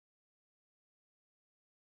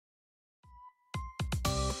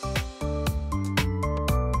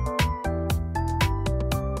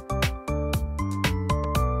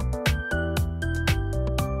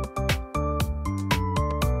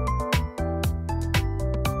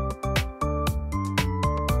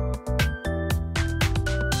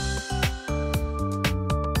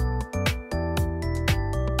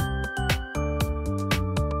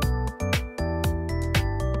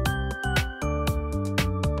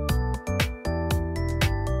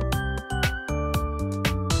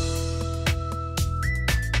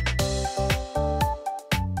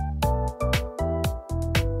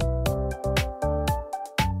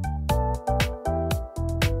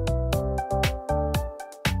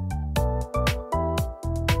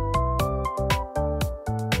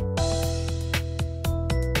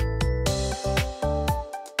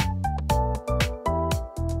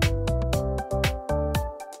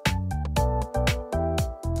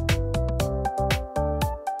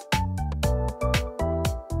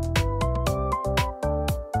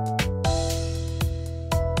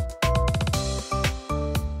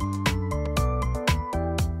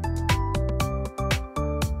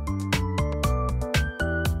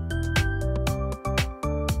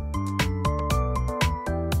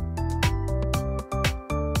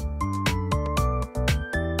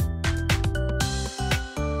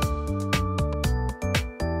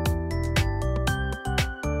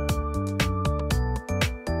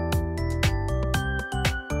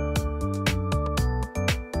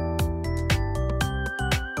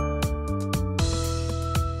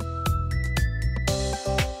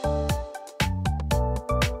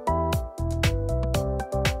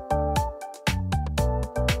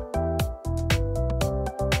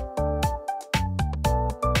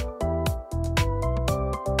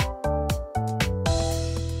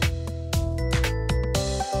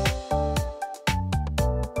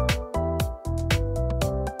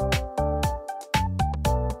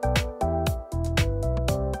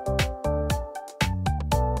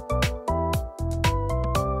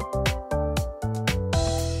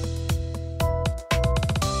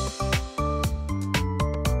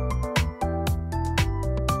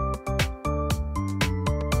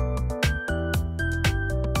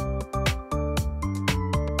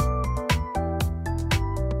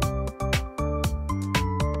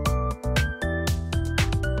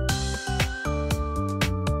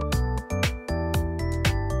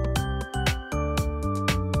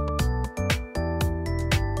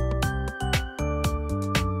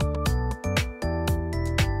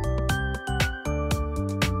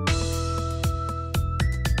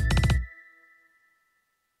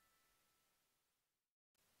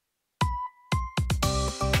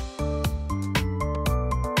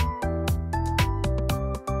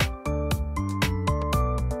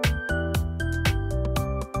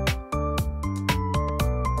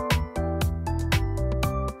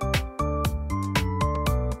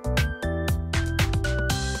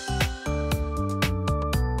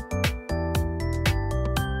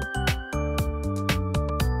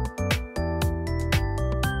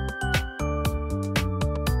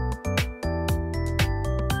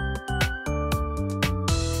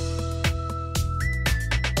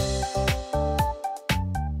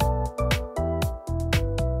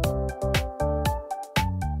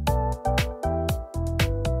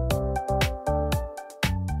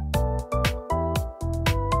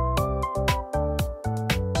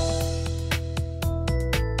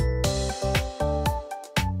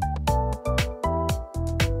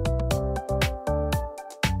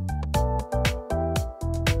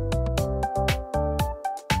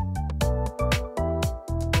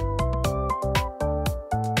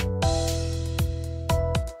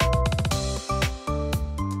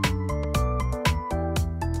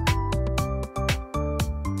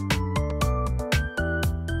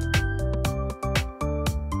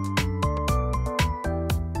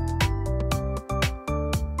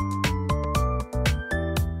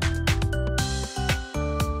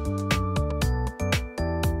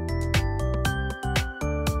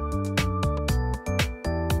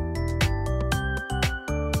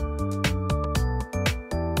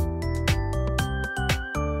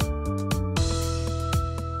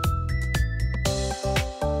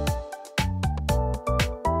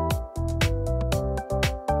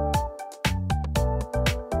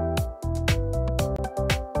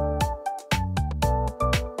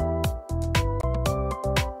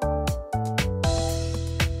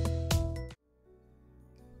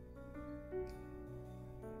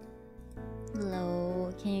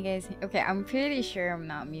Can you guys... Okay, I'm pretty sure I'm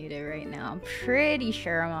not muted right now. I'm pretty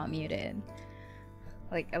sure I'm not muted.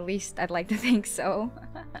 Like, at least I'd like to think so.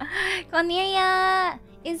 Konnichiwa!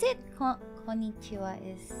 Is it konnichiwa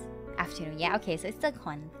is afternoon? Yeah, okay, so it's the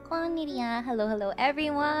konnichiwa. Hello, hello,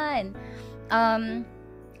 everyone!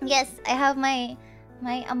 Yes, I have my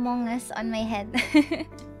Among Us on my head.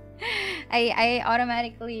 I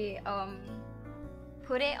automatically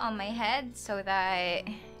put it on my head so that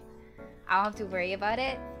I don't have to worry about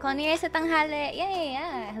it. Konnichiwa sa tanghali!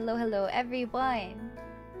 Yeah. Hello, hello, everyone.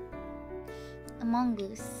 Among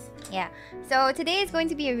Us. Yeah. So today is going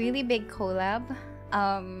to be a really big collab.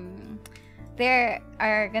 There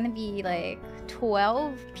are gonna be like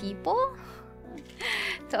 12 people.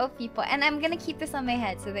 12 people. And I'm gonna keep this on my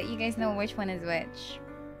head so that you guys know which one is which.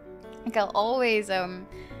 Like I'll always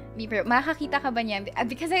be makakita ka ba niyan?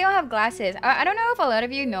 Because I don't have glasses. I don't know if a lot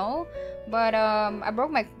of you know, but I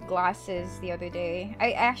broke my glasses the other day.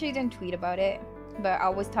 I actually didn't tweet about it, but I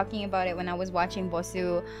was talking about it when I was watching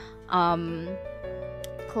Bosu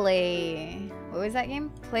play, what was that game?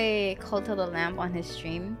 Play Cult of the Lamp on his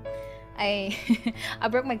stream. I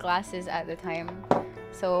broke my glasses at the time.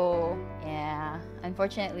 So yeah,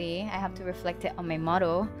 unfortunately I have to reflect it on my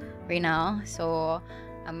model right now. So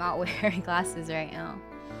I'm not wearing glasses right now.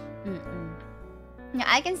 Yeah,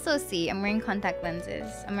 I can still see. I'm wearing contact lenses.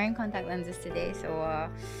 I'm wearing contact lenses today, so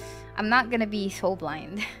I'm not gonna be so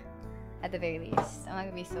blind. At the very least, I'm not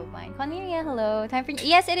gonna be so blind. Konnichiwa, hello. Time for...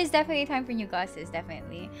 Yes, it is definitely time for new glasses,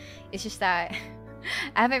 definitely. It's just that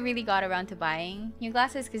I haven't really got around to buying new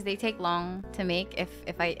glasses because they take long to make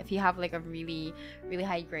if you have like a really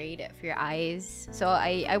high grade for your eyes. So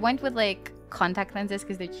I went with like contact lenses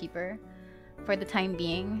because they're cheaper for the time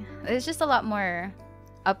being. It's just a lot more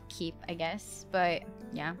upkeep, I guess. But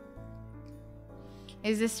yeah.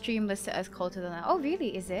 Is this stream listed as Cult of the Lamp? Oh,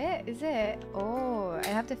 really? Is it? Is it? Oh, I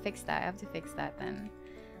have to fix that. I have to fix that then.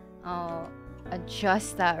 I'll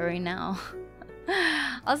adjust that right now.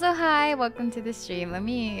 Also, hi. Welcome to the stream. Let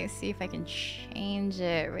me see if I can change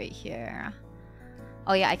it right here.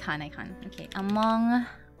 Oh, yeah, I can. Okay. Among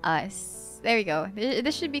Us. There we go.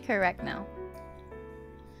 This should be correct now.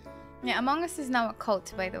 Yeah, Among Us is now a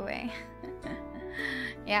cult, by the way.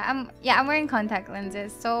 Yeah, I'm wearing contact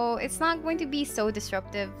lenses, so it's not going to be so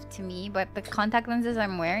disruptive to me, but the contact lenses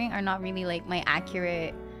I'm wearing are not really like my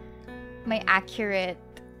accurate eye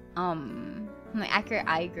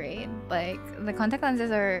grade. Like the contact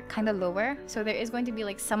lenses are kind of lower, so there is going to be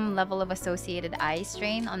like some level of associated eye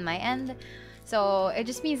strain on my end. So it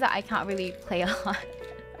just means that I can't really play a lot.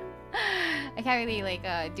 I can't really like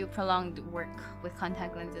do prolonged work with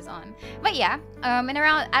contact lenses on. But yeah,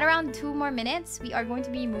 at around 2 more minutes, we are going to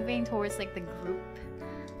be moving towards like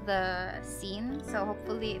the scene. So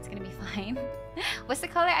hopefully it's gonna be fine. What's the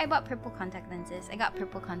color? I bought purple contact lenses. I got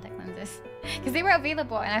purple contact lenses because they were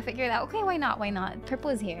available, and I figured out, okay, why not? Why not? Purple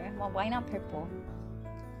is here. Well, why not purple?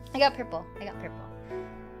 I got purple.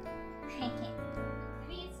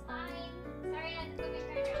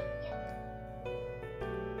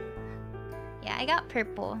 Yeah, I got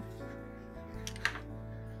purple.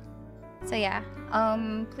 So yeah,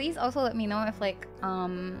 please also let me know if like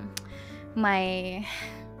my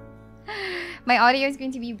audio is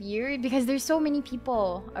going to be weird because there's so many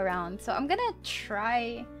people around. So I'm gonna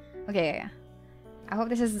try. Okay, I hope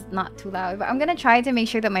this is not too loud, but I'm gonna try to make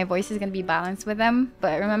sure that my voice is gonna be balanced with them.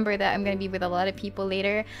 But remember that I'm gonna be with a lot of people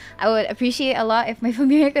later. I would appreciate a lot if my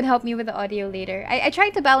familiar could help me with the audio later. I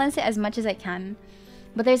tried to balance it as much as I can.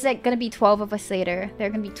 But there's like gonna be 12 of us later. There are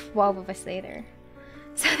gonna be 12 of us later.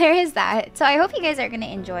 So there is that. So I hope you guys are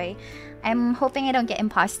gonna enjoy. I'm hoping I don't get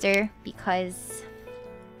imposter because,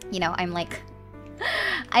 you know, I'm like...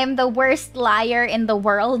 I'm the worst liar in the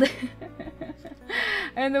world.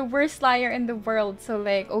 I'm the worst liar in the world. So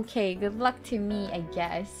like, okay, good luck to me, I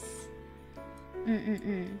guess.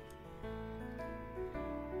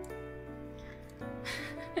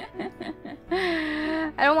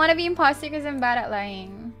 I don't want to be imposter because I'm bad at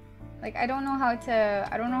lying. Like I don't know how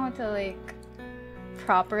to like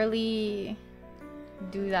properly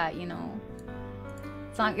do that, you know.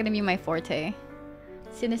 It's not gonna be my forte.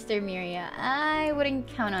 Sinister Miria. I wouldn't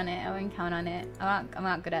count on it. I'm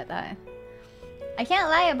not good at that. I can't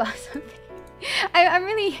lie about something. I'm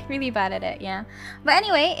really bad at it, yeah. But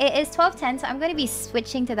anyway, it is 12:10, so I'm gonna be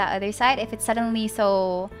switching to that other side. If it's suddenly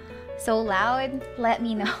so loud, let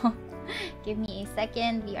me know. Give me a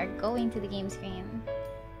second. We are going to the game screen.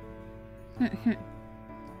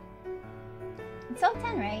 It's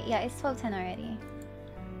 12:10, right? Yeah, it's 12:10 already.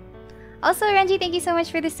 Also, Renji, thank you so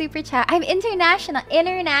much for the super chat. I'm international.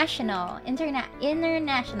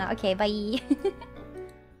 Okay, bye.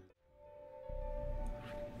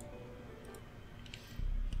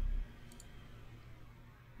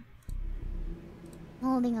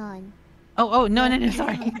 holding on. Oh, no,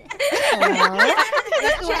 sorry.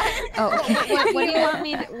 Oh, okay.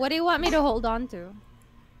 What do you want me to hold on to?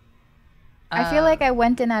 I feel like I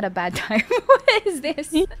went in at a bad time. What is this?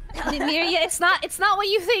 Miria, it's not what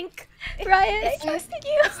you think. Ryan, I trusted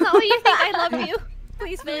you. It's not what you think. I love you.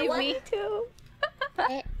 Please believe me. Too.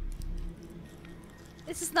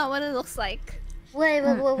 This is not what it looks like. What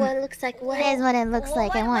looks like? What is what it looks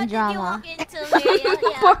like? I want drama.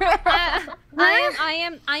 I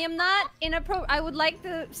am not inappropriate. I would like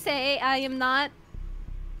to say I am not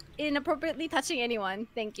inappropriately touching anyone.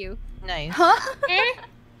 Thank you. Nice. Huh?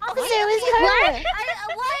 Officer, it was her.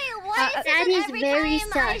 Why is that it is every very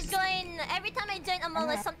time sus. every time I join Among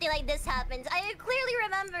Us, something like this happens. I clearly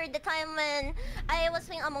remember the time when I was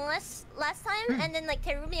playing Among Us last time, and then like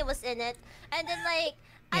Terumi was in it, and then like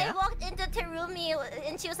I walked into Terumi,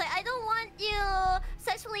 and she was like, "I don't want you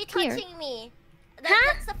sexually touching me."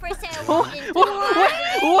 That's the first time I walked into.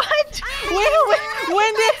 What?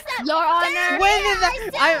 When did? Your Honor. When did that?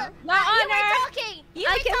 Your Honor. You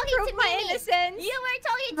were can talking prove to my Mimi. innocence. You were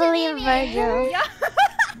talking to Believe Mimi. Virgil.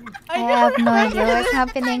 I have no idea what's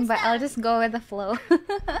happening, but I'll just go with the flow.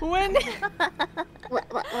 When?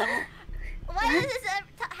 Why does this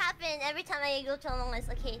happen every time I go to Among Us?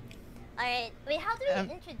 Okay. Alright. Wait, how do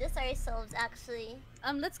we introduce ourselves actually?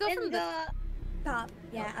 Let's go from the top.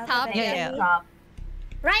 Yeah. top. Yeah. Top.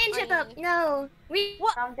 Ryan, shut up. No. We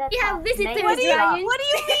have visitors, What do you- Ryan. What do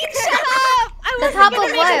you mean? Shut up! The top of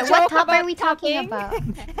what? What top are we talking about?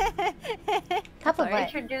 Top of what?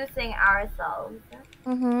 Introducing ourselves.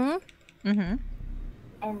 Mm-hmm. Mm-hmm.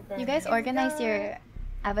 And then You guys organize your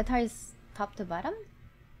avatars top to bottom?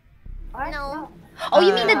 No. Oh,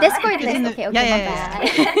 you mean the Discord list? in the- Okay, yeah, my yeah. bad.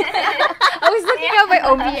 I was looking at my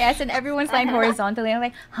OBS and everyone's lined horizontally. I'm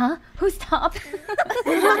like, huh? Who's top?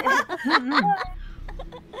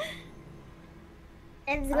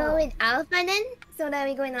 Let's go with Alpha then. So that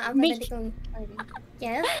we go in alphabetical order.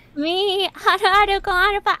 Yes. Me, haru con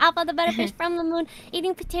alpha, alpha the better fish from the moon,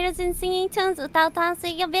 eating potatoes and singing tunes without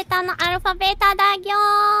dancing a bit on the alpha beta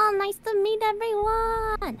dagyon. Nice to meet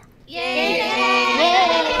everyone.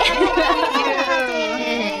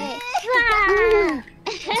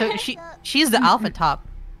 So she's the alpha top.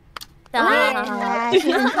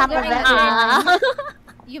 She's on top of everyone.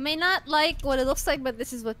 You may not like what it looks like, but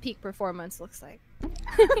this is what peak performance looks like.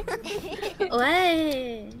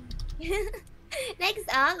 What? Next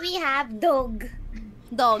up, we have Dog.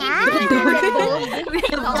 Dog. Dog.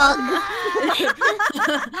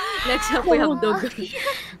 Next up we have dog.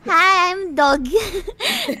 Hi, I'm Dog.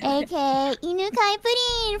 aka Inukai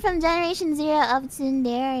Pudding from Generation 0 of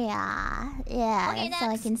Tsunderia. Yeah, Okay, that's all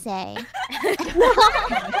I next. can say. That's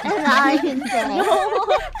all I can say.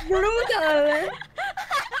 brutal.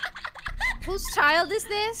 Whose child is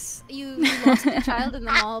this? You lost a child in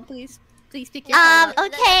the mall. Please pick your child up.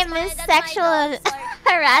 Okay, Miss That's my Sexual dog, sorry.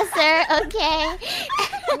 Harasser, okay.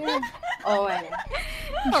 Oh,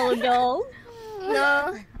 Oh no.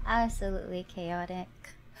 No. Absolutely chaotic.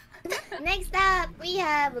 Next up, we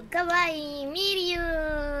have Kawaii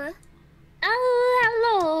Miria. Oh,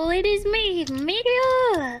 hello, it is me,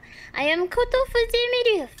 Miria. I am Koto Fuji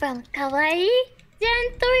Miria from Kawaii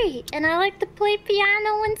Gen 3, and I like to play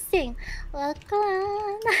piano and sing.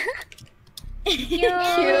 Welcome.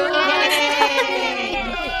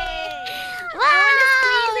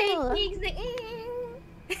 Wow!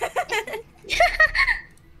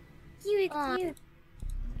 Cute, cute.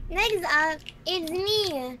 Next up, it's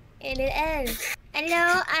me. It is.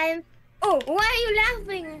 Hello, I'm. Oh, why are you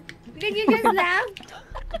laughing? Did you just laugh?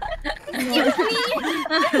 Excuse me.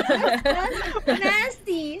 That's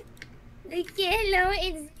nasty. Okay, hello,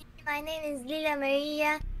 it's me. My name is Lila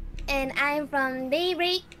Maria, and I'm from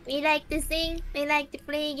Daybreak. We like to sing, we like to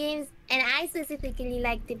play games, and I specifically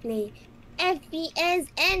like to play FPS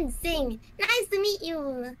and sing. Nice to meet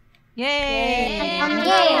you. Yay! Yay.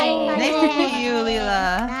 Nice to meet you,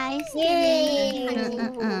 Lila. Nice to Yay. meet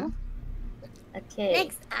you. Okay.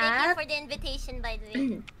 Next Thank you up. for the invitation, by the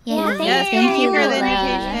way. Yeah, Yes, thank you for the Lola.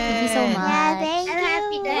 invitation. Thank you so much. Yeah, thank you. I'm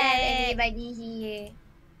happy to have everybody here.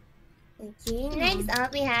 Okay, next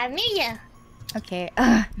up we have Miria. Okay.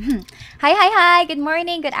 Hi. Good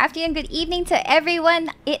morning, good afternoon, good evening to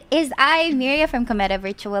everyone. It is I, Miria from Cometa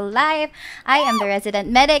Virtual Live. I am the resident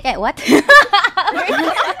medic at what?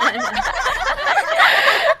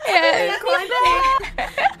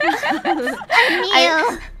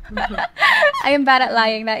 I am bad at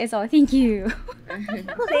lying, that is all. Thank you.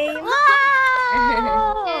 Same.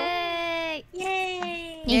 Wow! Yay!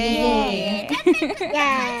 Yay! Yay!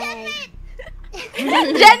 Yay!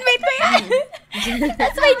 Genmate ko yan!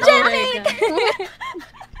 That's my genmate!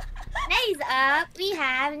 Next Next up, we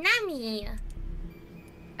have Nami.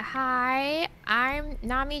 Hi, I'm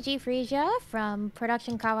Nami G. Frisia from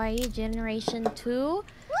Production Kawaii Generation 2.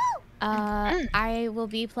 I will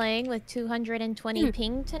be playing with 220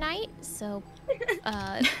 ping tonight, so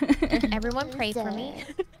everyone pray for me.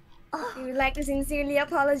 We would like to sincerely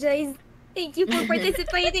apologize. Thank you for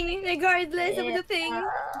participating regardless of the thing.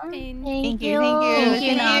 Thank you. Thank you,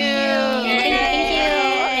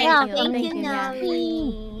 Thank you,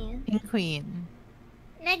 Nami. Pink Queen.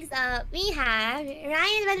 Next up, we have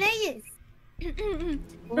Ryan Valdez.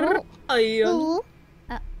 Ayun.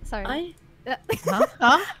 Sorry.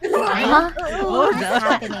 Huh? Oh,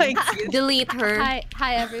 happening? Delete her.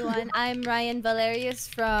 Hi everyone. I'm Ryan Valerius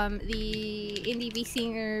from the indie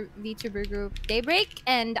singer VTuber group Daybreak,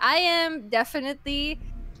 and I am definitely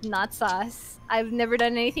not sus. I've never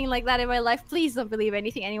done anything like that in my life. Please don't believe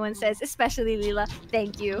anything anyone says, especially Lila.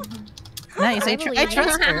 Thank you. Nice. I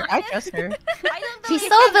trust her. I trust her. She's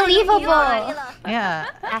so believable. Yeah.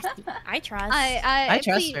 I trust. I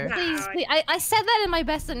trust please, her. Please. I said that in my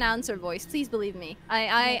best announcer voice. Please believe me.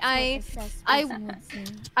 I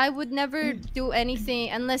would never do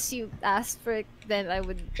anything unless you asked for it. Then I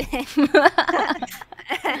would.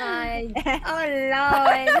 Oh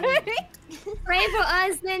Lord. Pray for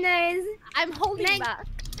us, sinners. I'm holding back.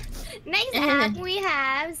 Next up, we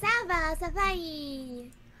have Sava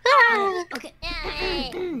Safari. Okay.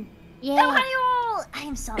 Yay. Yeah. Ohio! I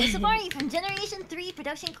am Sava Safari from Generation 3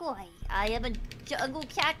 Production Kawaii. I am a jungle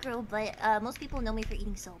cat girl, but most people know me for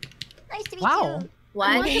eating soap. Nice to meet you.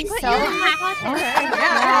 What? Oh, yeah.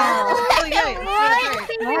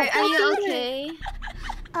 Are you okay?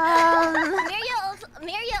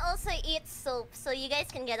 Miria also eats soap, so you guys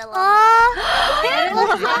can get along.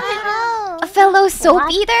 A fellow soap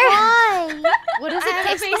eater? What does it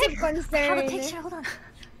taste like? I have a picture. Hold on.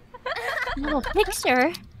 Little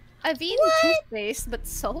picture. I've eaten toothpaste, but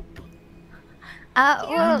soap. Well,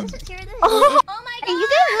 Here it is. Oh. Oh my god! are you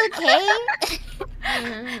guys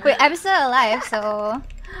okay? Wait, I'm still alive, so.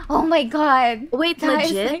 Oh my god. Wait,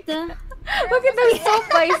 Guys, legit? Look at those soap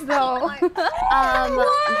bites, though.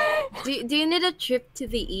 Do you need a trip to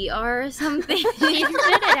the ER or something? She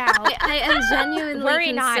spit it out. I am genuinely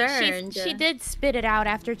Worry not. concerned. She did spit it out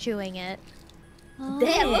after chewing it.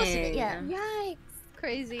 Yeah, most of it, yeah. Yikes.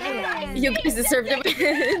 Crazy. You guys deserve to win.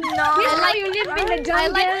 You live in the jungle. I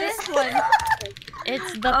like this one.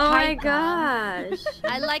 It's the Oh my pipe gosh.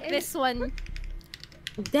 I like this one.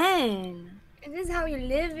 Dang. This is how you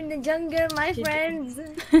live in the jungle, my friends.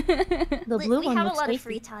 The blue We one have a looks lot of tasty.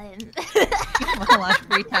 free time. A lot of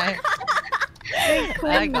free time.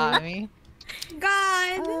 That got me.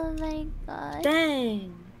 God. Oh my god.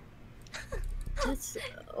 Dang. That's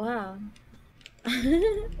wow.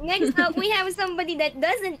 Next up, we have somebody that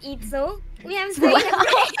doesn't eat soap. We have Serena.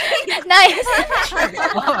 Nice.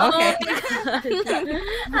 Oh, okay.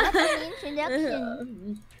 That's an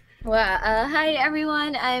introduction. Well, hi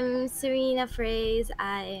everyone. I'm Serena Fraze.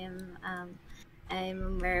 I'm a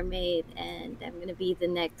mermaid, and I'm gonna be the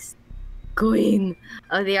next queen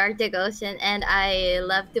of the Arctic Ocean. And I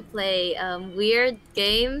love to play weird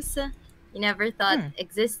games you never thought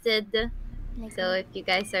existed. So if you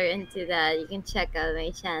guys are into that, you can check out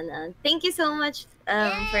my channel. Thank you so much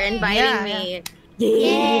for inviting me.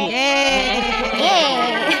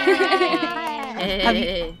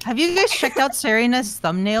 Have you guys checked out Serena's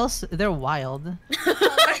thumbnails? They're wild.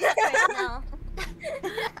 No.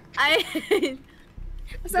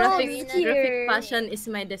 Graphic passion is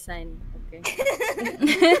my design. Okay.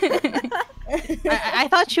 I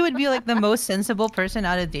thought she would be like the most sensible person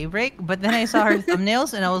out of Daybreak, but then I saw her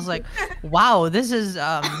thumbnails and I was like, wow, this is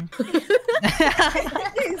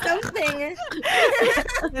Something.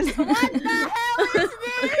 What the hell is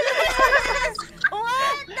this?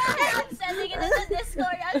 What the hell? I'm sending it in the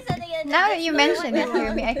Discord. I'm sending it in the Now that you Discord. mention it,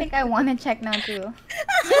 Jeremy, I think I want to check now too.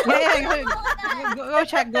 Go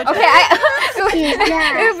check. Okay,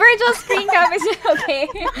 Virgil's screen cap is okay.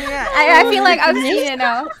 Yeah. I feel like I've seen it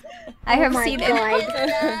now. I have my seen God.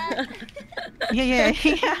 it. Yeah.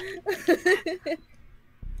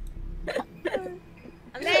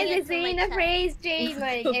 I'm That sending is it to my Serena chat. Praise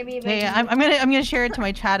trademark, everybody. Yeah, I'm gonna share it to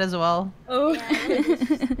my chat as well. Oh. What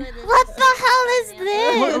the hell is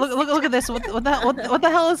this? Look at this. What the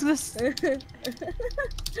hell is this?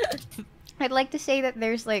 I'd like to say that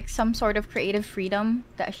there's like some sort of creative freedom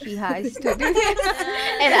that she has to do this.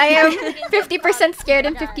 And I am 50% scared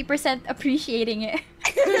and 50% appreciating it.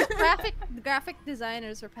 graphic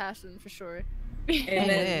designers are passion for sure.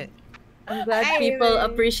 Amen. I'm glad people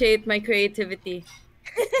appreciate my creativity.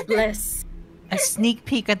 Bless. A sneak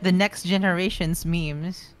peek at the next generation's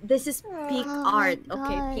memes. This is peak Oh art. my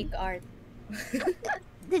Okay, God. peak art.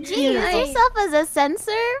 Did you use yourself as a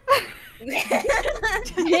censor?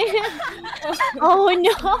 Oh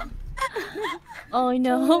no! Oh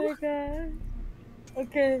no! my god.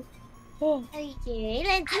 Okay. Okay,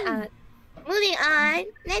 let's moving on.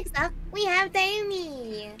 Next up, we have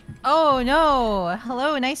Taimi. Oh no!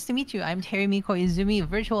 Hello, nice to meet you. I'm Terumi Koizumi,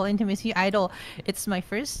 virtual intimacy idol. It's my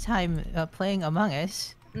first time playing Among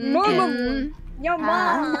Us. Mom, your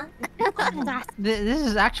mom. This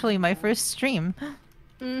is actually my first stream.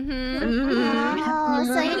 Oh,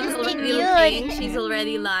 so you just Don't think real thing, she's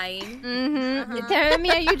already lying.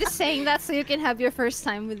 Terumi, are you just saying that so you can have your first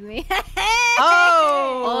time with me?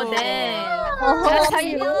 Oh! Oh damn.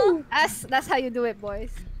 That's how you do it,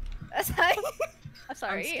 boys. That's how you... I'm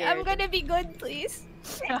sorry. scared. I'm gonna be good, please.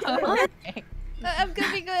 Okay. I'm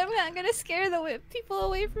gonna be good. I'm not gonna scare the people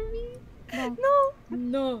away from me.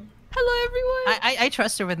 No. Hello, everyone. I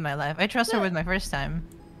trust her with my life. I trust her with my first time.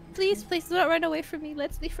 Please do not run away from me.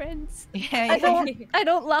 Let's be friends. Yeah. I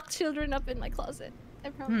don't lock children up in my closet. I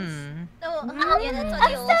promise. No, yeah, that's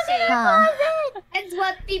what you will say. That's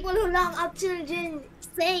what people who lock up children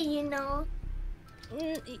say, you know.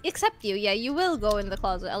 Except you. Yeah, you will go in the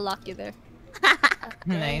closet. I'll lock you there.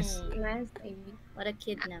 Nice. Nice baby. What a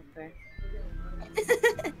kidnapper.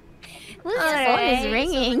 Whose phone is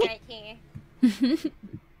ringing? Right here.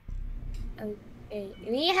 Okay,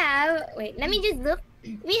 we have. Wait, let me just look.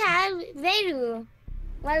 We have Veru.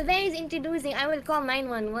 While Veru is introducing, I will call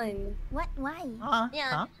 911. What? Why?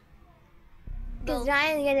 Yeah. Because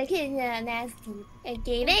Ryan gonna kill nasty.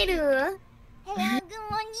 Okay, Veru. Hello, good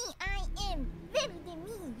morning. I am Veru the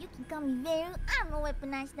me. You can call me Veru. I'm a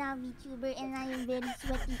weaponized now VTuber and I am very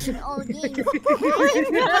sweaty in all games.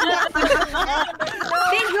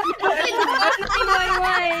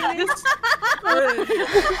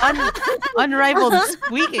 Unrivaled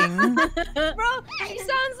squeaking. Bro, it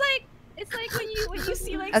sounds like it's like when you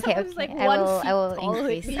see like Okay, someone's okay. like I 1 will feet tall,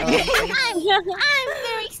 increase. like- I will increase I'm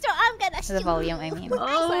very strong. I'm gonna the volume. I mean.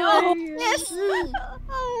 Oh, yes.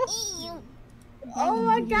 oh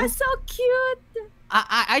my god, so cute.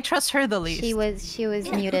 I trust her the least. She was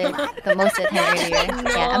muted the most at her earlier.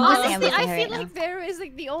 Yeah, I'm Honestly, boosting I her feel right like Vera is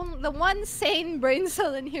like the one sane brain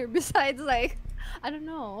cell in here besides like I don't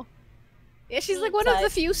know. Yeah, she's like one of the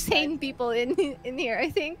few sane people in here, I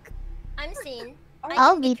think. I'm sane.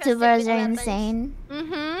 All VTubers are insane.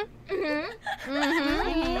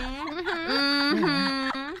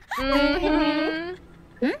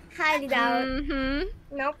 Hide it out.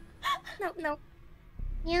 Nope. Nope.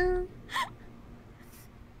 Yeah.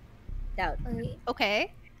 Doubt. Okay.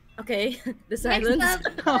 Okay. Okay. The silence. Next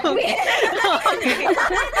up, Okay.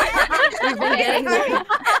 We've been getting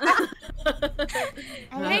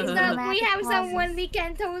Next up, we have someone we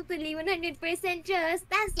can totally 100% trust.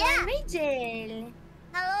 That's Virgil.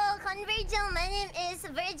 Hello, Virgil. My name is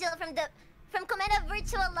Virgil from Cometa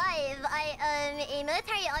Virtual Live. I am a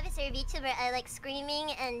military officer VTuber. I like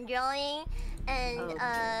screaming and drawing, and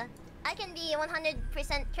I can be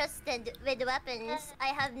 100% trusted with weapons.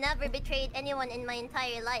 I have never betrayed anyone in my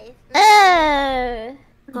entire life.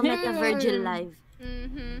 Cometa Virgil live.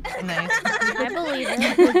 Nice. I believe it.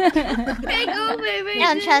 Take over, Virgil.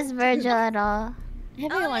 I don't trust Virgil at all.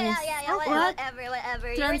 Everyone is.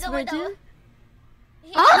 Whatever. Trans Virgil?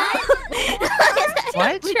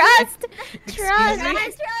 What? Trust. Excuse me?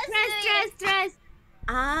 Trust.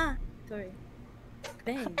 Ah, sorry.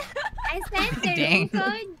 Bang. I sent the Dang. room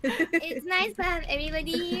code. It's nice to have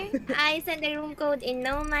everybody here. I sent the room code in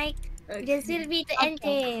no mic. Just feel free to enter,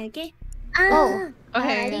 okay? Oh,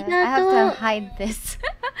 Okay. I have to hide this.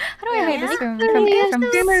 How do I hide this from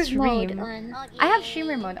stream? I have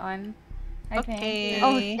streamer mode on. I think. Okay.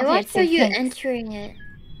 Oh, It okay, wants it's for safe, you thanks. entering it.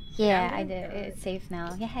 Yeah, I did. It's safe now.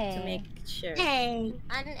 To Yay. make sure. Hey.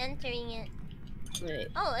 I'm entering it. Wait.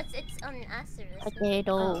 Oh, it's on asterisk.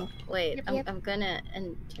 Oh, wait. Yep. I'm gonna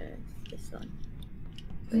enter this one.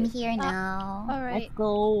 I'm here now. Alright. Let's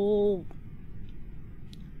go.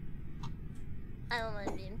 I don't want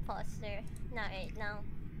to be imposter. Not right now.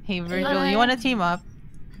 Hey Virgil, you want to team up?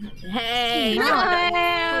 Hey, No,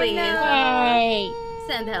 please. Hey.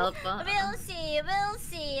 Send help. We'll see.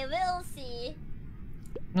 We'll see.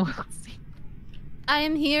 I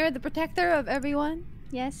am here, the protector of everyone.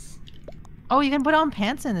 Yes. Oh, you can put on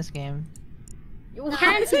pants in this game.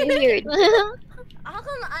 That's weird. How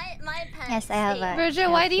come my pants? Yes, I have a.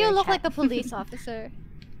 Virgil, why do you look like a police officer?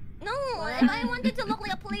 No, if I wanted to look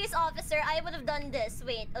like a police officer, I would have done this.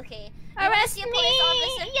 Wait, okay. You wanna Arrest see a me! police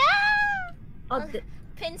officer? Oh,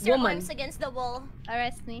 pins your Woman. arms against the wall.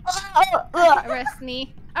 Arrest me. Oh, Arrest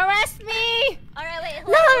me. Arrest me! Alright, wait.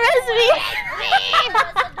 no, arrest me!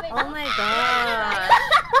 Oh my god.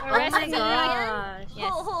 Arrest Oh my me. gosh.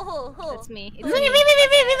 Yes. Who? That's me. It's Me,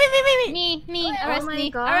 me. Me. Oh Arrest my me.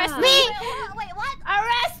 God. Arrest me. Wait, what?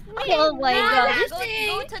 Arrest me. Oh my god.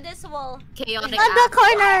 Go to this wall. Chaotic. On the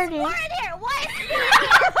corner. More in here. What?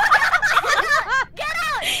 Get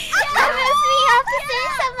out! Arrest me after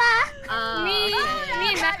saying something. Me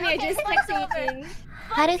and Macmi are just spectating.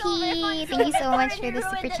 Haruhi, thank you so much for the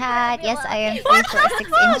super chat. Yes, I am free for 6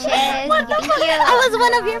 inches. Thank you. I was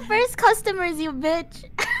one of your first customers, you bitch.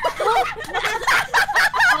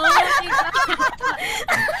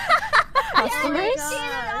 Customers?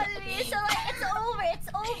 So like, it's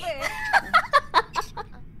over.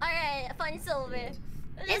 Alright, fun's over.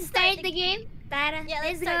 Let's start the game. Tara, Yeah,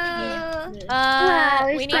 let's let's start the go. Wow,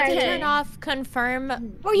 We need to Okay. turn off confirm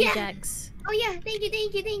Oh, yeah. ejects. Oh yeah,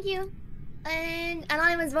 thank you. And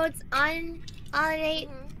anonymous votes on. Alright.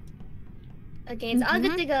 Okay, it's all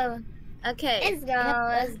good to go. Okay. Let's go.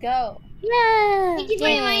 Let's go. Yeah. Thank you for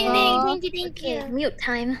reminding. Thank you. Mute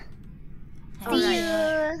time. See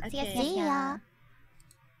you. Okay. See ya.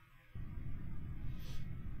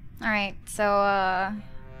 Alright, so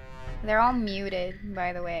they're all muted,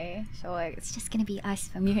 by the way. So like it's just gonna be us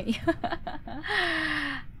from Miria.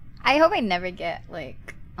 I hope I never get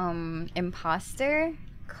like imposter,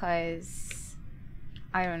 cause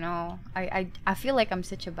I don't know. I feel like I'm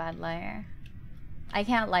such a bad liar. I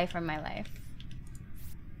can't lie for my life.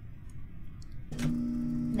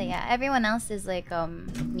 But yeah, everyone else is like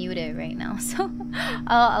muted right now, so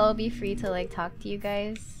I'll be free to like talk to you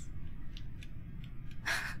guys.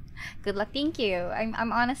 Good luck. Thank you.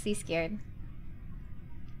 I'm honestly scared.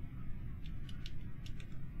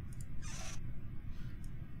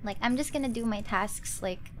 Like I'm just gonna do my tasks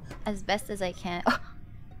like as best as I can.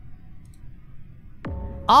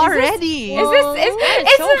 Already! Is this it's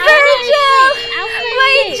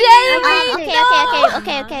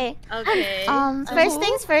Okay. Okay. First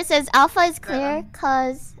things first is Alpha is clear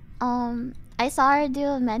because I saw her do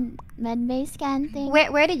a med bay scan thing.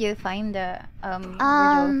 Where did you find the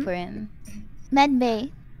visual print? Med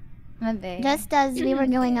bay. Med bay. Just as we were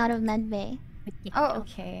going out of med bay. Oh,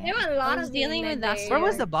 okay. There were a lot I was of dealing with that. Where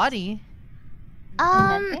was the body?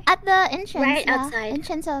 At the entrance. Right yeah. outside.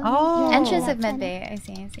 Entrance of. Oh. yeah, Entrance of outside. med bay. I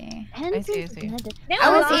see. I see. There I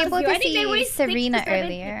were was lots able of you. to I think there were see 6 to Serena 7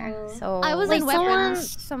 earlier, people. so I was Wait, in someone-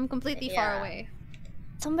 weapons, so I'm completely far away.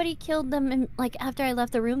 Somebody killed them in, like after I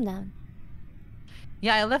left the room. Then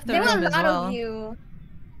Yeah, I left the There were room a as lot well. of you.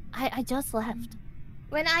 I just left.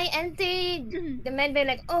 When I entered the med bay,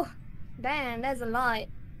 like, oh, damn, that's a lot.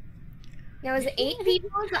 There was 8 people,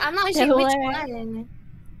 so I'm not sure which one.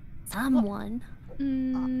 Someone.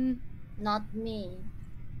 Not me.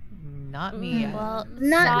 Not me. Well,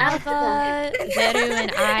 Not Saga, Zeru,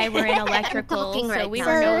 and I were in electrical, talking so right we now.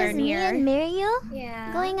 were So nowhere it was me near. and Miria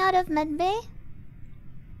Yeah. going out of med bay.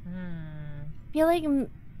 I feel like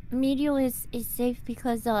Meteor is safe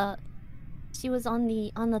because she was on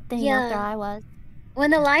the thing Yeah. after I was.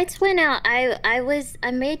 When the lights went out,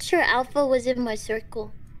 I made sure Alpha was in my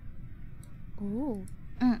circle. Ooh.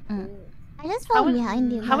 I just fell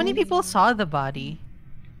behind you. How many guys. people saw the body?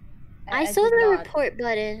 I saw the report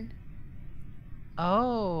button.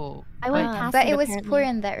 Oh. I went But- past but it was apparently.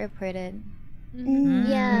 Purin that reported.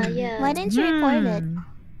 Yeah, yeah. Why didn't you report it?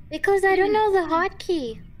 Because I don't know the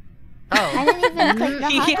hotkey. I Oh. didn't even click the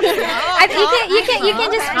hotkey. You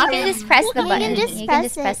can just press the You button. can just You can press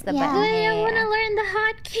just press it, the yeah. button. But I Yeah, want to yeah, learn the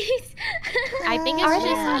hotkeys. I think it's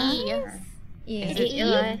just E. yeah. Is E?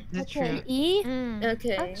 it, is it true? E?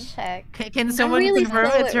 Okay. I'll check. Can someone really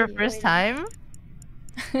confirm slow it's her at first recording. time?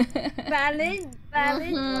 Valid.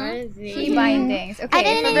 Where is Key he? bindings. Okay, I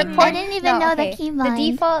didn't for even, report- I didn't even know okay. the key The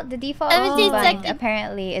bind. default I was key just bind like-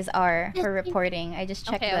 apparently is R for reporting. I just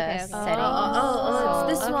checked Okay, the okay, okay. settings. Oh,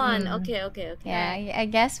 it's this So, one. Okay. Yeah, I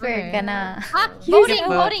guess we're Okay. gonna. Voting, Skip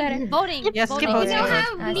vote. voting. Yes, skip voting. vote. We don't skip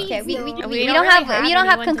have vote. leads, Okay, though. we don't don't have really we don't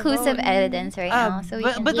have have anyone to conclusive vote. evidence right now, so we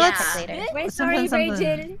but- can but check let's- later. We're Something, sorry, something.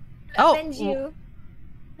 Virgil. Oh, Avenge you.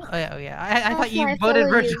 oh yeah. I thought you I voted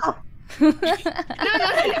follow you. Virgil. No,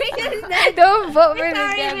 Virgil's dead. Don't vote for We're the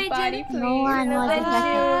sorry, dead Virgil. body, please. No one was Avenge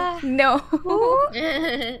affected. you. No.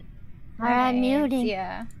 Alright, Alright, muting.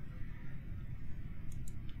 Yeah.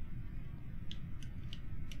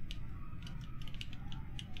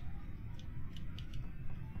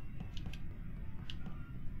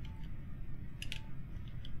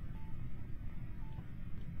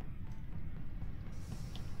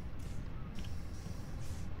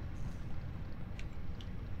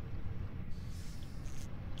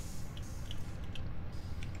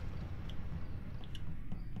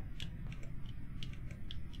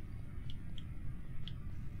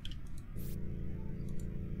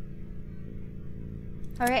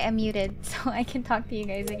 Alright, I'm muted, so I can talk to you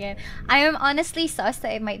guys again. I am honestly sus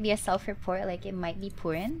that it might be a self-report, like it might be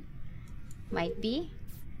Purin. Might be.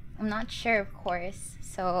 I'm not sure, of course.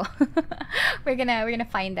 So we're gonna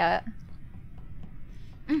find out.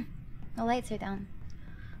 The lights are down.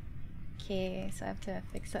 Okay, so I have to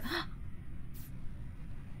fix it.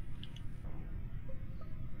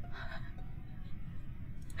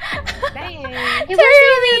 It was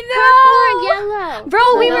either purple or yellow. Bro,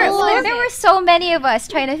 there were so many of us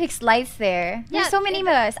trying to fix lights there. There's so many of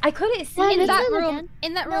us. I couldn't see in that room.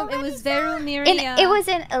 In that room, it was Veru, Miria, it was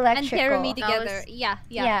in electrical. and Terumi together.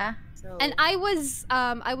 Yeah. So. And I was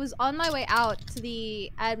on my way out to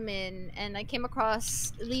the admin, and I came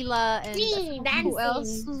across Leela and who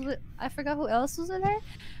else was I forgot who else was in there.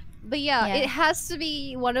 But yeah, it has to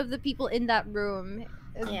be one of the people in that room.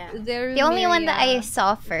 Yeah. The only one that I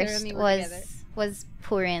saw first was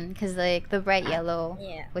Purin, because like the bright yellow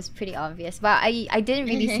was pretty obvious. But I didn't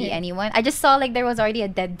really see anyone. I just saw like there was already a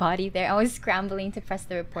dead body there. I was scrambling to press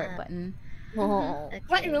the report button. Okay.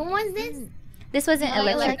 What room was this? This was in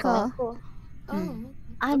electrical. Oh.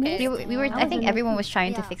 We were. I think everyone was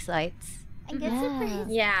trying to fix lights. I get super.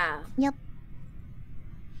 Yeah. Yep.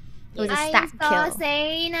 It was a stack kill. I saw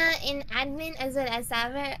Serena in admin as well as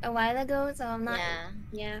Saver a while ago, so I'm not.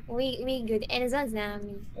 Yeah, we good. And as well as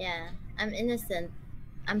Nami. Yeah, I'm innocent.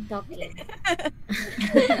 I'm talking.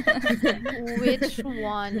 Which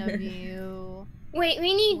one of you? Wait,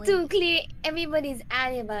 we need to clear everybody's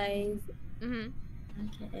alibis. Okay.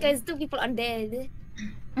 Because 2 people are dead.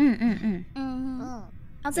 Okay,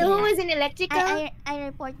 So who was in electrical? I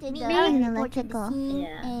reported Me the in electrical.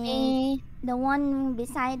 And the one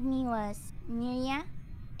beside me was Miria,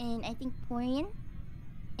 and I think Purin.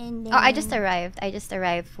 And then... I just arrived.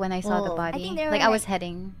 When I saw the body. I think there were like I was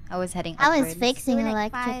heading upwards. I was fixing There were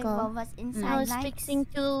electrical. 5 of us inside I was lights. fixing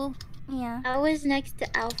too. Yeah. I was next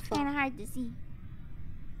to Alpha. Kind of hard to see.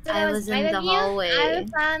 So I was in the hallway.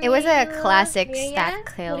 It was a classic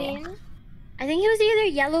stack kill. I think it was either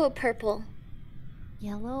yellow or purple.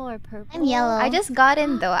 Yellow or purple? I'm yellow. I just got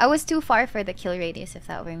in though. I was too far for the kill radius if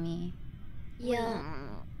that were me. Yeah.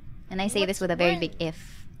 And I say this with a very big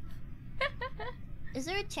if. Is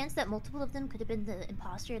there a chance that multiple of them could have been the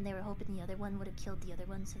imposter and they were hoping the other one would have killed the other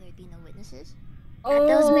one so there'd be no witnesses? Oh,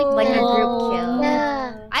 those make like a group kill.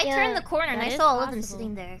 Yeah. I turned the corner and that I is saw all of them possible.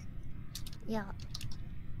 sitting there. Yeah.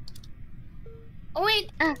 Oh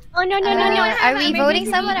wait. Oh no. Are we voting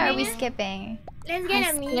someone or are we skipping? Let's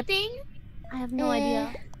get a meeting. I have no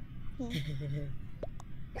idea.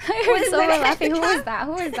 I heard someone laughing. Who was that?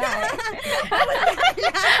 Who's that?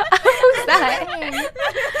 Who's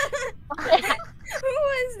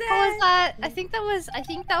that? I think that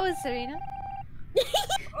was Serena.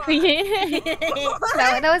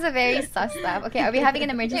 That was a very sus stuff. Okay, are we having an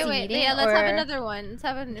emergency meeting? Yeah, let's or... have another one. Let's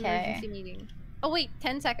have an emergency meeting. Oh wait,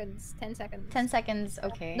 10 seconds. 10 seconds. 10 seconds,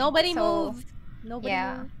 okay. Nobody moved. Nobody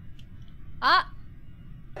moved. Ah!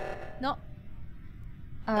 No.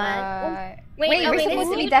 Wait, we're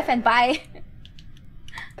supposed to be deafened. Bye.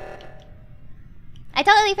 I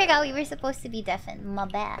totally forgot we were supposed to be deafened. My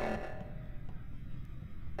bad.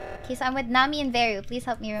 Okay, so I'm with Nami and Veru. Please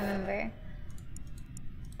help me remember.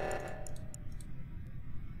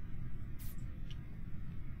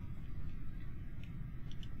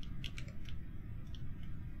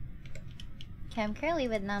 Okay, I'm currently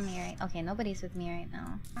with Nami right. Okay, nobody's with me right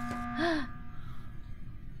now.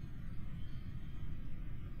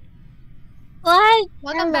 What?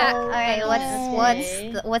 Welcome back. Alright,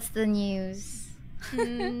 what's the news? So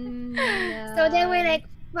there were like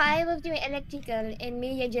 5 of you in electrical and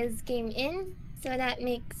Miria just came in. So that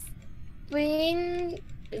makes Twin,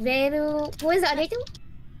 Veru. Who was the other 2?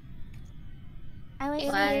 I was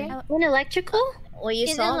What? in electrical? Well, you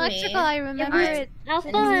In saw electrical, me. I remember it.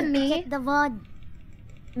 Alpha and me. Check the VOD.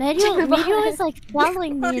 Medio is like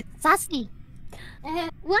following me. It's sassy.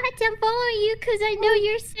 What? I'm following you because I know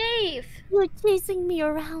you're safe. You're chasing me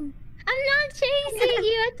around. I'm not chasing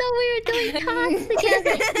you. I thought we were doing talks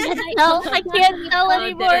together. No, I can't tell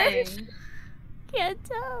anymore. Can't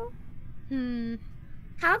tell.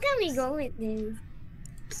 How can we go with this?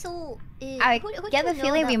 So, I get the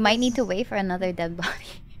feeling we might need to wait for another dead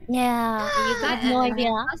body. Yeah, I have no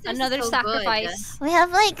idea. Another sacrifice. We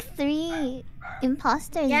have like 3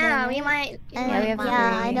 imposters. Yeah, then, we right? might. Yeah, we have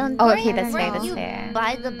I three. don't. Oh, think okay, that's fair, so. that's fair.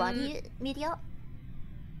 by the body, Miria?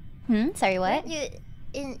 Sorry, what? You,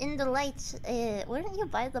 in the lights, weren't you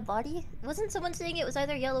by the body? Wasn't someone saying it was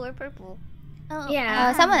either yellow or purple? Oh,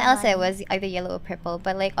 yeah. Someone else said it was either yellow or purple,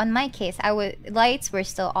 but like on my case, lights were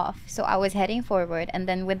still off, so I was heading forward, and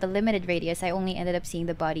then with the limited radius, I only ended up seeing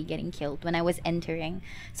the body getting killed when I was entering.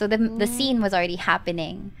 So the scene was already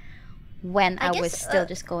happening when I was still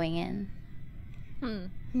just going in.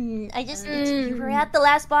 I just you were at the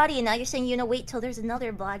last body, and now you're saying wait till there's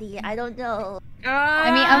another body. I don't know. I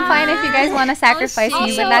mean, I'm fine if you guys want to sacrifice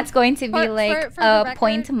me, but that's going to be like a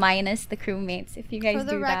point minus the crewmates if you guys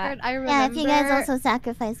do that. I remember. Yeah, if you guys also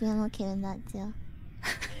sacrifice me, I'm okay with that too.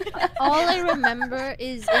 All I remember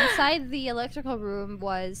is inside the electrical room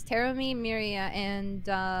was Terumi, Miria, and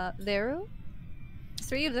Veru.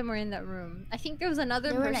 3 of them were in that room. I think there was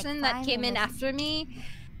another person that came in after me.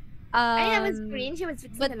 I was green. She was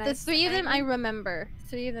fixing but the 3 of them I remember.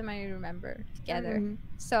 3 of them I remember together.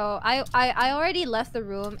 So I already left the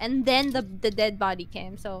room, and then the dead body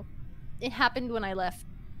came. So it happened when I left.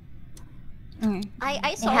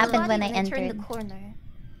 I saw it happened when I turned entered the corner.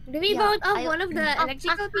 Do we vote off one of the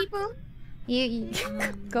electrical people? You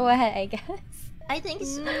go ahead, I guess. I think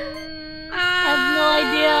so. I have no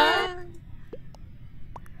idea.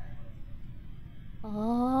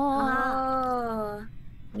 Oh.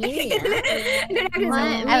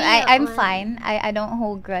 I'm fine. I don't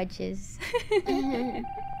hold grudges. I'm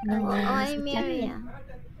Miria.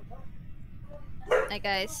 Hi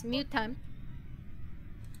guys, mute time.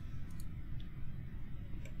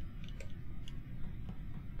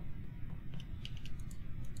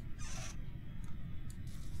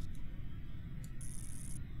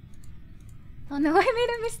 Oh no, I made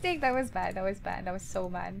a mistake. That was bad. That was bad. That was so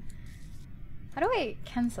bad. How do I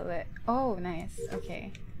cancel it? Oh, nice.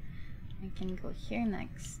 Okay. I can go here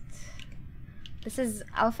next. This is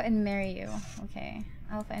Alpha and Miria. Okay.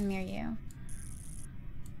 Alpha and Miria.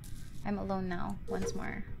 I'm alone now. Once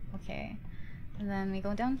more. Okay. And then we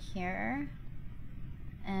go down here.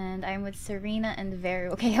 And I'm with Serena and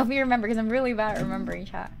Veru. Okay, help me remember because I'm really bad at remembering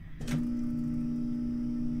chat.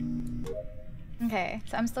 Okay,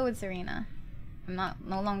 so I'm still with Serena. I'm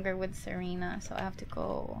no longer with Serena, so I have to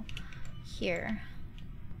go here.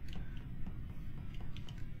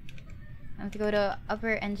 I have to go to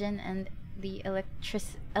upper engine and the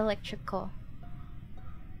electrical.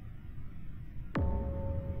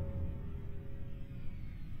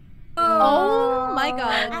 Oh my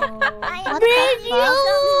god. I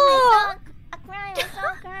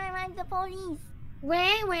saw a crime. I'm the police.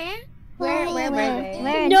 Where? Where?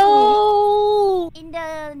 No! In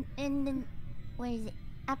the where is it?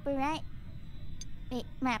 Upper right. Wait,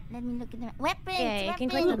 map. Let me look at the map. Weapons. Yeah, you can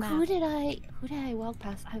click the map. Who did I walk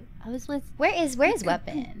past? I was with. Where's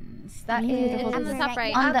weapons? That Yeah, is On the top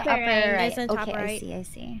right. on the Upper upper right. right. It's on top Okay, I right.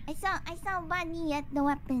 see. I saw a body at the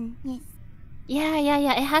weapon. Yes. Yeah.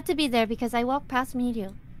 It had to be there because I walked past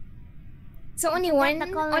Mirio. So only That's one the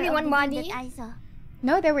color only of one the body? that I saw.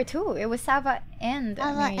 No, there were 2. It was Sava and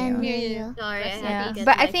Sava and Mirio. Mirio. Sorry, I Yeah. had to get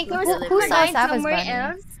But I my think food who delivered. saw Died Sava's somewhere body?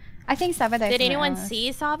 else? I think Sava died Did somewhere anyone else.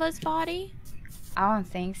 see Sava's body? I don't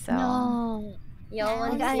think so. No. Y'all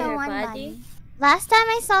want to I see saw her one body? Last time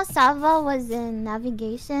I saw Sava was in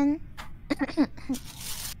navigation.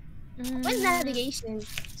 What's navigation?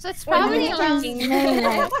 So it's probably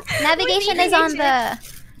Navigation is on the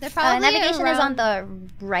they're probably navigation is on around-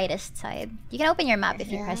 the rightest side. You can open your map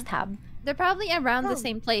if you press tab. They're probably around the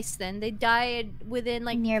same place then. They died within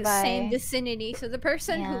like Nearby. the same vicinity. So the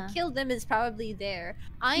person Yeah. who killed them is probably there.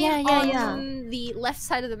 I am Yeah. on the left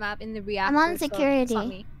side of the map in the reactor. on so security. it's not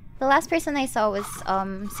me. The last person I saw was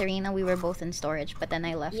Serena. We were both in storage, but then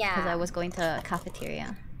I left because Yeah. I was going to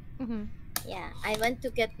cafeteria. Yeah, I went to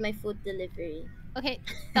get my food delivery. Okay.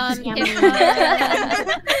 I'm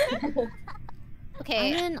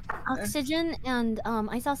in oxygen, and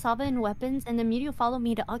I saw Sava in weapons, and then Mirio followed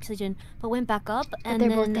me to oxygen, but went back up, and they're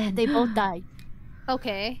both then dead. they both died.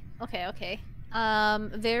 Okay.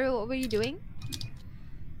 Veru, what were you doing?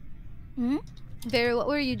 Veru, what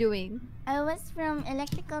were you doing? I was from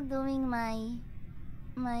electrical doing my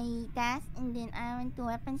task, and then I went to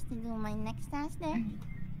weapons to do my next task there.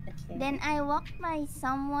 Okay. Then I walked by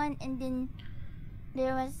someone, and then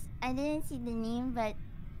I didn't see the name, but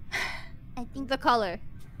I think The color.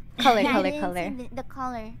 Color. I didn't see the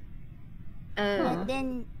color. Oh. But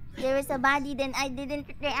then there was a body, then I didn't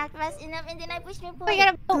react fast enough, and then I pushed my We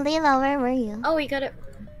gotta vote. Layla, where were you? Oh, we got it.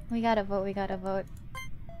 We gotta vote.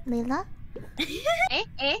 Layla?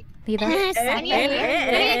 Lida? I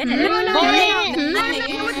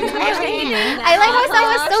I like how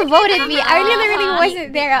someone still voted me. I really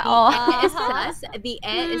wasn't there at all. Is sus. The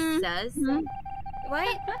is sus. What?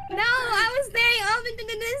 No, I was staring off into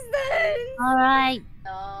the distance. Alright.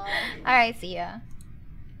 Alright, see ya.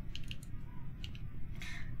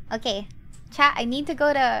 Okay. Chat, I need to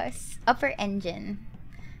go to upper engine.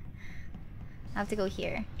 I have to go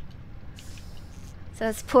here. So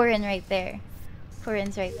that's Purin right there.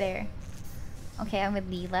 Purin's right there. Okay, I'm with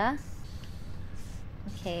Leela.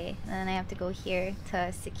 Okay, and then I have to go here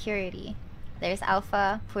to security. There's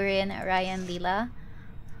Alpha, Purin, Ryan, Leela.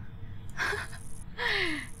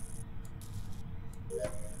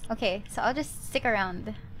 Okay, so I'll just stick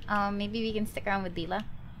around. Maybe we can stick around with Leela.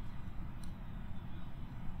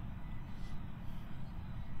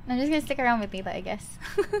 I'm just gonna stick around with Leela, I guess.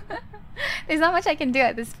 There's not much I can do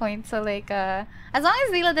at this point, so like, as long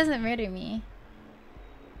as Leela doesn't murder me.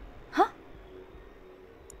 Huh?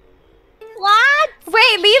 What?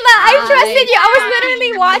 Wait, Leela, I trusted you! I was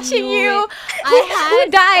literally watching you!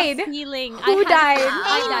 Who died? Feeling. Who died?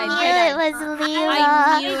 I died. It was Leela.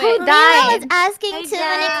 I knew Who it. Leela died? was asking too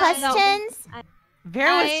many questions.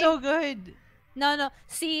 Vera was so good. No.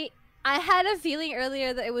 See, I had a feeling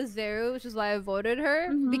earlier that it was Veru, which is why I voted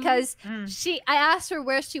her. Because I asked her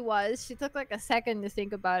where she was. She took like a second to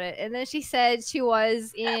think about it. And then she said she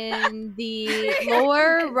was in the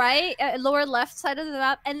lower left side of the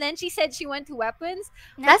map. And then she said she went to weapons.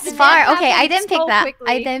 That's But far. that Okay, I happened didn't pick so that. quickly.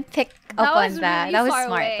 I didn't pick That up was on that. really That was far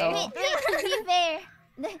smart away. though. To be fair,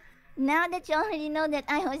 now that you already know that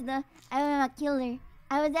I'm a killer.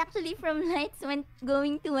 I was actually from lights when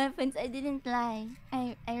going to weapons. I didn't lie.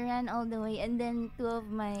 I ran all the way, and then two of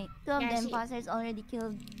the imposters already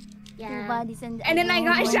killed two bodies, and then I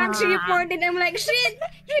got shocked. She reported. I'm like, shit,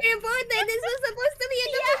 she reported. This was supposed to be a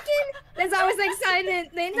double kill. That's why I was like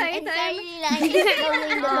silent the entire time. I need to throw you in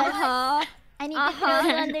the bus. I need to throw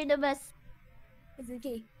you under the bus. It's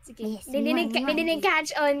okay. It's okay. Yes, They didn't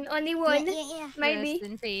catch on. Only one. Maybe. Rest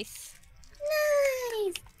in peace.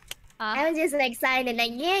 Nice. I was just like silent, like,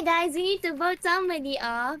 yeah, guys, we need to vote somebody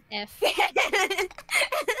off. F.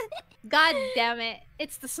 God damn it.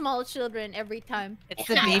 It's the small children every time. It's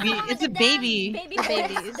the baby. It's a baby. Babies.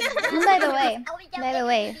 By the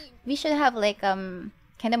way, we should have like kind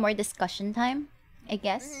of more discussion time, I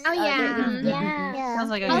guess. Oh yeah. Yeah. Sounds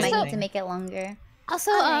like a We good might need thing. to make it longer.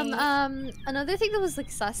 Also, another thing that was like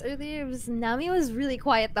sus earlier was Nami was really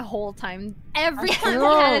quiet the whole time. Every time we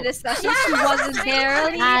had a discussion, she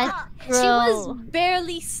was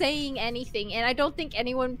barely saying anything, and I don't think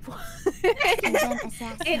anyone.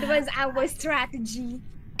 It was our strategy.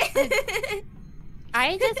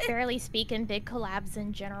 I just barely speak in big collabs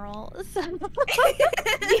in general. So.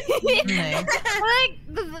 Nice.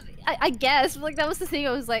 I guess like that was the thing.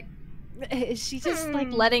 I was like, is she just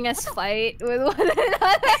like letting us fight with one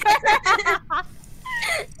another?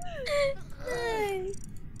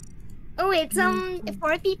 Oh wait,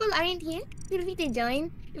 4 people aren't here. Feel free to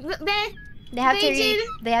join. They have Virgil,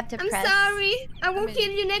 to I'm press. sorry. I won't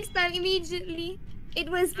kill you next time immediately. It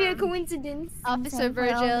was pure coincidence. Officer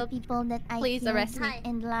Virgil, people that I please arrest me.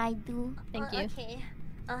 and lied to. Thank you. Okay.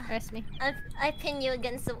 Arrest me. I pin you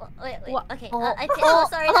against the wall. Wait. What? Okay. Oh. I pin. Oh,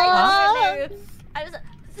 sorry. I was.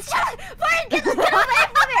 Shut! Fine, get away from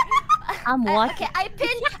me! I'm watching. Okay, I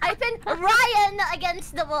pinned Ryan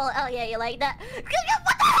against the wall. Oh yeah, you like that? What the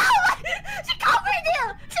hell? She covered you.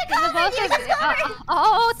 She covered you. She's covered.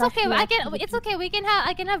 Oh, it's okay. It's okay.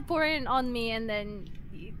 I can have Borin on me, and then.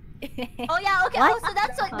 Oh yeah. Okay. What? Oh, so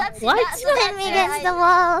that's what. That's What? That, so Pin me against the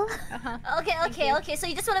wall. Okay. So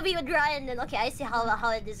you just want to be with Ryan, then? Okay, I see how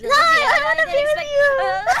it is. No, I want to be with you.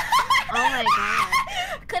 Oh my god.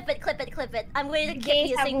 Clip it. I'm going to keep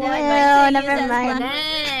using No, that. never mind.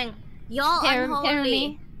 Dang. Y'all Tear unholy.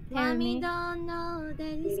 me. Mommy don't know that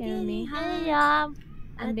it's Tear me. getting hot. Yeah.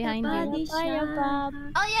 I'm behind you. Oh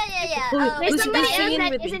yeah. Who's There's somebody else singing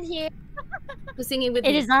that with me? isn't here. Who's singing with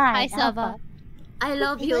It me? is I, Selva. I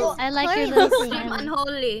love you. I like your Chloe little was stream. I'm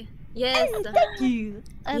unholy. Yes. I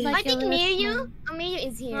I like your think little Miria. stream. Miria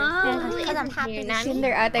is here. Ah. Who isn't here? Nami?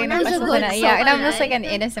 Kinder ata yung Who's a napasok good na. Yeah, and I'm soul, just like an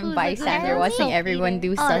right? innocent Who's a good bystander soul? watching everyone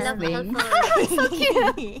do Oh, I sus love things. Alpha. So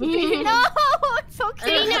cute. No, it's so cute.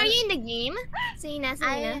 Serena, are you in the game?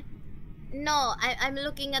 Serena. No, I'm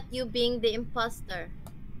looking at you being the imposter.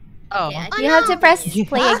 Oh. Okay, You have to press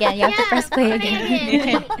play again. You have to press play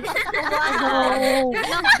again.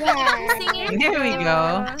 There we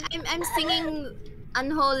go. I'm singing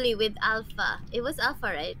Unholy with Alpha. It was Alpha,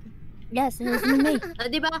 right? Yes, it was me.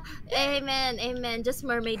 Diba? Amen. Just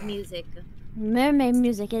mermaid music. Mermaid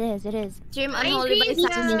music. It is. Stream Unholy by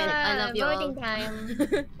Sam Smith. I love you all. Voting time.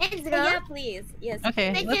 Let's go. Yeah, please. Yes.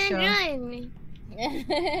 Okay, Let's let's go. run.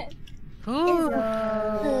 Ooh.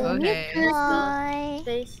 Okay. Boy.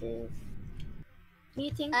 Spaces.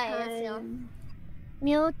 Meeting time.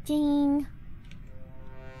 Muting.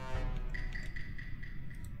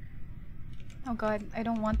 Oh god, I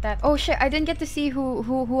don't want that. Oh shit, I didn't get to see who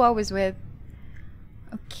I was with.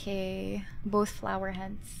 Okay, both flower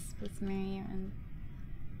heads. Both Miria and...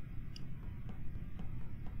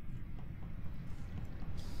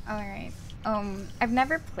 Alright. I've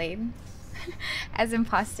never played as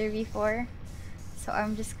imposter before. So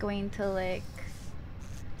I'm just going to like...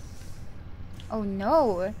 Oh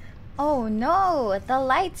no! Oh no! The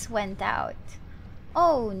lights went out!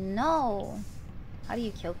 Oh no! How do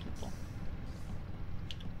you kill people?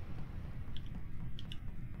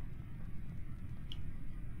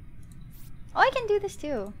 Oh, I can do this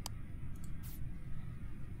too.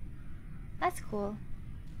 That's cool.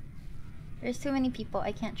 There's too many people.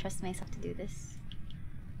 I can't trust myself to do this.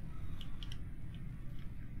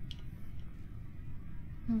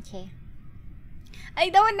 Okay. I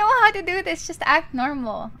don't know how to do this. Just act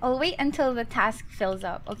normal. I'll wait until the task fills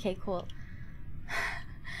up. Okay, cool.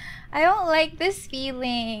 I don't like this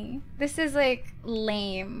feeling. This is like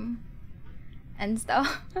lame and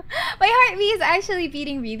stuff. My heartbeat is actually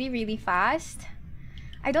beating really, really fast.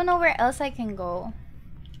 I don't know where else I can go.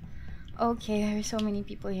 Okay, there's so many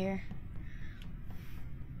people here.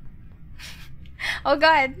 Oh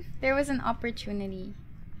god, there was an opportunity.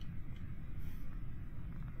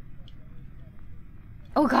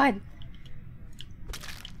 Oh god.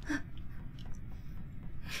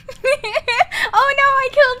 Oh no, I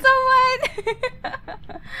killed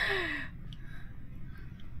someone!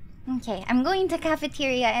 Okay, I'm going to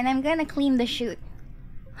cafeteria and I'm gonna clean the chute.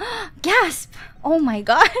 Gasp! Oh my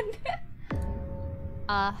god!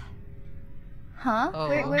 Huh? Oh.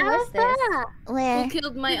 Where was this? Where? Who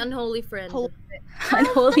killed my unholy friend?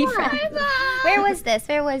 Unholy friend. Where was this?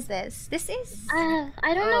 Where was this? This is... I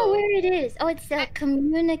don't know where it is. Oh, it's the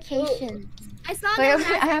communication. I saw Wait, them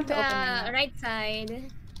I have at to open it. the right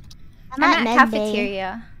side. I'm at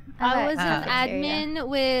cafeteria. I was an cafeteria. admin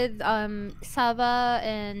with Sava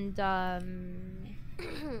and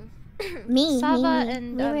Me. Sava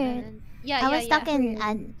and we were. yeah, I was stuck in.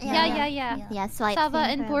 Yeah, swipe. Sava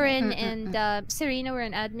thing and forever. Purin and Serena were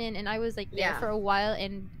an admin, and I was like there Yeah. for a while,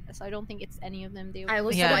 and so I don't think it's any of them. They I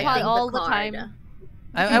was Yeah, swiping all the the card. time.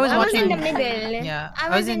 I was I was watching. in the middle. Yeah, I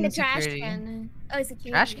was in the trash security. can. Oh,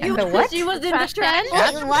 security. Trash can? In the what? She was in the trash.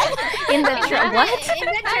 Wait, what? In the what? In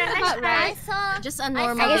the trash I can. saw. Just a I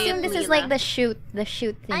normal. I saw assume this is like the shoot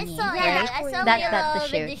thingy, I saw. right? Yeah, I saw That's Lila the with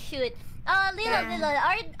shoot. the shoot. Lila,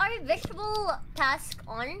 are visual task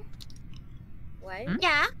on? What? Hmm?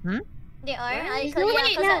 Yeah. They are.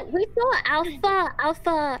 We saw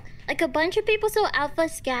Alpha, like a bunch of people saw Alpha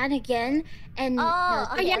scan again, and yeah,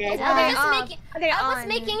 dead. I was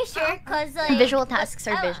making sure because like Visual tasks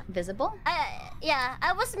are visible? yeah,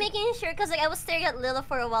 I was making sure because like I was staring at Lila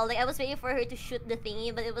for a while. Like I was waiting for her to shoot the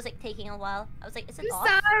thingy, but it was like taking a while. I was like, is it off?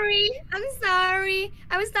 I'm sorry.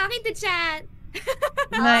 I was talking to chat.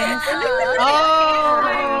 Nice.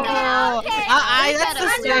 That's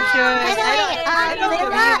suspicious. I don't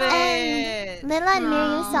believe it. Lila and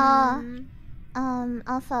Miria saw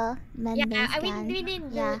Alpha Yeah, scan. we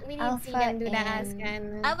didn't see Alpha them do the and-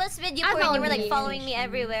 scan. I was with you, I Cory, and you were found like it. following me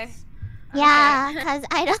everywhere. Yeah, because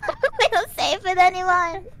I don't feel safe with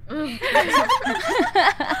anyone.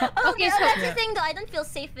 Okay, so that's the thing though. I don't feel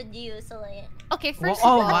safe with you, so like. Okay, first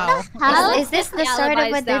Oh of all, wow. How? Is this the start of a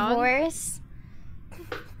alibis down. divorce?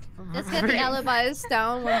 let's get the alibis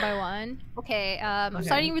down one by one. Okay, Okay.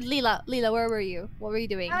 starting with Lila. Lila, where were you? What were you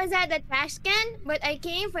doing? I was at the trash can, but I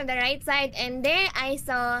came from the right side, and there I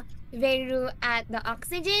saw Veru at the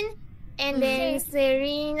oxygen, and then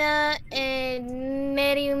Serena and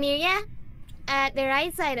Miria at the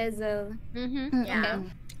right side as well. Yeah.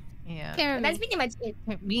 Yeah. Karen, That's pretty much it.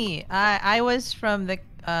 Me. I was from the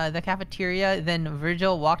cafeteria. Then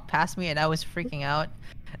Virgil walked past me, and I was freaking out.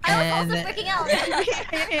 I was also freaking out.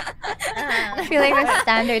 I feel like the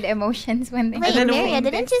standard emotions when they... Wait, then Miria, we-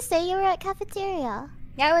 didn't you say you were at cafeteria?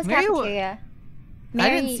 Yeah, it was Mary wa- cafeteria. I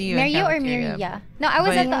didn't see you in Miria or cafeteria, Miria? No, I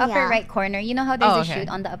was but- at the upper Miria. right corner. You know how there's Oh, a okay. chute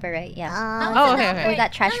on the upper right? Yeah. Oh, okay, okay. Or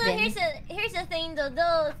that trash no, bin. here's the thing though.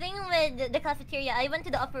 The thing with the cafeteria, I went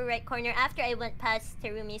to the upper right corner after I went past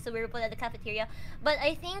Terumi, so we were both at the cafeteria. But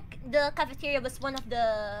I think the cafeteria was one of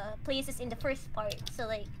the places in the first part, so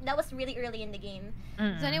like that was really early in the game.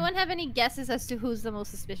 does anyone have any guesses as to who's the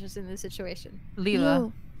most suspicious in this situation? Lila.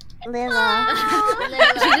 Lila.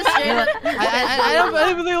 I don't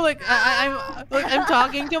believe like I'm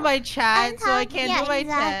talking to my chat, so I can't do my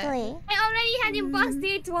exactly. I already had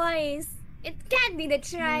imposter twice. It can't be the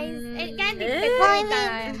twice. It can't be the Well, I third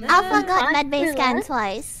mean, time. Alpha got medbay scan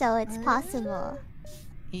twice, so it's possible.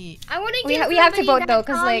 I wouldn't We, give we have to somebody vote though, that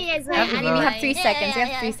because saw like me as We have to an vote. we have ally. 3 seconds. We have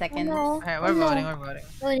yeah. 3 seconds. Alright, we're voting. We're voting.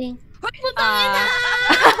 Voting.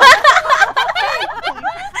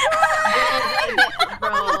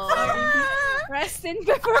 Preston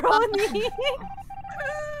pepperoni.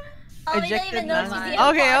 Oh, we don't even know if she's the Okay,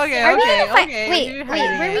 imposter. okay, Are we okay, gonna find? okay. Wait, You're wait.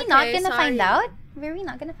 hiding Were it. we not Okay, gonna find sorry. out? Were we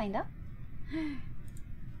not gonna find out?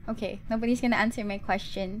 Okay, nobody's gonna answer my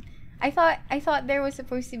question. I thought there was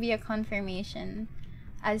supposed to be a confirmation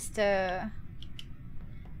as to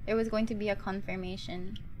there was going to be a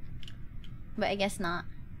confirmation, but I guess not.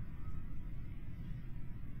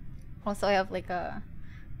 Also, I have like a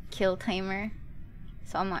kill timer,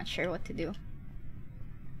 so I'm not sure what to do.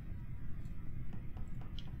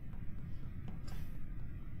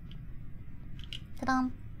 Ta-da!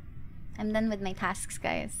 I'm done with my tasks,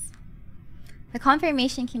 guys. The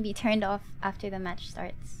confirmation can be turned off after the match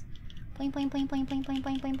starts. Boing, boing, boing, boing, boing, boing,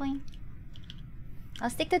 boing, boing, boing. I'll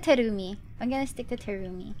stick to Terumi. I'm gonna stick to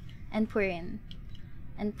Terumi. And Purin.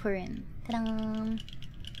 And Purin. Ta-da!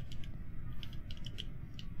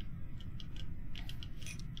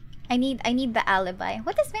 I need the alibi.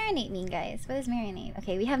 What does marinate mean, guys? What does marinate?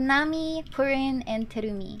 Okay, we have Nami, Purin, and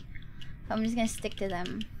Terumi. So I'm just gonna stick to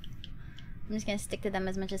them. I'm just gonna stick to them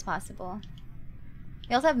as much as possible.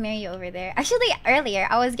 We also have Miria over there. Actually, earlier,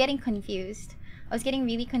 I was getting confused. I was getting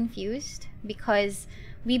really confused because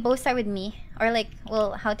we both start with me. Or like,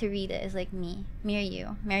 well, how to read it is like me. Marry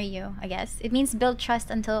you, I guess. It means build trust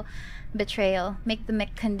until betrayal. Make the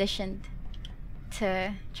mech conditioned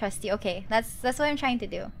to trust you. Okay, that's what I'm trying to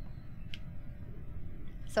do.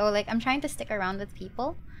 So like, I'm trying to stick around with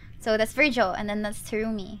people. So that's Virgil, and then that's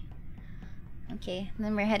Terumi. Okay, and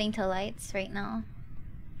then we're heading to lights right now.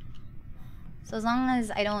 So as long as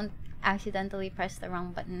I don't accidentally press the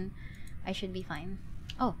wrong button, I should be fine.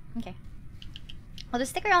 Oh, okay. I'll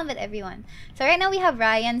just stick around with everyone. So right now we have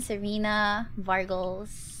Ryan, Serena,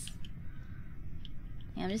 Vargils.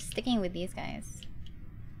 Yeah, I'm just sticking with these guys.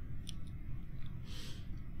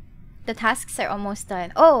 The tasks are almost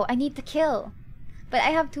done. Oh, I need to kill. But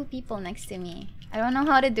I have 2 people next to me. I don't know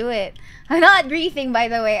how to do it. I'm not griefing, by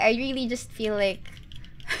the way. I really just feel like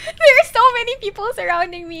there are so many people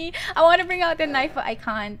surrounding me. I want to bring out the knife, but I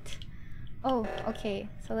can't. Oh, okay.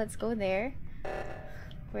 So let's go there.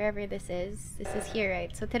 Wherever this is. This is here,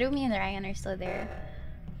 right? So Terumi and Ryan are still there.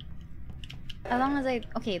 As long as I...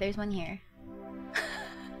 Okay, there's one here.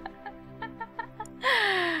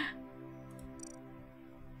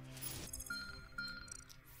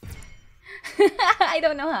 I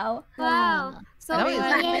don't know how. Wow. So That we was-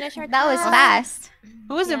 went- That was fast.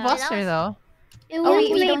 Who was Yeah, imposter that though? It Oh, was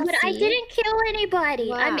we me, don't but I see? didn't kill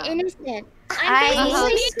anybody. I'm Wow. innocent. I- I'm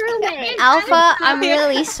basically crewmate. Alpha, I'm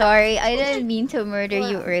really sorry. I didn't mean to murder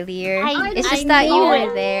you earlier. It's just that you knew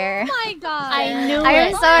were it. there. Oh my god. I knew I'm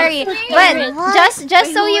it. sorry, What? but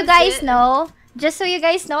just so Who you was guys it? know,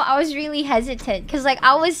 I was really hesitant because like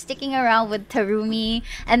I was sticking around with Terumi,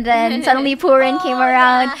 and then suddenly Purin came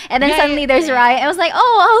around, yeah. and then Yeah, suddenly there's Ryan. I was like,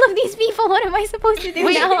 oh, all of these people. What am I supposed to do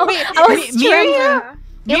Wait, now? wait, I was wait, Miria?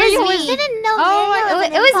 It was me. Didn't know Oh,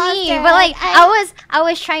 It was me, but like I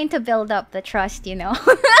was trying to build up the trust, you know.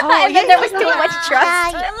 Oh, And then there was too much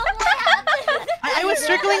trust. I was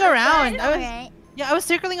circling around. Alright. I was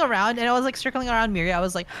circling around, and I was like circling around Miria. I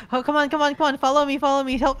was like, oh, come on, follow me,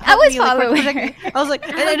 help I was me, like, following protect me. I was like,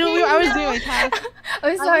 and I knew I was doing my task.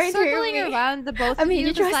 I'm I sorry, was circling Terumi. around the both I of mean, you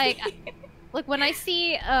you because trust like when I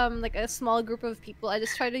see like a small group of people, I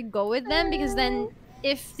just try to go with them because then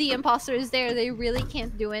if the imposter is there, they really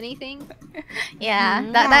can't do anything. Yeah,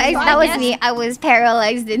 Mhm. that was guess- me. I was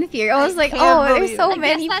paralyzed in fear. I was like, can't oh, there's believe so it.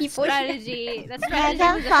 many That people. strategy. That strategy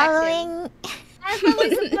I'm was effective. following. Alpha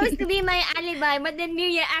was supposed to be my alibi, but then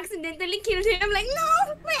Miria accidentally killed him. I'm like,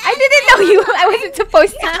 no! My I didn't know you. I wasn't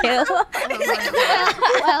supposed to kill.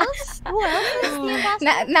 Who else? Who else is the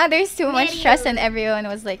imposter? now there's too much Mary. stress, and everyone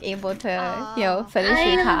was like able to, finish I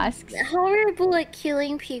your am tasks. horrible at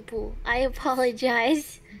killing people. I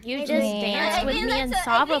apologize. You I just just- danced I with think me and that's a-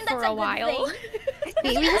 I Saba think for that's a good while. thing.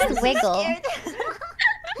 We just wiggle. Scared.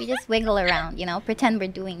 We just wiggle around, pretend we're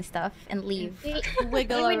doing stuff and leave. Wiggle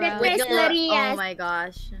With the around. quest Marias. Oh my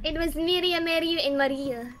gosh. It was Miria, Mario, and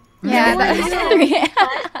Maria. Yeah, No that one was knows three.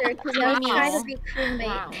 imposter 'cause I was trying to be crewmate.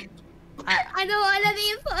 Wow. I don't want to be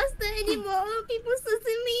imposter anymore. People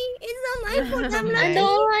sussing me. It's not my fault. I'm I not.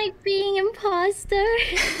 don't like being imposter.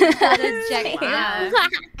 Wow.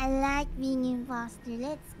 I like being imposter.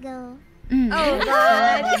 Let's go. Mm. Oh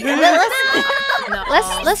god. No.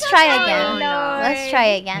 Let's try again. no. Let's try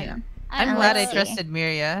again. I'm And glad I let's see. trusted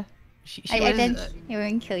Miria. She I was, didn't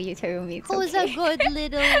even kill you, Terumi. It's Who's okay. a good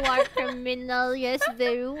little war criminal? Yes,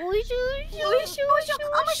 very.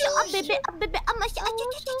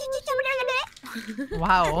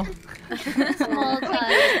 wow. Small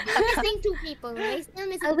time. I'm missing 2 people. I still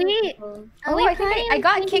missing 2 people. Oh, I think I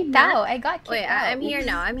got kicked out. I got kicked Wait, out. I'm here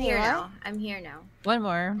now. I'm here What? now. I'm here now. One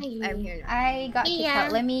more. I'm here now. I got kicked Yeah.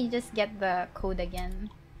 out. Let me just get the code again.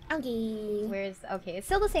 Okay. Where's okay? It's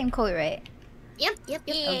still the same code, right? Yep.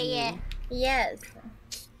 Yeah. Yes.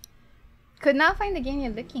 Could not find the game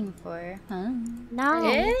you're looking for, huh?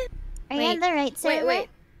 No. Eh? Are you on the right server? Wait.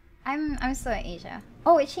 I'm still in Asia.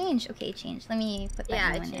 Oh, it changed. Okay, it changed. Let me put that Yeah,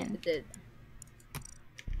 new it one in. changed. It did.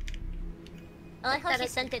 I like how she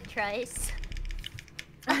sent it twice.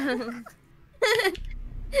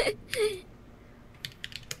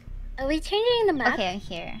 Are we changing the map? Okay, I'm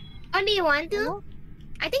here. Oh, do you want to?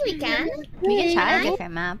 I think we can. We can try a Yeah.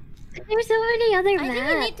 different map. There's so many other I think we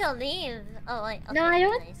maps. need to leave. Oh, wait. No, okay, I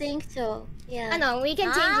don't nice. think so. Yeah. Oh no, we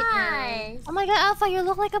can change it now. Nice. Oh my god, Alpha, you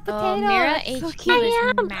look like a potato. Mira It's so HQ cute. is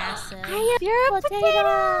massive. You're a potato.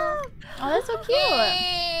 Oh, that's so cute.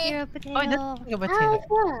 Yay. You're a Oh, potato. that's like a potato.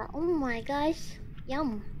 Alpha. Oh my gosh.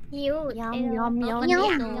 Yum. Cute. Yum, Ew. yum, yum,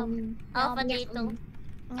 Yum. yum. Alpha Dito.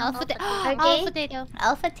 Alpha Okay. Alpha potato.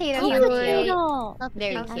 Alpha Tato. Cute. Very Potato.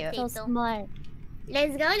 Very Alpha cute. Tato. So smart.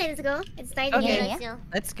 Let's go. It's time to Okay. get Let's go.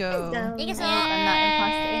 Let's go. Let's go. Thank you so I'm much. not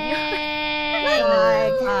imposter anymore.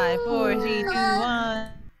 God. 5, 4, 3, 2,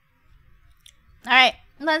 1. Alright,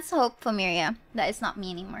 let's hope for Miria that it's not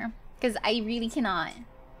me anymore. Because I really cannot.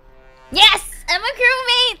 Yes! I'm a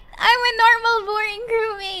crewmate! I'm a normal, boring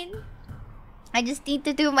crewmate! I just need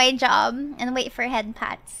to do my job and wait for head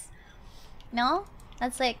pats. No?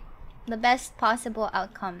 That's like the best possible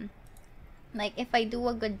outcome. Like, if I do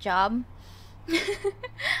a good job,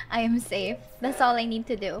 I am safe. That's all I need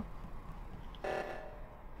to do.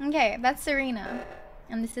 Okay, that's Serena.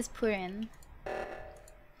 And this is Purin.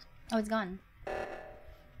 Oh, it's gone.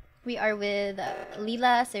 We are with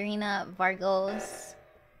Leela, Serena, Vargils,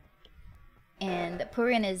 and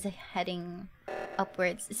Purin is heading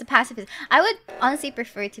upwards. It's a pacifist. I would honestly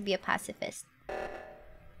prefer to be a pacifist.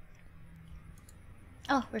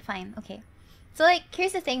 Oh, we're fine. Okay. So, like,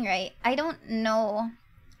 here's the thing, right? I don't know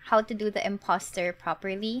how to do the imposter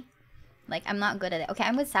properly. Like, I'm not good at it. Okay,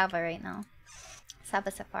 I'm with Sava right now.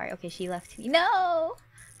 Sava Safari. Okay, she left me. No!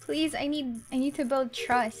 Please, I need to build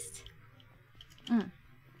trust.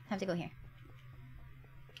 Have to go here.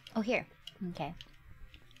 Oh, here. Okay.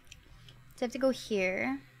 So I have to go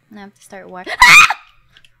here. And I have to start war.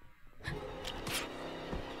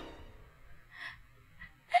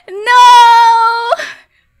 No!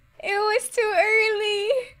 It was too early.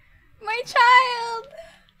 My child.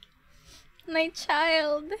 My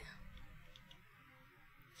child.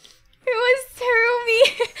 It was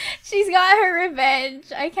Terumi. She's got her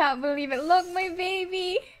revenge. I can't believe it. Look, my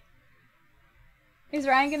baby. Is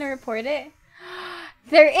Ryan gonna report it?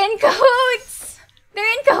 They're in cahoots! They're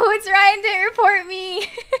in cahoots! Ryan didn't report me!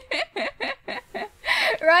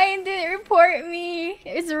 Ryan didn't report me!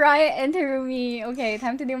 It's Ryan and Terumi. Okay,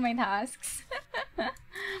 time to do my tasks.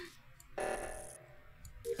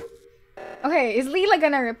 Okay, is Leela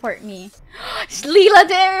gonna report me? Leela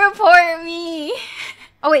didn't report me!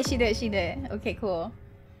 Oh wait, she did. Okay, cool.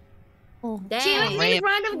 Oh, She was Wait. in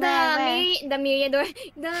front of the Miria door.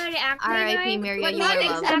 The reactor door. R.I.P. Miria, But you not were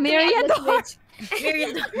loved. exactly Miria at the door. switch.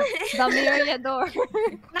 The Miria door.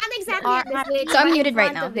 Not exactly at the switch. So I'm but in muted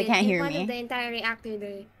right front now. of They it, can't in hear front me. of the entire reactor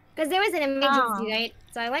door. Because there was an emergency, right?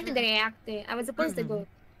 So I went to the reactor. I was supposed to go.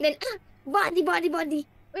 Then, body. Wait,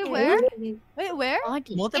 And where? I did it. Wait, where?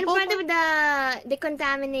 In Multiple? front of the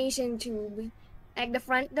contamination tube. Like the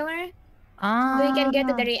front door. Ah. So you can get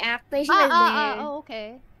to the reactor. She was there. Oh,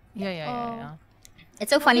 okay. Yeah.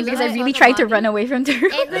 It's so funny was because I I really on the tried to body? run away from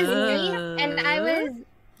Terumi. It was me, and I was.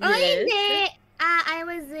 Oh, Yes. hindi. I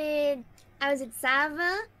was with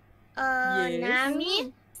Sava,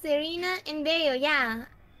 Nami, Serena, and Beo. Yeah,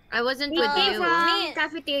 I wasn't we with came you. from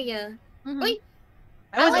cafeteria. Uy,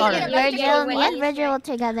 I was I like already. it. Virgil, me What? and Virgil were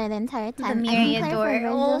together the entire The time. Miria door.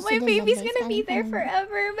 Oh, my baby's gonna be there forever.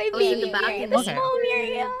 forever. My Oh, in baby the back? Miria, the Okay. small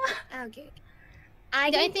Miria. Okay. I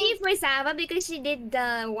didn't think for Sava because she did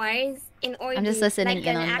the wires in order. I'm just listening like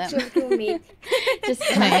in an on them. actual crewmate. Just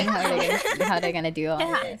imagining how they're gonna do all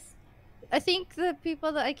Yeah. this. I think the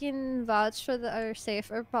people that I can vouch for that are safe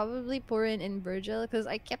are probably Purin and Virgil because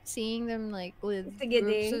I kept seeing them like with Together.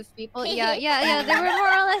 groups of people. Yeah. They were more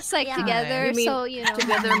or less like Yeah. together. You mean so you know,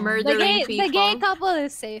 Together the murdering gay people. couple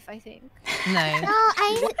is safe. I think. Nice. No,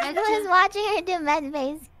 I was watching her do med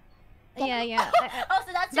base. Yeah. Oh,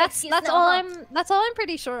 so that's your excuse That's now, all huh? I'm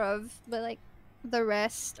pretty sure of. But like the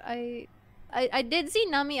rest, I did see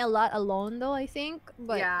Nami a lot alone though. I think.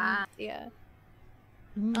 But Yeah. yeah.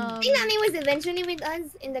 I think Nami was eventually with us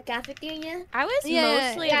in the cafeteria. I was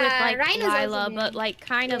mostly with like Ryan was also Lila, there. but like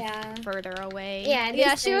kind of further away.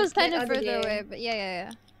 Yeah, she was kind of further away, but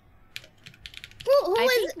yeah. Who I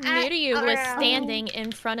was think Miria was standing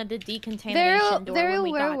in front of the decontamination door when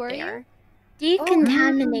we got there.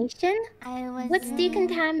 Decontamination? I was. What's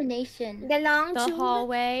decontamination? The long The tube?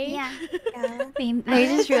 hallway. Yeah. They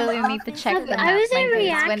just really need to check the map. I was in my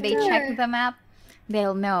dudes. When they check reactor. the map,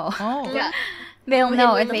 they'll know. Oh. They'll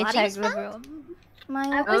know Where if the they body check was the found? room.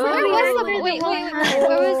 I was was in Wait, where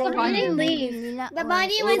where was the body? leave. The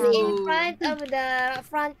body was in front of the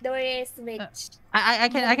front door switch. I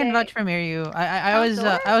can vouch for Miria. I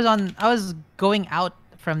was going out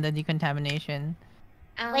from the decontamination.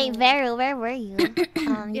 Wait, Vero, where were you? You took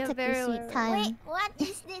your Vero, sweet time. Wait, what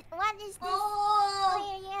is this? What is this? Why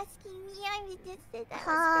are you asking me? I just said that.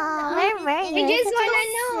 Where were you? We just wanna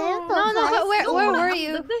know. No, but where were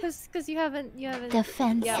you? Because you haven't.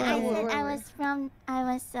 Defense. Yeah, I where said were I we? was from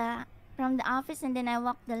the office, and then I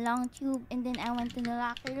walked the long tube, and then I went to the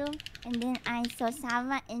locker room, and then I saw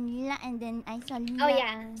Sava and Lila, and then I saw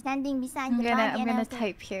Lila standing beside I'm the body. gonna and I was like,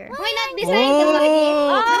 type here. Why not beside the body?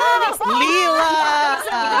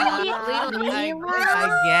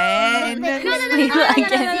 Again.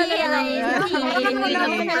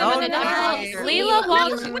 Leela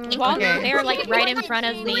walked there like right in front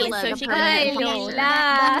of me, so she couldn't kill.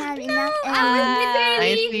 I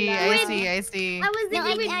see. I was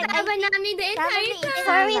thinking with Sava Nami the entire time.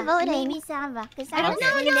 Sorry, vote maybe Sava, because I was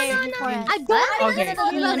there before us. I don't Okay.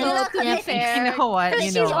 know, to be fair. You know what? Because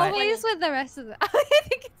You she's know what? always with the rest of them.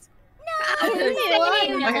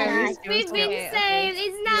 We've been saved.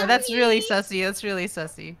 It's not That's me. really sussy. That's really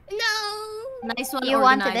sussy. No. Nice one. You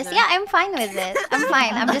wanted this? Yeah, I'm fine with it. I'm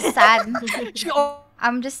fine. I'm just sad.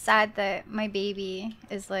 I'm just sad that my baby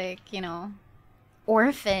is like, you know,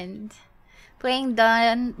 orphaned. Playing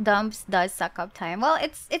dumps does suck up time. Well,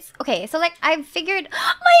 it's okay. So like I've figured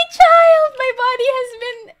my body has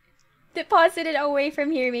been deposited away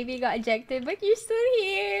from here. Maybe it got ejected, but you're still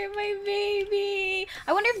here, my baby.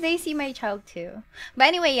 I wonder if they see my child too. But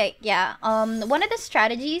anyway, yeah. One of the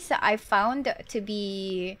strategies that I found to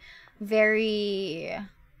be very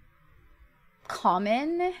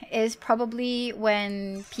common is probably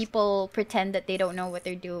when people pretend that they don't know what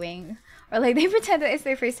they're doing, or like they pretend that it's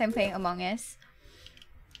their first time playing Among Us.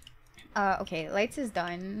 Okay, lights is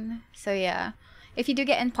done. So yeah, if you do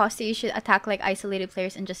get imposter, you should attack like isolated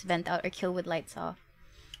players and just vent out or kill with lights off.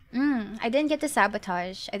 I didn't get the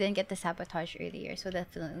sabotage. I didn't get the sabotage earlier, so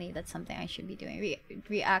definitely that's something I should be doing.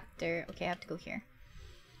 Reactor. Okay, I have to go here.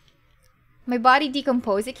 My body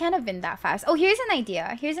decomposed. It can't have been that fast. Oh, here's an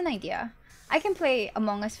idea. Here's an idea. I can play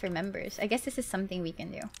Among Us for members. I guess this is something we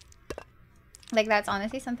can do. Like, that's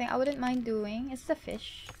honestly something I wouldn't mind doing. It's the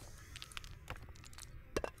fish.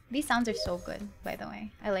 These sounds are so good, by the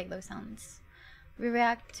way. I like those sounds.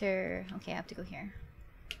 Reactor. Okay, I have to go here.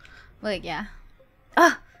 Like, yeah.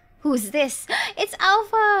 Ah! Who's this? It's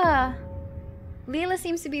Alpha! Leela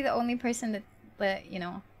seems to be the only person that, you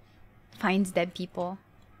know, finds dead people.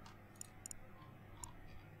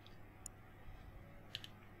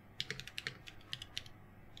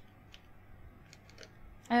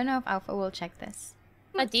 I don't know if Alpha will check this.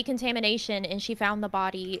 A decontamination, and she found the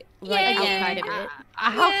body right outside of it.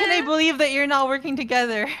 How can I believe that you're not working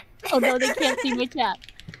together? Although they can't see my chat.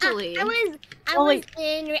 I was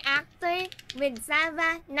in reactor with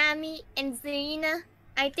Sava, Nami, and Serena.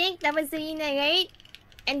 I think that was Serena, right?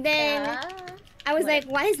 And then I was like,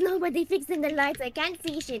 why is nobody fixing the lights? I can't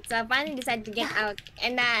see shit. So I finally decided to get out.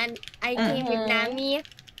 And then I came with Nami.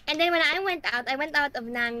 And then when I went out of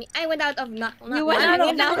Nami. I went out of You went out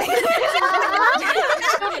of Nami.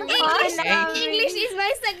 English is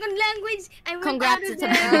my second language. Congrats, it's a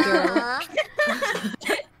baby girl.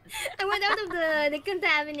 I went out of the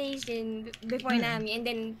contamination before Nami, and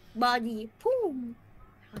then body, boom.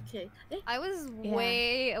 Okay. I was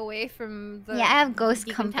way away from the I have ghost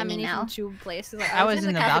company decontamination now. tube place. Like, I was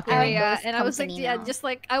in the balcony. cafeteria, and I was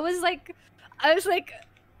like, I was like,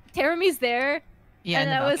 Terami's there. Yeah, and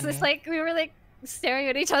in the I was just balcony. like, we were like staring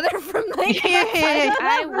at each other from like.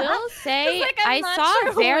 I will say, like, I'm I not saw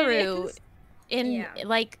sure who it Veru is. in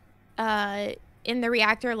like in the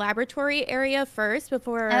reactor laboratory area first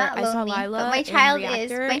before I saw lonely, Lila. but my in child the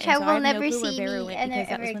is. reactor, My and child so I will have no never clue where see Veru me went and because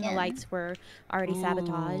that ever was when the again. lights were already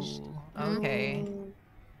sabotaged. Okay.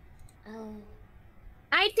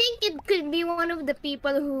 I think it could be one of the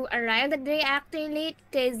people who arrived at the reactor late,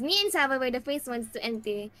 because me and Sava were the first ones to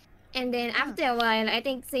enter. And then after a while, I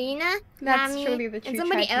think Serena, That's Nami, truly the and true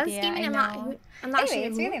somebody else tragedy, came in. I I'm know. not Anyway, sure.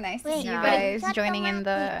 it's really nice to Wait, see you yeah. guys Chapa joining was- in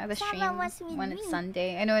the Chapa stream was with when it's me.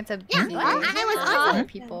 Sunday. I know it's a Yeah, busy I day was for also other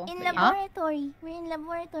people. In but yeah. laboratory. We're in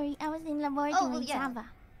laboratory. I was in laboratory with yeah. Chava.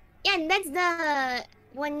 Yeah, that's the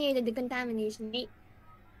 1 year the decontamination, right?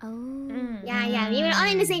 Oh. Yeah. We were all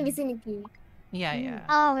in the same vicinity. Yeah.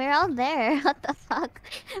 Oh, we're all there. What the fuck?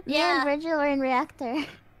 Me and Yeah. Virgil were in reactor.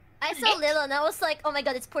 I saw Lilo and I was like, oh my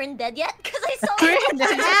god, it's Porn dead yet? Because I saw I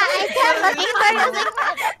kept looking for it. I was like,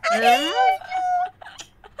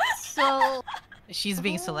 So, She's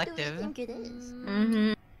being who selective. do we think it is?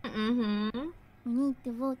 We need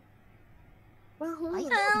to vote. Well, who? I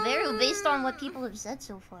feel very based on what people have said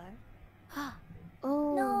so far.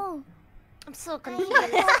 Oh. No. I'm so I confused.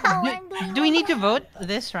 don't know. I'm doing Do we need to vote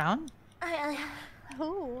this round?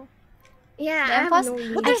 Oh. Yeah, The I have imposter. no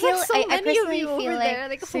idea. I There's, like, feel so I many of personally you over feel there,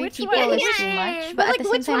 like like, 3 which people one? is too Yeah, much, but at the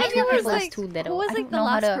same which time one 2 was people is like too little. who was I like don't the know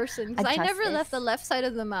how last to person? Because I adjust never this. left the left side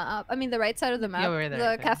of the map. I mean the right side of the map. we're there, the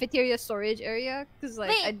okay. cafeteria storage area. Because like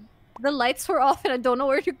Wait. the lights were off and I don't know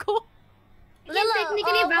where to go. You Lilo, can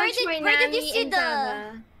technically where vouch did- for where did you Nami see and the-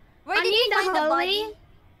 Saba. Where did you the find the hallway? body?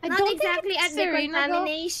 I Not don't think exactly it's at the Serena, though.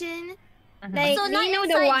 contamination. Mhm. Like, So do not you know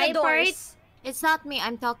the inside Y the part? doors. It's not me,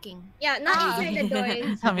 I'm talking. Yeah, not inside the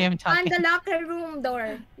doors. Tell me I'm On talking. the locker room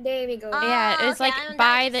door. There we go. Yeah, it's okay, like I'm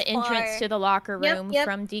by that the entrance far. to the locker Yep, room yep.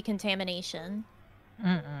 from decontamination.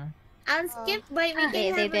 I'll skip, but we can They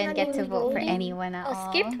have didn't get to another vote for voting. anyone at oh,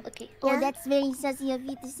 all. skip? Okay. Oh, Yeah. that's very sassy of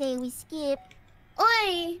you to say we skip.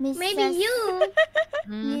 Oi, Miss maybe Sus. you.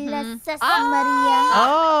 Lila Sus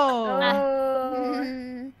Oh! Maria.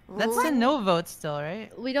 That's a no vote still,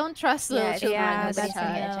 right? We don't trust the Yeah, children. yeah, in the that's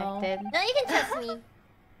chat. ejected. No, you can trust me.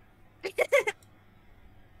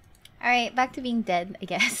 Alright, back to being dead, I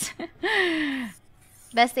guess.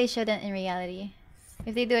 Best they shouldn't in reality.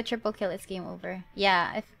 If they do a triple kill, it's game over.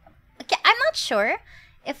 Yeah, if okay, I'm not sure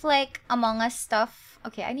if like Among Us stuff.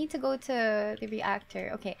 Okay, I need to go to the reactor.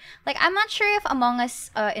 Okay, like I'm not sure if Among Us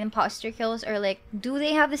imposter kills or like do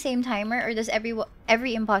they have the same timer or does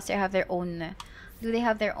every imposter have their own? Do they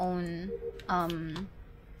have their own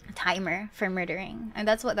timer for murdering? And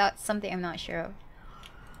that's something I'm not sure of.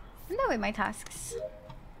 I'm done with my tasks.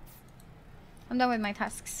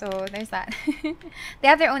 So there's that. They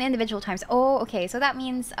have their own individual times. Oh, okay. So that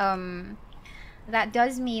means that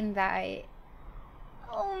does mean that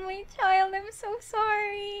oh my child, I'm so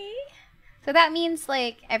sorry. So that means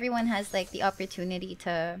like everyone has like the opportunity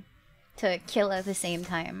to kill at the same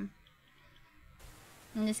time.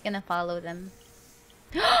 I'm just gonna follow them.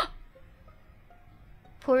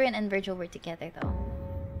 Purin and Virgil were together though.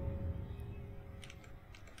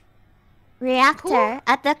 Reactor.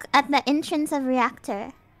 At the entrance of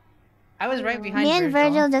reactor. I was right behind Me and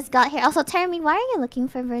Virgil just got here. Also, Termi, why are you looking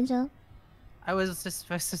for Virgil? I was just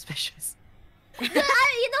suspicious. You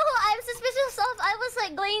know who I'm suspicious of? I was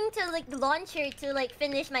like going to like the launcher to like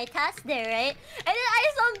finish my task there, right? And then I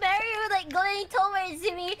saw Mario like going towards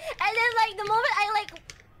me, and then like the moment I like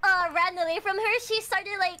ran away from her, she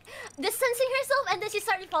started like distancing herself, and then she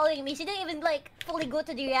started following me. She didn't even like fully go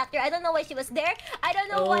to the reactor. I don't know why she was there. I don't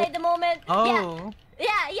know why the moment. Oh.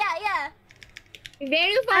 Yeah.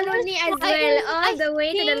 Very followed me as well all the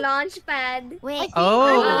way to the launch pad. Wait.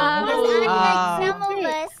 Oh.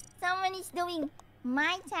 Someone is doing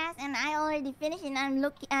my task and I already finished and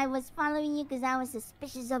I was following you because I was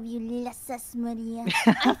suspicious of you, Lila Sus Maria.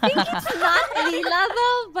 I think it's not Lila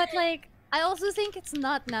though, but like I also think it's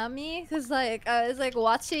not Nami because like I was like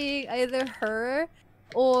watching either her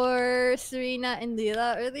or Serena and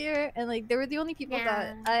Lila earlier, and like they were the only people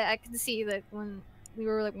that I could see that when we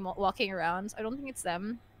were like walking around. So I don't think it's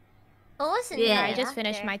them. What was it? Yeah, I just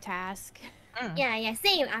finished my task. Yeah,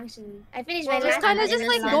 same actually. I finished I my was last kind of one just and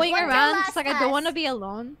like then going What's your around last because like I don't want to be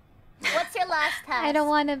alone. What's your last task? I don't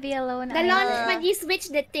want to be alone. the launch pad, you switch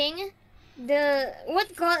the thing, the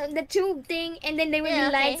tube thing, and then there will Yeah,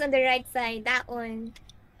 be lights okay. on the right side. That one.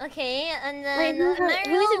 Okay, and then Wait,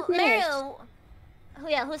 who isn't finished? Mario.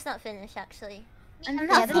 Who's not finished actually? I'm Yeah,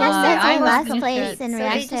 not the finished. last That's I my was last finished place it. in So they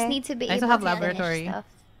reactor. just need to be I still able have to finish laboratory. stuff.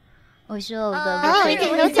 Oh, sure. Oh, we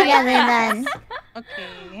can go together then.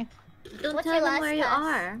 Okay. Don't What's tell your them last where you task?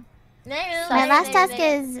 are. Mario. My last task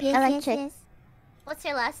Mario. is Yes, electric. yes. What's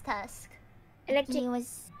your last task? Electric. It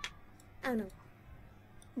was I don't know.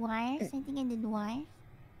 wires. I think I did wires.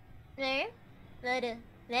 Mario. Mario.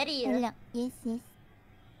 Hello. Yes.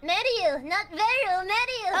 Mario, not Mario.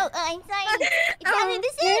 Mario. Oh, I'm sorry. It's how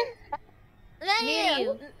this in.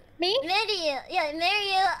 Mario. Me? Mario. Yeah,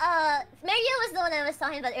 Mario. Mario was the one I was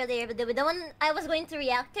talking about earlier, but the one I was going to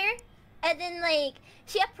reactor. and then like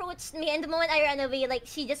she approached me, and the moment I ran away, like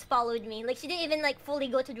she just followed me. Like she didn't even like fully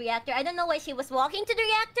go to the reactor. I don't know why she was walking to the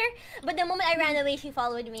reactor, but the moment I ran away, she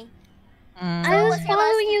followed me. I was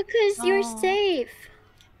following you because you're safe.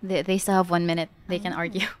 They still have 1 minute. They can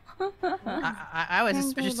argue. I was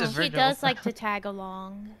suspicious of Virgil. She does like to tag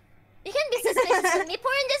along. You can be suspicious of me.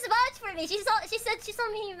 Porin just vouched for me. She said she saw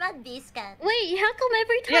me in Mad Beast Scan. Wait, how come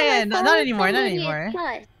every time Yeah, I not follow anymore, not somebody, anymore. it's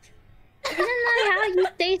us? Isn't that how you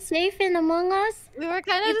stay safe in Among Us? We were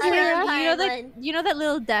kind of just like, you know that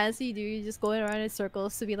little dance you do. You just going around in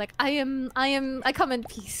circles to be like, I come in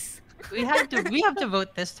peace. We have to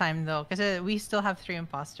vote this time though, because we still have 3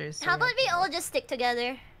 imposters. So How about we all just stick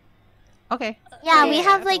together? Okay. Yeah, we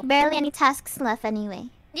have like barely any tasks left anyway.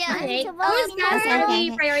 Yeah. Okay.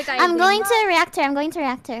 Prioritize. I'm going to reactor. I'm going to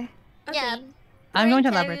reactor. Yeah. I'm going to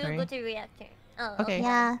Teru, laboratory. Go to reactor. Oh, Okay.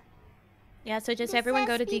 Yeah. Yeah, so just everyone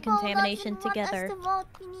go to decontamination together.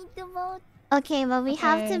 We need to vote. Okay, but we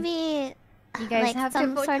have to be. You guys like, have to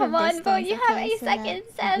some vote. sort Come of on, vote. distance, You have okay, 8 so that seconds.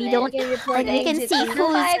 we 7. don't. Like we can see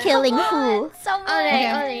who's killing who. Someone.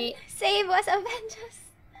 Alright. Save us, avenge us.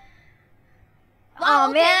 Wow,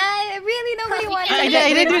 Oh man, really nobody wanted. I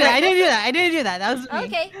didn't do that. I didn't do that. That was me.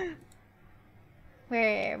 Okay.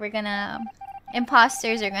 We're gonna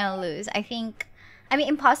imposters are gonna lose. I mean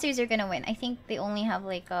imposters are gonna win. I think they only have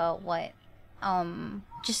like what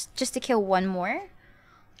just to kill one more,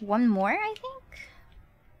 I think.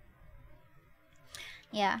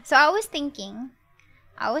 Yeah. So I was thinking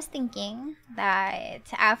that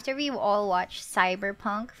after we all watch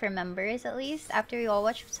Cyberpunk, for members at least, after we all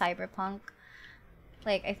watch Cyberpunk,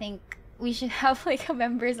 like I think we should have like a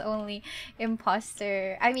members only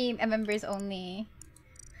imposter. I mean a members only.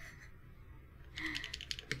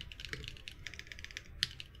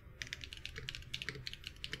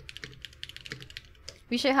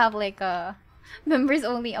 We should have like a members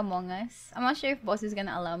only Among Us. I'm not sure if boss is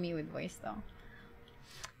gonna allow me with voice though.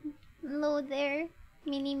 Hello there,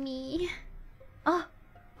 mini me. Oh,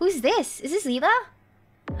 who's this? Is this Leela?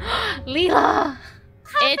 Leela!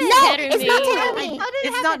 It's It's not Terumi.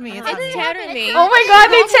 It's not me. It's not me. Terumi. Oh my god,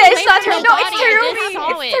 they said it's not her. No, it's Terumi.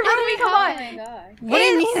 Terumi. It's Terumi. Come on. What do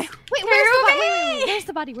you mean? Wait, where's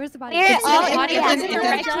the body? Where's the body? We're all in Body reactor. was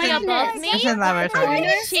directly above me. It's in laboratory.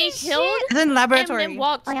 She killed It's in and laboratory. then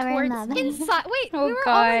walked Oh, yeah, we're in towards lab. me. Inside. Wait, Oh, we were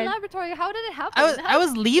all in God. laboratory. How did it happen? I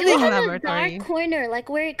was leaving In the laboratory. dark corner, like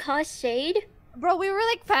where it caused shade. Bro, we were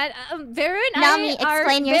like Vera and Nami,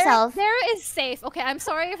 explain yourself. Vera is safe. Okay, I'm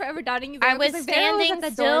sorry for ever doubting you. I Vera, was because, like, Vera was standing at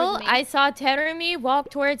the door still. with me. I saw Terumi walk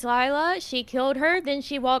towards Lila. She killed her. Then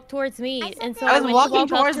she walked towards me. And so I was went to walking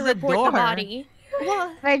walk up towards to the report door. the body.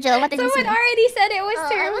 Virgil, what did you Someone say? already said it was Oh,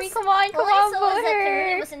 I Terumi. was- Come on, All I vote saw was that her.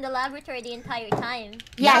 Terumi was in the laboratory the entire time.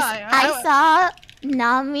 Yes, Yeah, I saw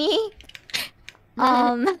Nami.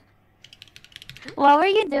 What were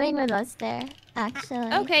you doing with us there?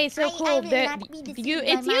 Actually. Okay, so I cool. will There- not be deceived you, by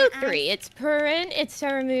it's my you eyes. three. It's Purin, it's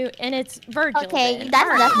Terumi, and it's Virgil. Okay, then.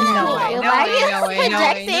 that's definitely No way, you. no Why are way, you no way, no way,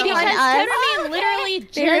 projecting no on way. Because us? Terumi literally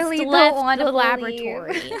They really just don't left wanna the believe.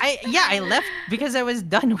 laboratory. I left because I was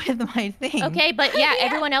done with my thing. Okay, but yeah,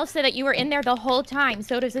 everyone else said that you were in there the whole time.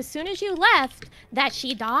 So it was as soon as you left that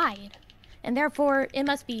she died. And therefore, it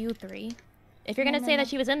must be you three. If you're gonna say that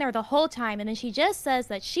she was in there the whole time and then she just says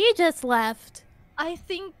that she just left. I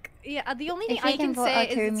think, yeah, the only thing If they I can vote say out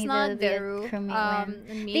is Terumi, it's not they'll be Deru, Terumi win.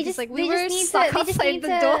 and me. They Just just like we they were just need stuck to they just outside need the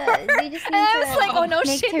to door. they just And need I was to like, oh no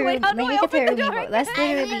make shit, Terumi, wait, how do I make a open the Terumi door? vote. Let's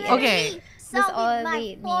literally Okay. That's Saw all with my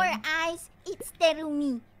they 4 need. eyes. It's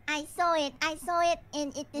Terumi. I saw it,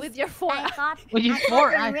 and it is. With your 4 I got. With your I got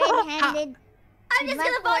 4 a eyes. red-handed. I'm just My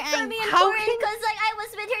gonna poor vote for eyes. me and How Purin can- because like I was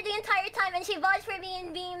with her the entire time and she vouched for me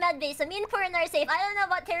and being mad based. So me and Purin are safe. I don't know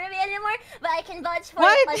about Terumi anymore, but I can vouch for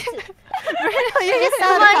What? us too.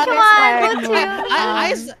 Come on, vote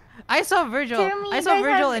Terumi. I saw Virgil. Terumi, I you saw guys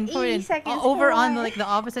Virgil have and 80 Purin seconds over for on what? like the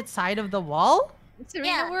opposite side of the wall. Serena,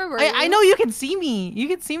 Yeah. where were I know you can see me. You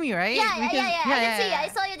can see me, right? Yeah, Because- I can see you. I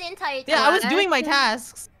saw you the entire time. Yeah, I was doing my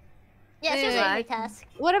tasks. Yeah, she was Yeah. doing her task.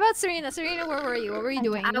 What about Serena? Serena, where were you? What were you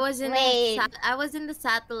doing? I was in Wait. I was in the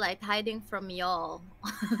satellite hiding from y'all.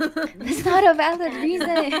 That's not a valid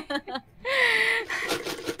reason.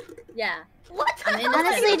 Yeah. What? I'm innocent,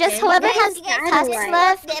 Honestly, just okay? whoever has tasks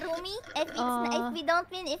left. Terumi, if we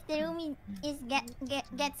don't win, if Terumi is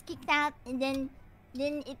gets kicked out, and then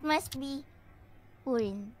it must be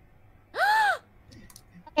Purin.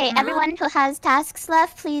 Okay, everyone who has tasks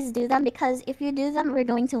left, please do them because if you do them, we're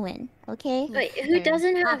going to win. Okay? Wait, who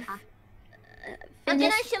doesn't have? I'm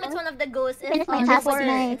gonna assume it's one of the ghosts. Finish my It's task before-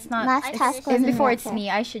 my it's not. last task was Before it's me,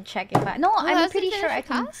 I should check if I. No, I'm hasn't pretty sure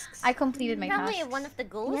finished I your can. I completed my Probably task. one of the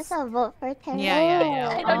ghosts. Yes, I'll vote for Terumi.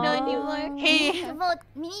 Yeah. I don't know anymore. Hey.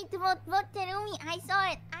 We need to vote Terumi. I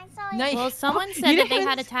saw it. Nice. Well, someone You said that they didn't-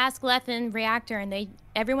 had a task left in reactor, and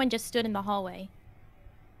everyone just stood in the hallway,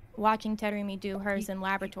 watching Terumi do hers in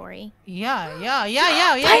laboratory. Yeah.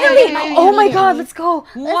 Finally! Oh my god, let's go!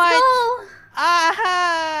 What?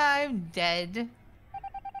 Aha! I'm dead.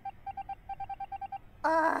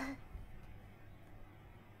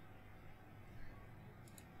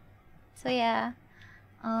 So yeah,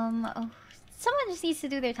 someone just needs to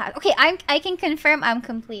do their task. Okay, I can confirm I'm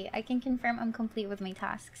complete. I can confirm I'm complete with my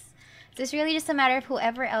tasks. So it's really just a matter of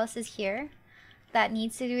whoever else is here that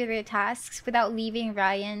needs to do their tasks without leaving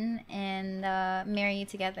Ryan and Mary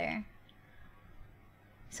together.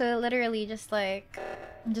 So literally just like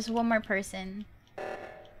just one more person.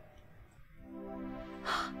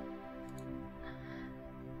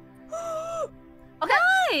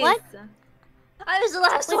 Okay. What? I was the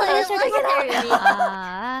last one.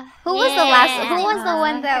 Who was the last? Who was the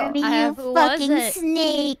one that? You fucking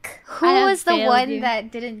snake. Who was the one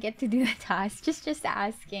that didn't get to do the task? Just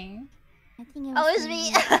asking. I think it Oh, was it's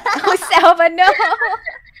me. Oh, Selma, no.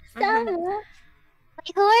 Selma.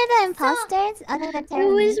 Wait, who are the imposters other than Terumi?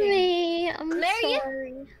 It was me. I'm Mary?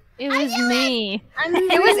 sorry. It was me.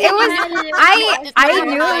 It was I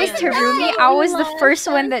knew it was Terumi. I was the first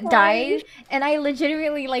one that died, and I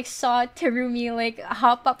legitimately like saw Terumi like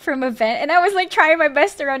hop up from a vent, and I was like trying my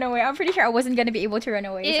best to run away. I'm pretty sure I wasn't gonna be able to run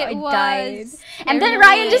away, so I died. And then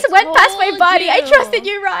Ryan just went past my body. I trusted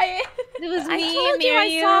you, Ryan. It was I me, told you I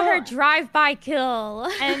Miria, saw her drive-by kill.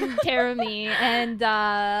 and Terumi, and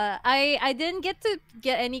I didn't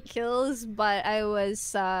get any kills, but I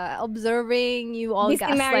was observing you all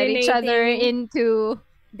gaslight each other into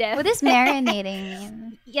death. What does marinating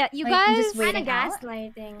mean? Yeah, you Like, guys just waiting out?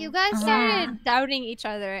 gaslighting. You guys started doubting each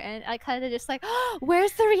other, and I kind of just like, oh,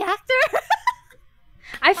 where's the reactor?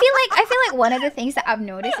 I feel like one of the things that I've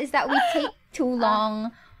noticed is that we take too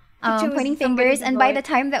long pointing fingers, and by the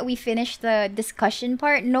time that we finish the discussion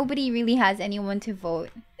part, nobody really has anyone to vote.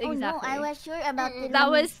 Oh no, I was sure about the That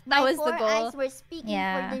was the four goal. eyes were speaking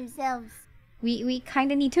Yeah. for themselves. We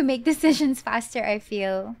kind of need to make decisions faster, I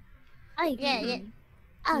feel. Yeah.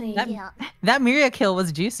 Oh That, yeah. that Miria kill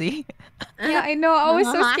was juicy. Yeah, I know. I was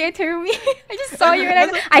so scared, Terumi. I just saw you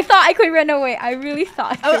and I thought I could run away. I really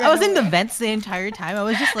thought. I was in the vents the entire time. I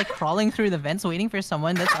was just like crawling through the vents waiting for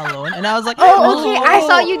someone that's alone. And I was like, Oh, okay. I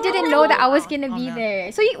thought you didn't know that I was gonna be no.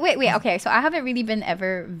 there. So wait. Okay, so I haven't really been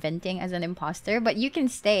ever venting as an imposter, but you can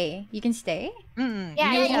stay. You can stay? Mm-mm.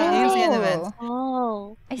 Yeah, you yeah, can stay in the vents.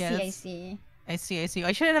 Oh. I Yes. see. I see.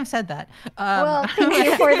 I shouldn't have said that. Well, thank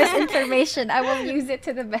you for this information. I will use it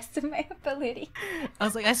to the best of my ability. I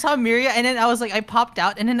was like, I saw Miria, and then I was like, I popped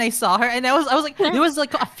out, and then I saw her, and I was like, there was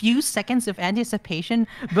like a few seconds of anticipation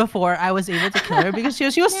before I was able to kill her because she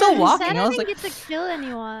was still walking. I was like, get to kill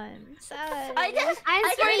anyone. Sad. I can just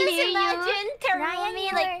imagine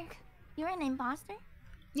Terumi like. You're an imposter?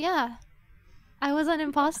 Yeah. I was an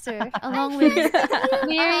imposter along with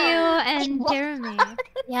Mirio and Jeremy.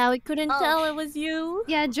 Yeah, we couldn't tell it was you.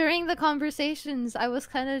 Yeah, during the conversations, I was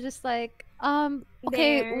kind of just like,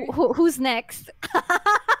 okay, There. who's next?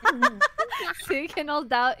 So you can all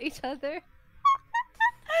doubt each other.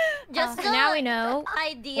 Just So now we know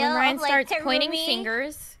idea when Ryan of like starts pointing Terumi,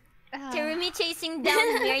 fingers. Terumi chasing down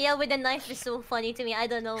Miria with a knife is so funny to me. I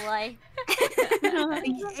don't know why.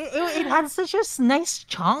 it had such a nice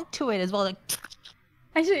chunk to it as well. Like,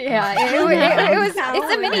 Actually, yeah, it was.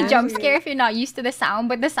 It's a mini jump scare if you're not used to the sound,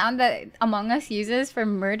 but the sound that Among Us uses for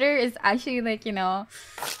murder is actually like yeah,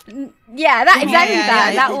 that exactly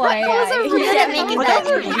yeah. that one. that was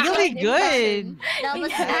really good. That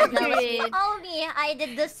was good. Oh me, I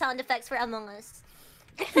did the sound effects for Among Us.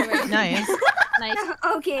 Nice. Nice.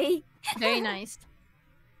 Okay. Very nice.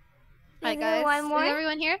 Hi Is there guys. one more? Is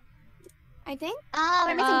everyone here? I think.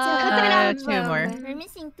 We're missing Two more. two. We're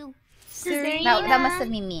missing two. That must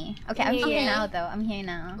have been me. Okay, I'm here Yeah. now though. I'm here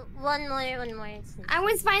now. One more. I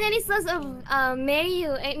was finally source of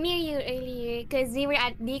Mirio earlier because we were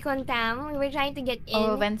at Decon Town. We were trying to get in.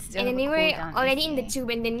 Oh, Vents still and then have a we were cooldown, already I in the see. tube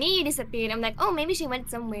and then Mirio disappeared. I'm like, oh, maybe she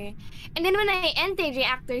went somewhere. And then when I entered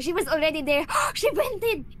reactor, she was already there. She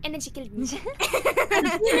vented! And then she killed me.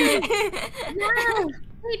 No.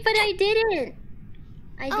 Wait, but I didn't.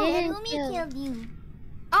 I didn't Terumi kill. killed you.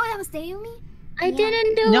 Oh, that was Terumi? I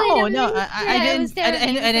didn't do it. No, I'm no, really I it didn't. was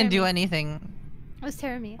Jeremy, I didn't do Jeremy. anything. It was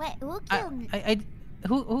Terumi. Wait, who I, killed me?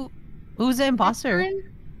 who's the imposter?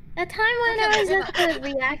 The time when I was at the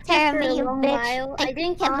reactor for Jeremy, a you long bitch. while, I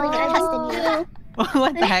didn't Can't get believe I trusted you.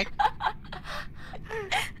 What the heck?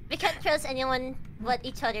 We can't trust anyone but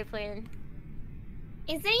each other, friend.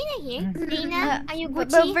 Is Serena here? Serena, are you But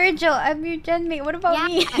Gucci? Virgil, I'm your genmate. What about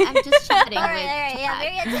me? I'm just chatting Alright, with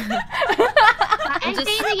yeah, chat. very I'm just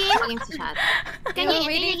chatting to chat. Can you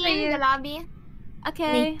enter in the lobby?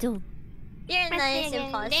 Okay. too. You're a Press nice it again.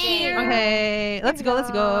 imposter. There. Okay, let's go.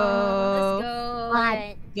 Let's go.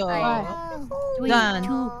 Alright. Go. Three, Done.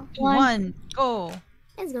 two, One. Go.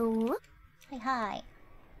 Let's go. Say hi.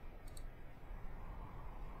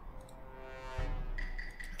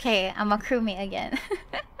 Okay, I'm a crewmate again.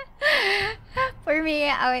 For me,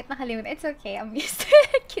 wait, nakalimutan. It's okay, I'm used to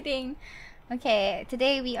it. Kidding. Okay,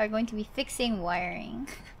 today we are going to be fixing wiring.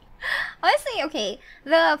 Honestly, okay,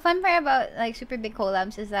 the fun part about like super big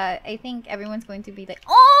collabs is that I think everyone's going to be like,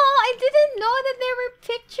 oh, I didn't know that there were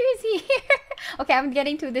pictures here. Okay, I'm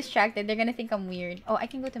getting too distracted. They're gonna think I'm weird. Oh, I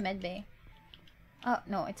can go to medbay. Oh,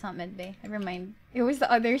 no, it's not medbay. Never mind. It was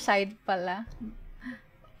the other side pala.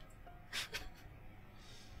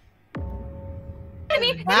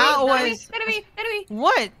 That was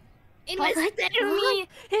what? It was me.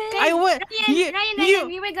 I was. Ryan and I,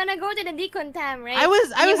 we were gonna go to the decon tam, right? I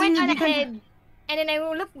was And you in went the on decon- ahead, and then I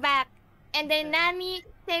looked back, and then Nami,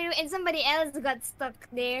 Teru, and somebody else got stuck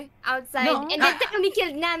there outside, No, and then Teru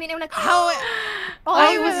killed Nami, and I'm like, How? Oh,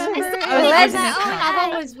 I wasn't with me.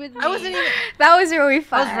 I wasn't even. That was really I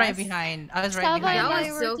fun. was right behind. I was right Sava behind. and That I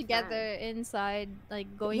was were so together inside, like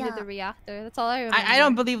going to Yeah. the reactor. That's all I remember. I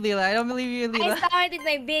don't believe Leela. I don't believe you, I Leela. started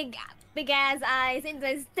my big ass eyes, and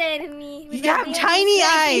it was staring me. with You my have big, tiny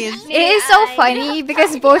sexy, eyes. mini It is so eyes. funny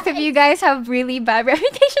because both of you guys have really bad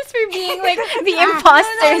reputations for being like the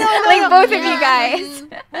imposters. Like both of you guys.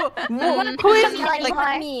 Who is Like,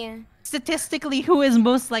 like me. statistically who is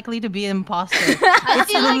most likely to be an imposter? I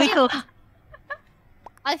It's feel like Lilico.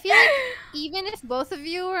 I feel like even if both of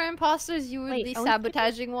you were imposters, you would Wait, be are we-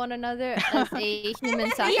 sabotaging one another as a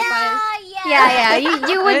human sacrifice. Yeah, you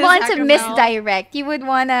would It is want to sacrifice. misdirect. You would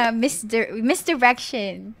want to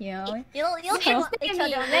misdirection, you know? You'll kill each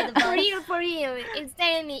other with the Like, for real. It's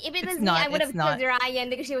telling me. If it was It's me, not, I would have it's not. killed Ryan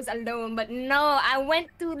because she was alone. But no, I went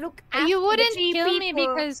to look after You wouldn't the three kill me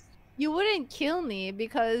people. because you wouldn't kill me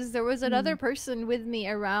because there was another person with me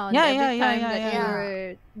around Yeah, every yeah, time yeah, that yeah. you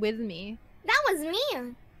were with me. That was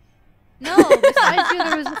me. No, besides you,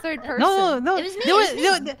 there was a third person. No. It was me, There was, it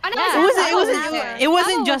was me. no, Oh, no, it wasn't. It wasn't. Sava. It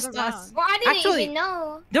wasn't Sava just was us. around. Well, I didn't Actually, even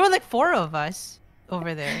know. there were like 4 of us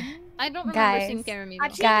over there. I don't remember Guys. seeing Karami. Our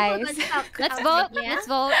though. three Guys. people got stuck Let's outside, vote. yeah? Let's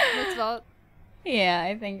vote. Let's vote. Yeah,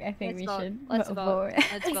 I think Let's we vote. should Let's vote.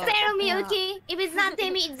 Let's It's vote. tell me, Yeah. okay? If it's not tell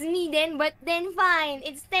me, it's me then. But then fine,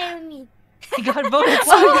 it's tell me. I got voted.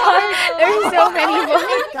 Oh god, there's so many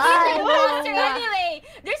votes. Imposter anyway.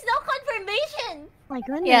 There's no confirmation. My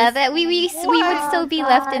goodness. Yeah, that we would still be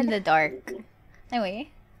left in the dark. Anyway,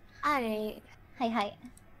 Alright. hi.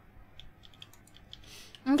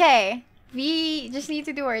 Okay, we just need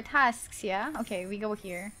to do our tasks, yeah? Okay, we go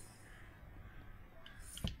here.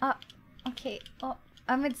 Okay. Oh,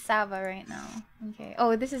 I'm with Sava right now. Okay.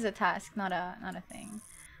 Oh, this is a task, not a thing.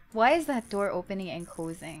 Why is that door opening and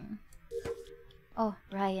closing? Oh,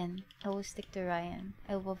 Ryan. I will stick to Ryan.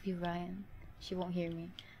 I love you, Ryan. She won't hear me.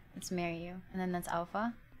 Let's marry you. And then that's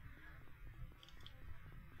Alpha.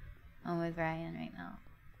 I'm with Ryan right now.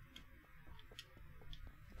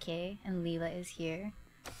 Okay, and Leela is here.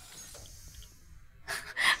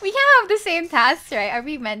 We can't have the same tasks, right? Are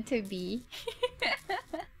we meant to be?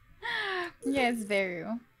 Yes,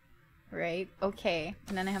 Veru. Right, okay.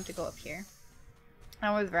 And then I have to go up here.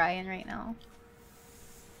 I'm with Ryan right now.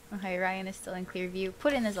 Okay, Ryan is still in clear view.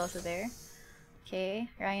 Purin is also there. Okay,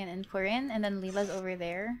 Ryan and Purin. And then Leela's over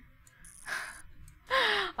there.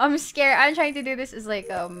 I'm scared. I'm trying to do this is like,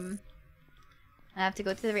 I have to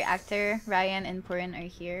go to the reactor. Ryan and Purin are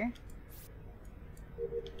here.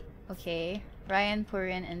 Okay. Ryan,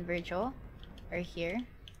 Purin, and Virgil are here.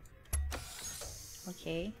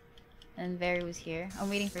 Okay. And Veru's here. I'm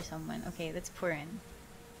waiting for someone. Okay, that's Purin.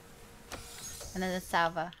 And then that's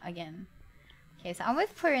Sava again. Okay, so I'm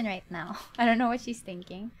with Purin right now. I don't know what she's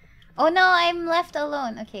thinking. Oh no, I'm left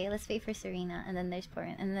alone. Okay, let's wait for Serena. And then there's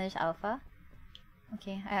Purin. And then there's Alpha.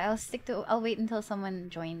 Okay, I'll wait until someone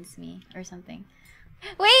joins me or something.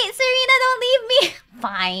 Wait, Serena, don't leave me!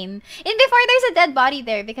 Fine. And before there's a dead body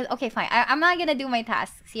there because, okay, fine. I'm not gonna do my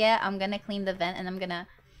tasks, yeah? I'm gonna clean the vent and I'm gonna...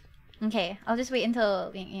 Okay, I'll just wait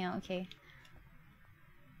until, you know, okay.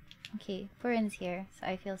 Okay, Purin's here, so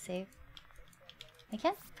I feel safe. I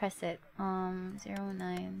can't press it.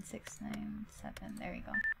 09697. There we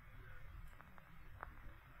go.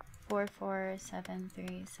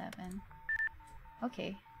 44737.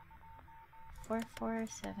 Okay.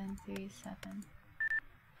 44737.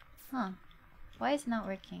 Huh. Why is it not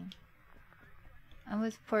working? I'm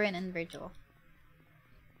with Purin and Virgil.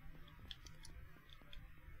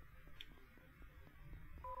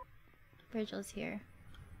 Virgil's here.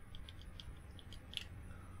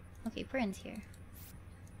 Okay, Purin's here.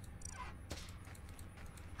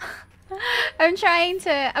 I'm trying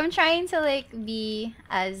to like be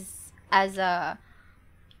as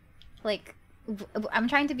like I'm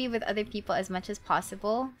trying to be with other people as much as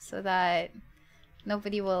possible so that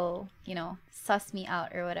nobody will, you know, suss me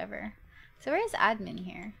out or whatever. So where is admin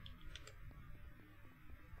here?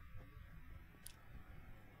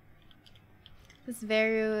 This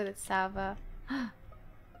Veru, that's Sava.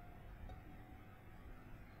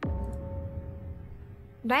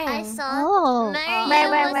 I saw Oh.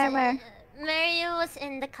 Where? Mario was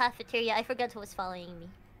in the cafeteria. I forgot who was following me.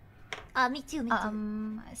 Me too.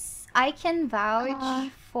 I can vouch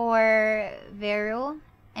for Veru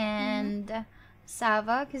and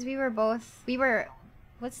Sava because we were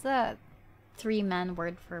what's the 3-man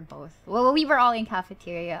word for both? Well, we were all in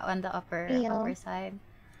cafeteria on the upper side.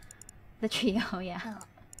 The trio, yeah.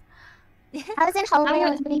 I was in hallway. I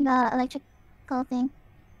was doing the electrical thing.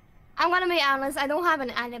 I'm gonna be honest, I don't have an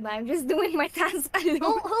alibi. I'm just doing my task alone. Who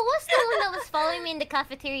was the one that was following me in the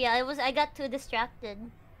cafeteria? I got too distracted.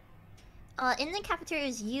 In the cafeteria, it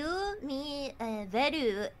was you, me,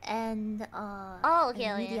 Veru, and okay.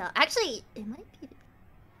 Miria. Actually, it might be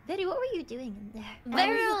Veru. What were you doing in there?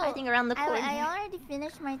 Veru, I was hiding around the corner. I already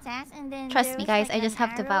finished my task, and then Trust there me, was, guys. like, I just an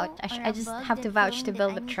have to vouch. arrow I or just above have to that vouch showing to that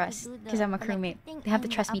build I up need to trust do because the I'm a crewmate. collecting They have to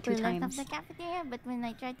in trust me 2 upper left times. of the cafeteria, but when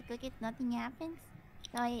I try to cook it, nothing happens.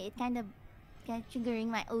 So it kind of triggering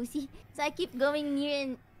my OC. So I keep going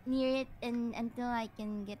near it and until I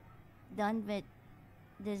can get done, but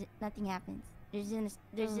nothing happens. There's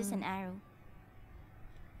just an arrow.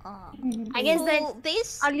 I guess So,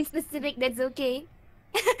 that's oddly specific. That's okay.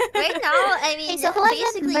 right now, I mean, So who was it?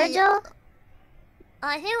 basically, Virgil?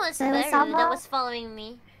 I think it was So it was Veru Sava? that was following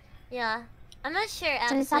me. Yeah, I'm not sure. So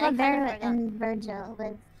Actually, it's Sava, I kinda Veru, forgot. and Virgil.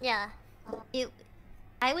 But Yeah.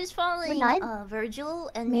 I was following None?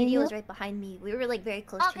 Virgil, and Maybe? Miria was right behind me. We were like very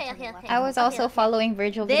close to each other. I was also following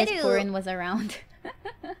Virgil because Veru- Purin was around.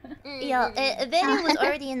 Yeah, Veru was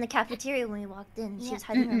already in the cafeteria when we walked in. She was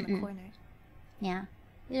hiding around the corner. Yeah.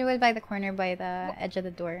 You were by the corner by the edge of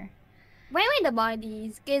the door. Where were the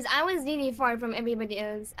bodies? Because I was really far from everybody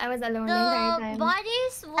else. I was alone the entire The time.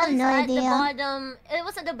 bodies I have was no at the idea. bottom. It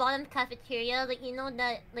was at the bottom cafeteria, like you know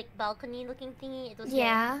that like balcony looking thingy. It was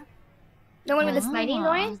Yeah. The one with the sliding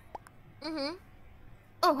doors? Mm-hmm.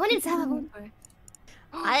 Oh, who did Sava vote for?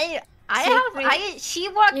 She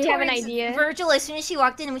walked You have an towards idea? Virgil as soon as she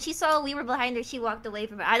walked in, and when she saw we were behind her, she walked away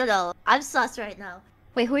from her. I don't know. I'm sus right now.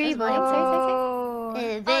 Wait, who are you voting?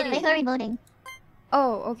 Sorry. Veru. who are we voting?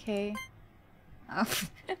 Oh, okay.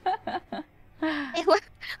 Hey, who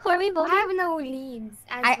are we I voting? have no leads.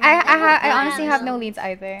 I honestly have no leads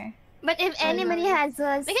either. But if anybody has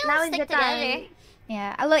us, We can now all is stick the time. together.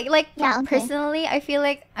 Yeah, I like Yeah, okay. personally, I feel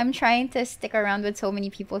like I'm trying to stick around with so many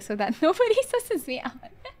people so that nobody susses me out.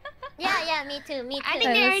 Yeah, me too. I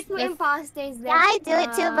think there are 2 imposters that, Yeah, I do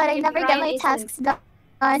it too, but I if never get Ryan my isn't. tasks done.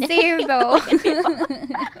 Same though.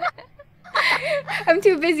 I'm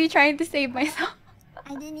too busy trying to save myself.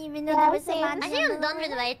 I didn't even know there was a I think I'm done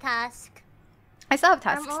with my task. I still have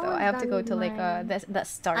tasks though. almost I have to done go with to like mine. the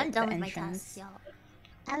start, I'm done the with my entrance. tasks, y'all.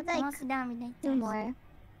 I was like, also done with my 2 more.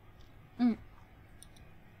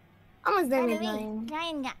 Almost By done the with way, mine.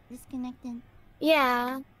 Ryan got disconnected.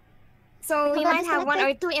 Yeah. So we got might have 1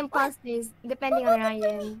 or 2 imposters depending on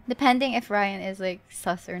Ryan. Depending if Ryan is like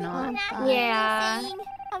sus or not. Yeah. Saying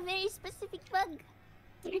a very specific bug.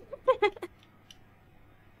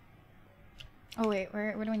 Oh wait,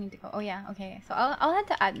 where do I need to go? Oh yeah, okay. So I'll head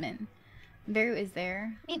to admin. Veru is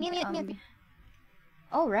there. Mute.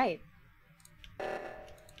 Oh right.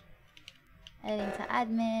 Heading to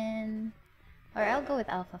admin. Or I'll go with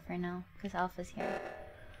Alpha for now, because Alpha's here.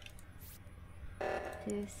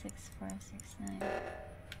 2, 6, 4, 6,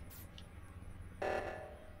 9.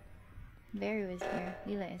 Veru is here.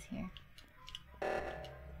 Lila is here.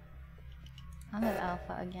 I'm with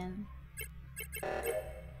Alpha again.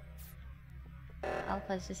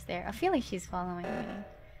 Alpha's just there. I feel like she's following me.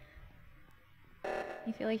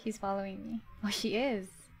 I feel like she's following me. Oh, she is.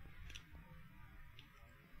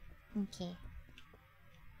 Okay.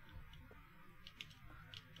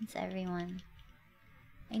 It's everyone.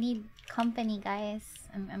 I need company, guys.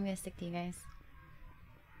 I'm gonna stick to you guys.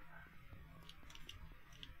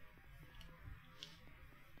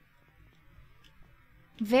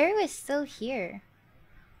 Vero is still here.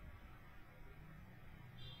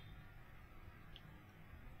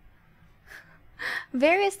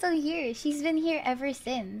 Vero is still here. She's been here ever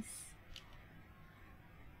since.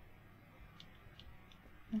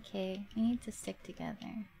 Okay, we need to stick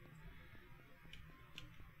together.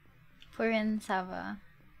 Purin, Sava,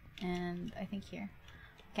 and I think here.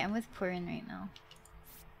 Okay, I'm with Purin right now.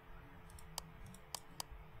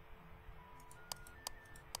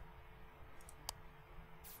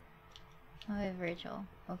 Oh, with Virgil.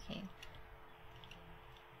 Okay.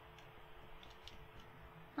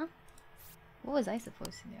 Huh? What was I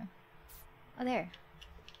supposed to do? Oh, there.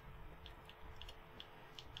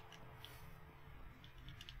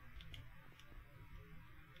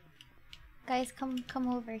 Guys, come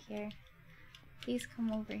over here. Please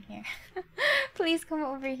come over here. Please come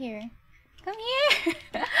over here. Come here.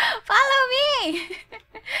 Follow me.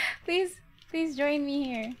 Please join me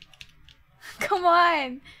here. Come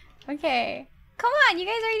on. Okay. Come on, you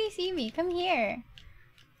guys already see me. Come here.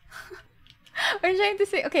 We're trying to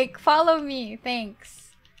say, okay, follow me.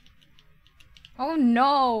 Thanks. Oh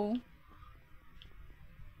no.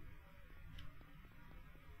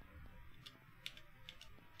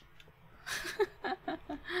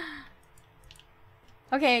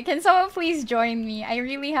 Okay, can someone please join me? I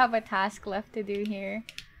really have a task left to do here.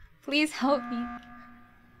 Please help me.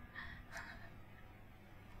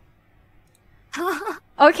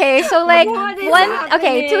 Okay, so like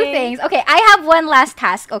two things. Okay, I have one last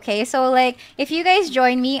task, okay? So like if you guys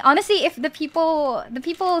join me, honestly, if the people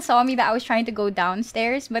saw me that I was trying to go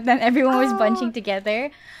downstairs, but then everyone was bunching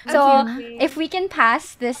together. So if we can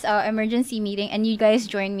pass this emergency meeting and you guys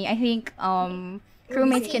join me, I think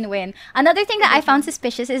crewmates can win. Another thing that I found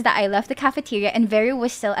suspicious is that I left the cafeteria and Veri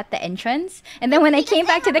was still at the entrance. And then when I came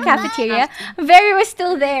back to the cafeteria, Veri was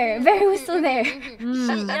still there. Veri was still there.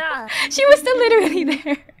 She was still literally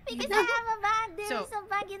there. Because I have a bag. There is a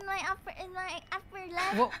bag in my upper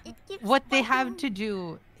left. What they have to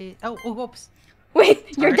do is... Oh, whoops.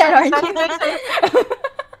 Wait, you're dead, aren't you?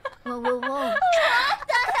 Whoa.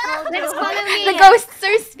 Let's follow me. The ghosts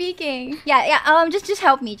are speaking. Yeah. Just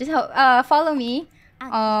help me. Just help. Follow me.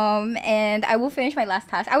 And I will finish my last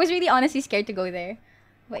task. I was really honestly scared to go there,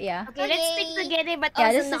 but yeah. Okay, let's stick together, but yeah,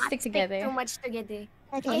 also let's not stick together. too much together.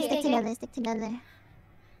 Okay, stick together.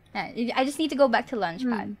 Yeah, I just need to go back to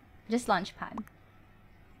Launchpad. Just Launchpad.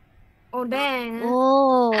 Oh dang.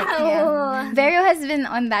 Oh. Yeah. Verio has been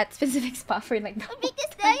on that specific spot for like.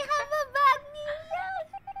 Because I have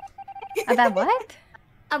a bag. A bag what?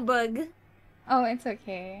 A bug. Oh, it's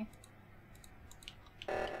okay.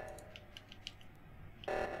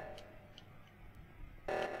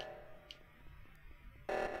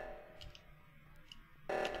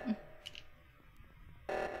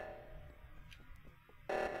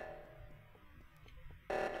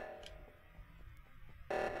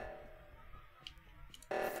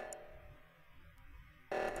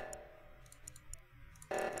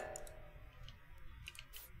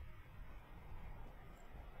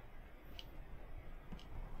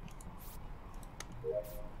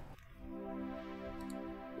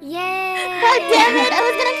 Yay! God damn it! I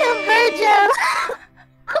was gonna kill Virgil.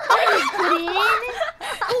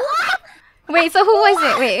 What? Wait, so who was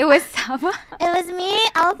it? Wait, it was Saba? It was me,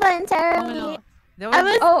 Alpha, and Terumi.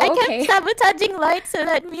 I kept sabotaging light so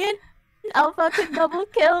that me and Alpha could double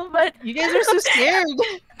kill, but you guys are so scared.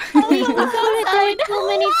 There were too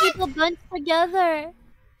many people bunched together.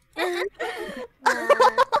 No,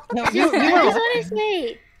 I just want to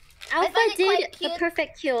say, Alpha did the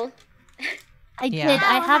perfect kill. I did.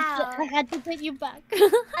 I had to put you back. I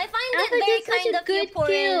find Alpha it very did such kind a of you, good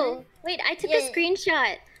kill. Wait, I took a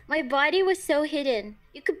screenshot. My body was so hidden.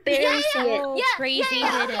 You could barely see it. Crazy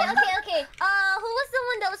hidden. Okay. Who was the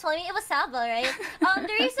one that was following me? It was Saba, right?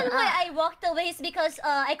 The reason why I walked away is because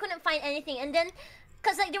I couldn't find anything, and then,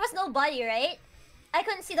 cause like there was no body, right? I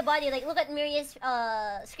couldn't see the body. Like, look at Miria's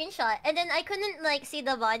screenshot, and then I couldn't like see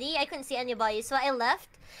the body. I couldn't see anybody, so I left.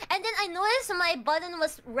 And then I noticed my button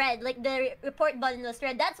was red, like the report button was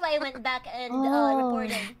red. That's why I went back and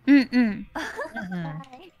reported.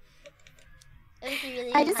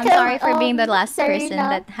 Really I'm sorry for being the last person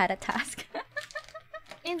that had a task.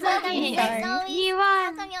 It's okay. You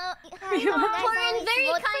won. Purin, very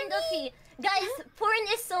kind of you. Guys, Purin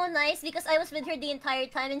is so nice because I was with her the entire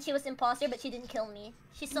time and she was imposter, but she didn't kill me.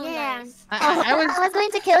 She's so nice. I was going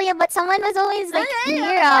to kill you, but someone was always like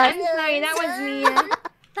near us. I'm sorry, that was me.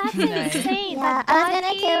 That's insane. Yeah, I was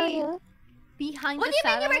gonna kill you. What do you mean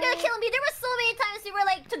you were gonna kill me? There were so many times we were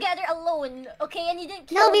like together alone, okay, and you didn't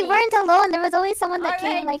kill me. No, we weren't alone. There was always someone that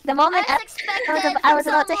came. Like the moment I was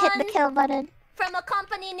about to hit the kill button. from a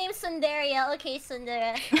company named Sundaria. Okay,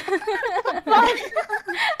 Sundara.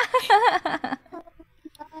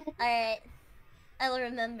 Alright. I will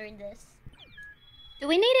remember this. Do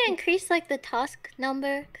we need to increase like the task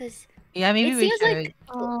number? Cause Yeah, maybe it we seems should. like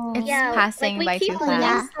It's yeah, passing like we by keep too losing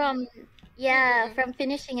fast. from from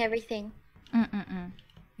finishing everything.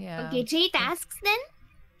 Yeah. Okay, 3 tasks then.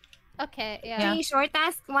 Okay, yeah. 3 short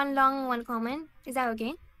tasks, 1 long, 1 common. Is that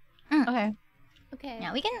okay? Okay. Okay.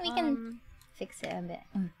 Yeah, we can fix it a bit.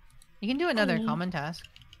 You can do another Okay. common task.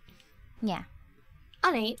 Yeah.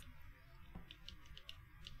 Alright.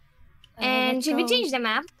 And should we change the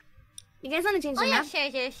map? You guys want to change Oh the yeah, map? sure. We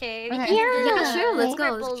Okay. can Yeah, sure, let's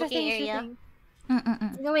go. purple Sure thing, looking sure area.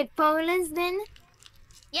 thing. Go with Poland's then?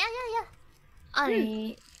 Yeah.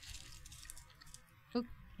 Alright.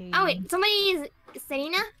 Okay. Oh wait, somebody is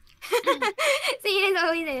Serena? Serena's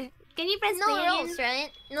always there. Can you press No play again? rules, right?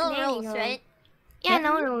 No There you rules, go. right? Yeah,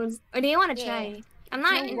 no rules. Or do you want to Yeah. try? I'm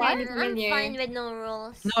not No, entirely I'm familiar. fine with no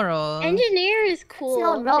rules. No roll. Engineer is cool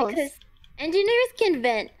no roles. because engineers can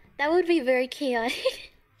vent. That would be very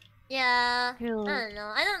chaotic. Yeah. I don't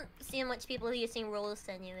know. I don't see much people using roles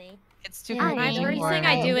anyway. It's too Yeah, My confusing first for thing me.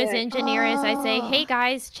 I do as engineer is I say, Oh. "Hey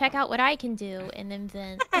guys, check out what I can do," and then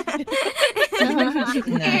vent. Scare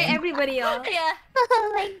everybody off. Yeah.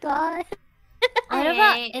 Oh my god. What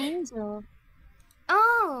about Alright. Angel?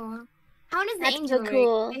 Oh. How does the That's angel so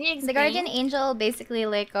cool. work? Can you The explain? guardian angel basically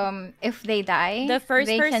like if they die, The first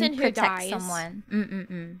they person can who protect dies. someone.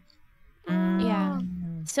 Yeah.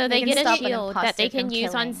 So They they can get a stop an shield that imposter they can from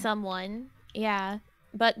use on killing. someone. Yeah.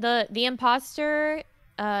 But the imposter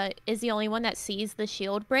is the only one that sees the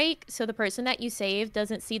shield break. So the person that you save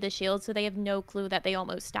doesn't see the shield, so they have no clue that they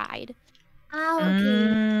almost died. Oh, okay.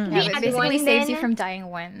 Mm. Yeah, We but add it basically one saves you then? from dying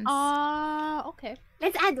once. Okay.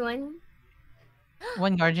 Let's add one.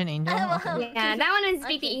 One guardian angel. Oh, Okay. Yeah, that one is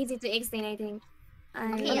pretty Okay. easy to explain, I think.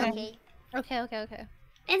 Okay. Okay.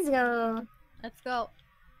 Let's go. Let's go.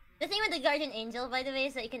 The thing with the guardian angel, by the way,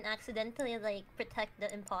 is that you can accidentally like protect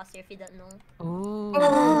the imposter if you don't know. Ooh.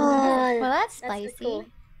 Well, that's That's spicy. cool.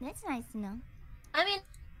 That's nice to know. I mean, you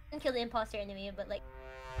can kill the imposter anyway, but like.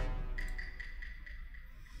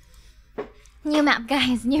 New map,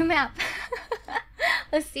 guys. New map.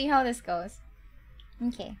 Let's see how this goes.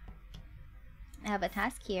 Okay. I have a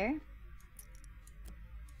task here.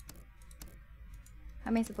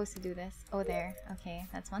 How am I supposed to do this? Oh, there. Okay,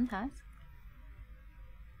 that's one task.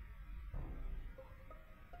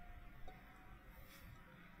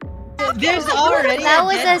 There's already That a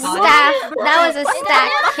was dead a body. staff. That was a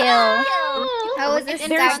stack kill. That was a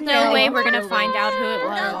There's stack no kill. way we're gonna find out who it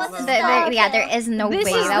That was. was a Yeah, there is no This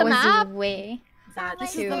way. is That the was map? way.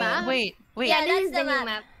 This is the map. Wait. Yeah, This that's is the the new map.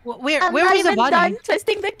 map. Where I'm was not the even body? done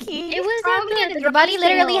twisting the key. It was Probably at the The body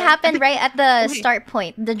literally kill. happened right at the Okay. start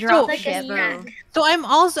point, the drop like a ship. snack. So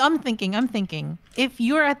I'm thinking, if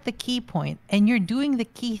you're at the key point and you're doing the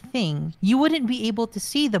key thing, you wouldn't be able to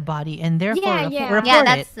see the body and therefore Yeah. report Yeah, it.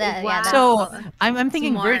 that's the yeah. That's, So I'm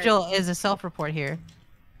thinking Smart. Virgil is a self-report here.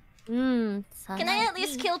 Can I at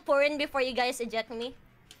least kill Porin before you guys eject me?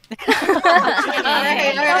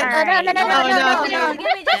 Alright, No, alright. no, no, no, no, no, no, no. Give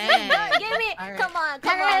me just Dang. give me. Alright. Come on, No,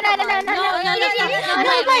 come no, on, no, come no, no, on. no, no, no,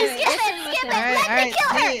 Skip it. Alright.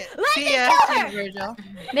 See ya, Virgil.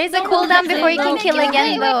 There's a cooldown before you can kill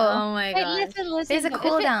again, though. Oh my Wait, god. listen. There's a though.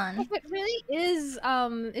 cooldown.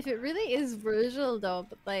 If it really is Virgil though,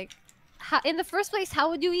 but like, in the first place, how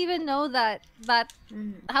would you even know that?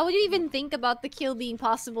 How would you even think about the kill being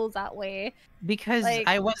possible that way? Because Like,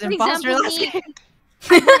 I was for imposter example, last me- game.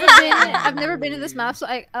 I've never been in this map, so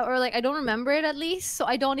I don't remember it at least. So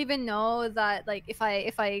I don't even know that like if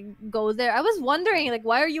I go there. I was wondering like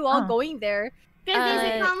why are you all Huh. going there? Because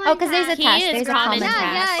there's a common Oh, because there's a He task. is There's a common common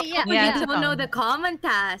task. task. Yeah. Yeah, You it's don't know the common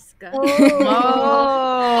task. Oh.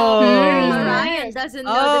 Ryan doesn't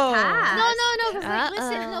know Oh. the task. No, because like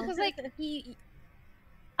listen, no, because like he.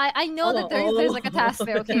 I know that there's like a task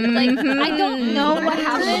there, okay? But like I don't know what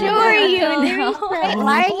happened. Sure you know.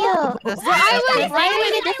 Why are you? Why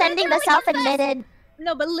are you defending the self-admitted?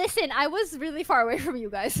 No, but listen, I was really far away from you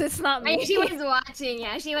guys. It's not I me. mean, she was watching.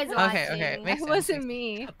 Yeah, she was watching. Okay. It Makes sense. wasn't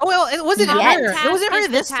me. Oh well, it wasn't Yet. her. It wasn't her Is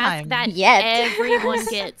the this task time. That Yet. everyone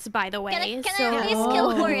gets, by the way. Can I at least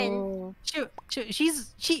kill Porin?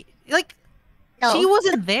 She like No. she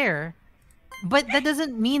wasn't there. But that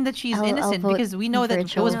doesn't mean that she's I'll innocent vote because we know that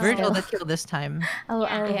it was Virgil. Virgil that killed this time. Oh,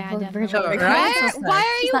 Yeah. oh, Yeah, oh, definitely. Virgil. Right? Why are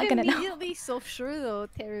She's you not gonna know. immediately so sure though,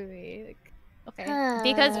 Terry? Like, okay.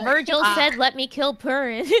 Because Virgil said, "Let me kill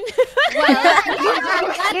Purin." You're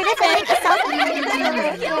defending the self-admitted.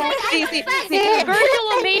 See,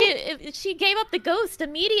 Virgil made it. She gave up the ghost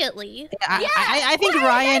immediately. I think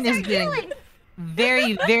Ryan is being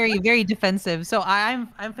very, very, very defensive. So I'm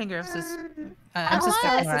finger I'm suspecting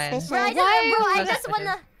Ryan. Bro, I So just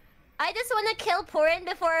suspicious. wanna kill Porin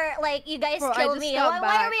before like you guys Bro, I kill just me. got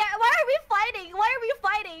Why are back. we fighting? Why are we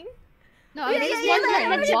fighting? No, I'm just yeah,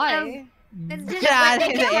 wondering why. Get out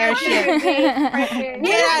of the airship.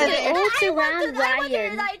 Yeah. All to I want to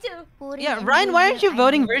Ryan. die too. Yeah, Ryan, why aren't you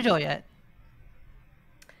voting Virgil yet?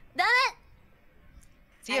 Damn it!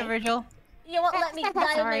 See ya, Virgil. You won't let me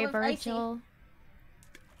die. Sorry, with my Virgil.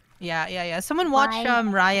 Yeah. Someone watch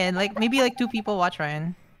Ryan. Like maybe like 2 people watch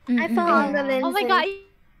Ryan. I found the lenses. Oh my god.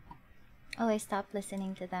 Oh, I stopped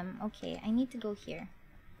listening to them. Okay, I need to go here.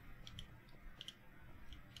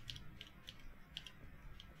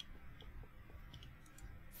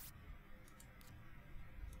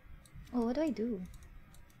 Oh, what do I do?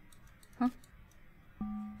 Huh?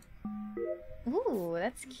 Ooh,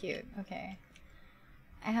 that's cute. Okay.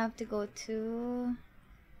 I have to go to...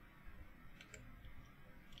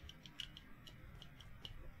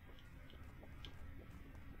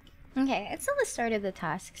 Okay, it's still the start of the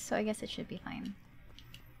task, so I guess it should be fine.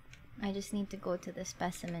 I just need to go to the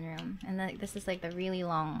specimen room, and like this is like the really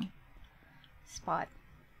long spot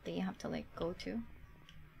that you have to like go to.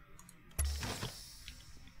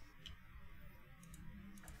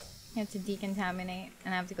 You have to decontaminate,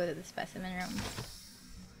 and I have to go to the specimen room.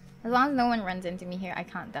 As long as no one runs into me here, I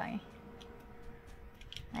can't die.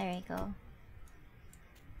 There we go.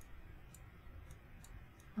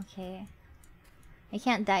 Okay. I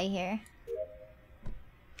can't die here.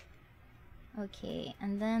 Okay,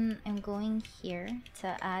 and then I'm going here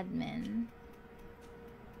to admin.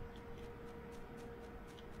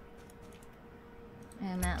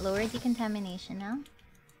 I'm at lower decontamination now.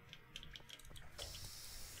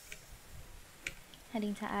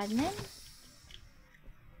 Heading to admin.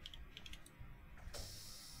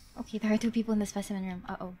 Okay, there are 2 people in the specimen room.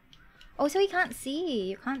 Uh-oh. Oh, so you can't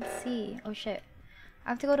see. You can't see. Oh shit. I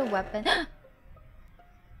have to go to weapon.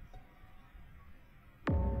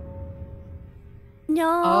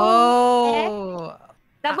 No. Oh.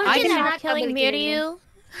 That was I not can- killing Miria.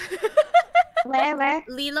 Where?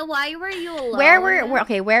 Leela, why were you alone?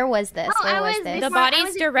 Where was this? Oh, Where I was was this? The Before- I body's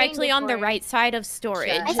was directly explaining on the before. right side of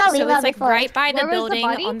storage. I saw So Leela it's like before. right by the Where was the building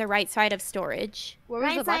body? on the right side of storage. Where was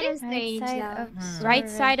Right the side body? of stage, Right side though. of Right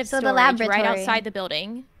side of So the storage, laboratory. right outside the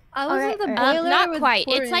building. I was in the Alright, boiler Not with quite.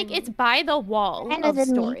 It's like Porin. it's by the wall Kind of of in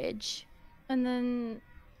me. storage. And then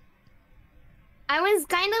I was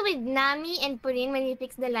kind of with Nami and Purin when we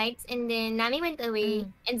fixed the lights, and then Nami went away,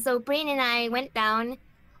 and so Purin and I went down,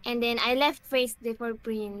 and then I left first before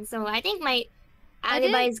Purin. So I think my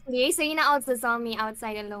alibi is clear. So Yuna also saw me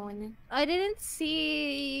outside alone. I didn't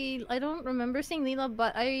see. I don't remember seeing Leela,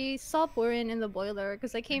 but I saw Porin in the boiler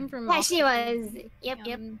because I came from. Yeah, she was. Yep.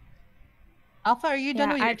 Alpha, are you done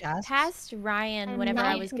with your I tasks? passed Ryan I'm whenever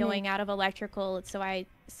I not was finished. going out of electrical, so I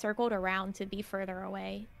circled around to be further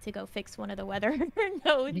away to go fix one of the weather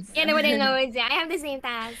nodes. Yeah, nobody knows. Yeah, I have the same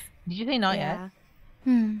task. Did you say not Yeah.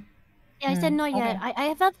 yet? Yeah, I said not yet. Okay. I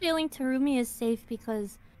have that feeling Terumi is safe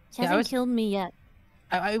because she Yeah, I hasn't was- killed me yet.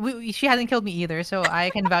 She hasn't killed me either, so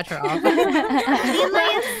I can vouch her off.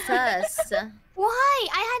 Leela is sus. Why?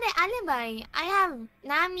 I had an alibi. I have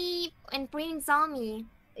Nami and Purin saw me.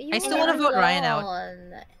 I still want to vote Ryan out.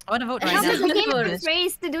 I want to vote And Ryan also, out. we came to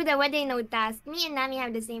phrase to do the wedding node task. Me and Nami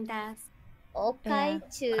have the same task. Okay,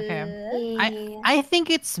 too. Okay. I think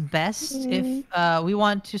it's best if we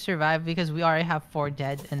want to survive because we already have 4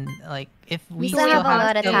 dead, and like if we We still have a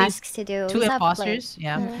lot of at least tasks to do. 2 We still have, like, imposters,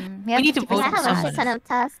 yeah. we have need to 50% vote I have a someone. shit ton of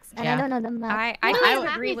tasks and Yeah. I don't know them. I Who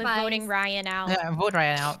is agree with sacrifice? voting Ryan out. Yeah, vote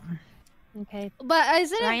Ryan out. Okay. But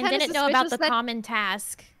isn't it Ryan kind didn't of know about the that common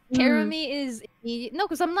task. Terumi is no,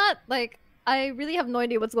 because I'm not like I really have no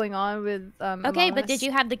idea what's going on with Okay, Among but did Us.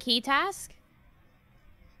 you have the key task?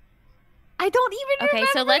 I don't even Okay,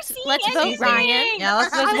 so remember let's seeing vote anything. Ryan. Yeah,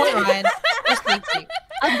 let's vote Ryan. Just wait, wait.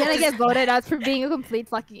 I'm gonna get voted out for being a complete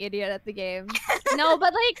fucking idiot at the game. No,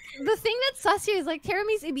 but like the thing that's sus here is like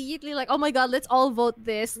Terumi's immediately like, oh my god, let's all vote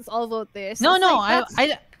this. Let's all vote this. No, It's no, like,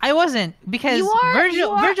 that's- I wasn't because You are-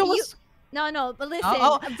 Virgil was No, but listen.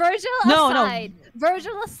 Oh, Virgil no, aside.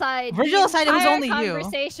 Virgil aside. Virgil the aside, it was entire only you.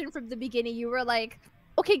 Conversation from the beginning, you were like,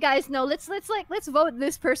 okay, guys, no, let's vote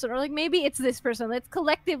this person, or like maybe it's this person. Let's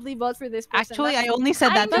collectively vote for this person. actually That's- I only said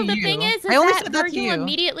that to But you. the thing is I only that said that to Virgil you.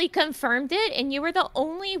 immediately confirmed it, and you were the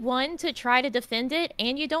only one to try to defend it,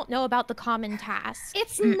 and you don't know about the common task.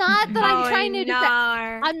 It's not that I'm trying to. no.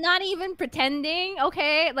 I'm not even pretending.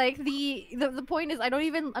 Okay, like the point is, I'm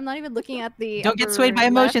not even looking at the. Don't get upper swayed by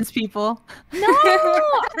left. emotions, people. No.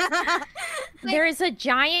 There is a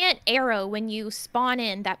giant arrow when you spawn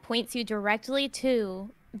in that points you directly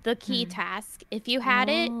to the key task. If you had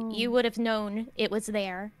it, you would have known it was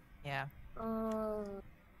there. Yeah. Oh.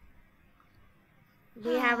 Do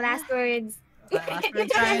you have last words? Last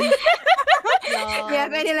words, Ryan? Do you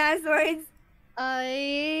have any last words?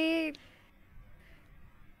 I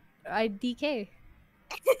DK.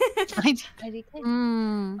 I DK.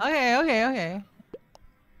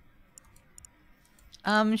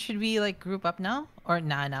 Okay. Should we like group up now? Or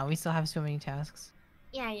nah, we still have so many tasks.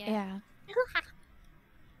 Yeah.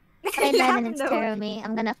 Hey, Lemon, it's Terumi.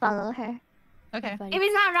 I'm gonna follow her. Okay. If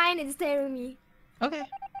it's not Ryan, it's Terumi. Okay.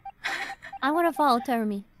 I want to follow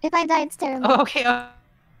Terumi. If I die, it's Terumi. Oh, okay.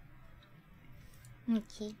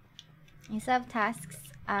 Okay. I still have tasks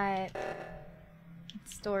at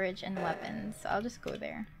storage and weapons, so I'll just go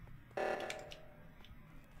there.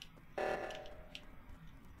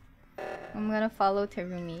 I'm gonna follow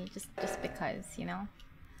Terumi just because, you know.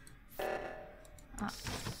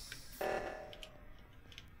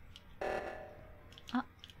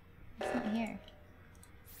 It's not here.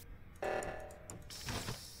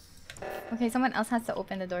 Okay, someone else has to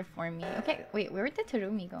open the door for me. Okay, wait, where did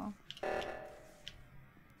Terumi go?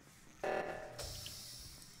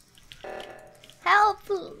 Help!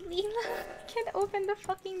 Lila! I can't open the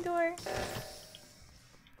fucking door.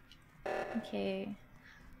 Okay.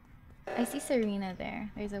 I see Serena there.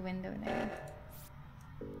 There's a window there.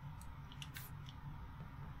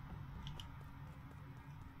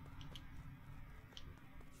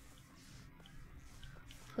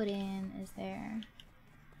 Put in is there.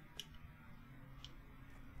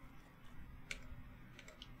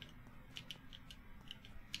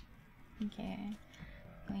 Okay.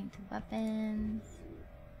 Going to weapons.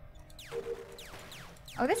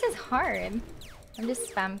 Oh, this is hard. I'm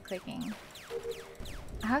just spam clicking.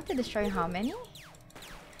 I have to destroy how many?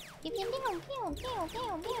 Pew, pew, pew, pew, pew,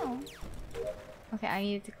 pew, pew. Okay, I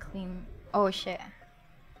need to clean. Oh shit.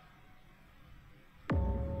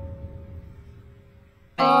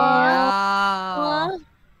 Oh.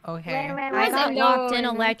 Okay. I got locked in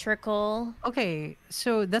electrical. Okay,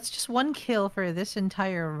 so that's just one kill for this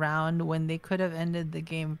entire round when they could have ended the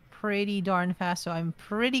game pretty darn fast. So I'm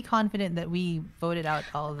pretty confident that we voted out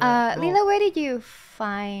all the. Lila, where did you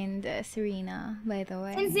find Serena, by the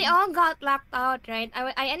way? Since they all got locked out, right?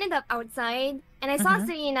 I ended up outside and I saw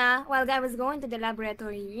Serena while I was going to the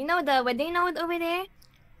laboratory. You know the wedding node over there?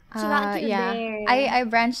 She got killed there. I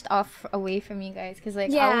branched off away from you guys because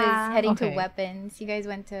like I was heading to weapons. You guys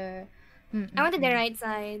went to. I went to the right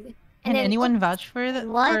side. Can anyone vouch for the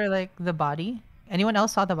for like the body? Anyone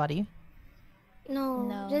else saw the body?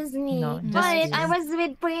 No, just me. No, just but you. I was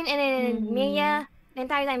with Prin and Miria the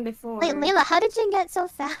entire time before. Wait, Lila, how did you get so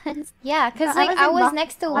fast? Yeah, because like I was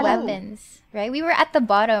next to weapons, right? We were at the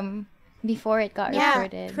bottom before it got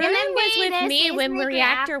reported. Prin was with me when the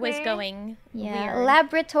reactor was going. Yeah, weird.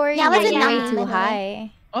 laboratory was way too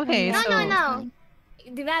high. Okay, No.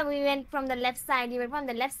 We went from the left side. You were from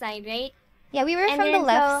the left side, right? Yeah, we were from the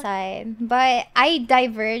left side, but I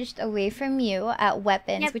diverged away from you at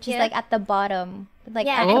weapons, which is like at the bottom, like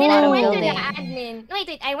at the and then I bottom went building. to the admin.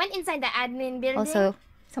 Wait, I went inside the admin building. Also,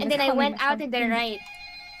 and then I went out to the right.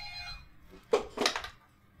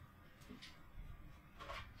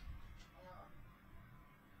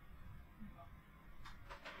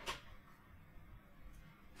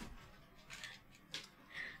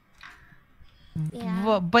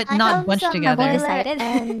 Yeah. But not bunched together.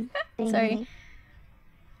 Decided. Sorry.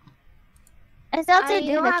 I still have to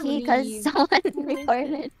do the key because someone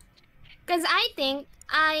recorded. Because I think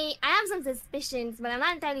I have some suspicions, but I'm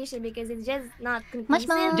not entirely sure because it's just not conclusive.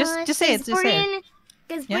 Just say it. Just say it.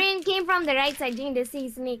 Because Prin came from the right side during the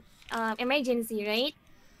seismic emergency, right?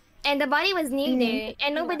 And the body was near there,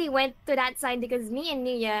 and nobody went to that side because me and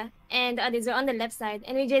Nia and the others were on the left side,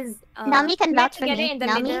 and we just Nami can vouch for together me. in the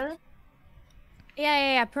Nami? middle.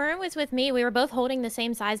 Yeah. Pern was with me. We were both holding the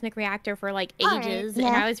same seismic reactor for like ages, and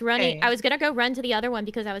Yeah. I was running. I was gonna go run to the other one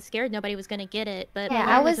because I was scared nobody was gonna get it. But Yeah, Pern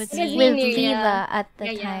I was with with me. Lila at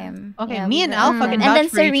the time. Okay, Yeah, me we and were. Alpha can And vouch then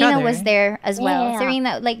for each Serena other. was there as well. Yeah.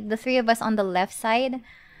 Serena, like the three of us on the left side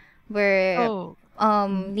were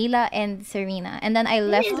Lila and Serena, and then I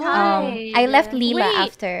left. I left Lila Wait.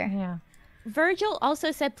 after. Yeah. Virgil also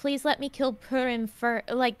said, "Please let me kill Purim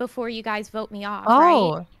like before you guys vote me off."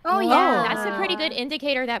 Oh. Right? Oh yeah. That's a pretty good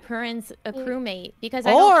indicator that Purin's a crewmate because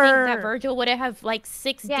I don't think that Virgil would have like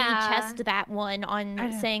 6D chessed that one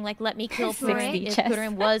on saying like let me kill Purim if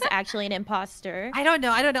Purim was actually an imposter. I don't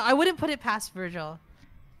know. I wouldn't put it past Virgil.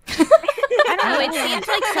 I don't know. It seems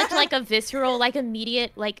like such like a visceral, like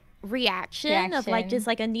immediate, like reaction of like just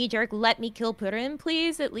like a knee-jerk let me kill Purin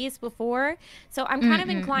please at least before, so I'm kind of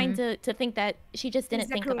inclined to think that she just didn't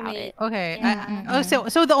think about it. Okay.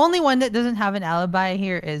 So the only one that doesn't have an alibi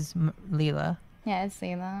here is Leela. Yeah, it's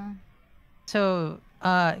Leela. So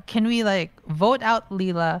can we like vote out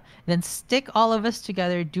Leela, then stick all of us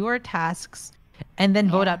together, do our tasks, and then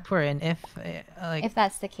vote out Purin if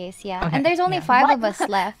that's the case, yeah. Okay, And there's only 5 of us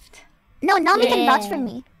left. No, Nami can vouch for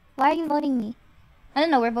me. Why are you voting me? I don't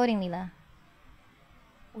know, we're voting Leela.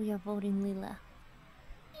 We are voting Leela.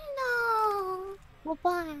 No.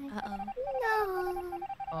 Goodbye. No.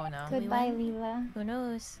 Oh no. Goodbye, Leela. Who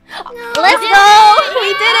knows? Let's go!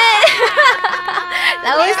 We did it!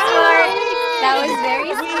 That was smart. That was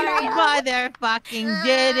very smart. Motherfucking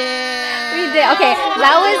did it! We did. Okay,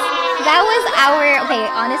 that was our. Okay,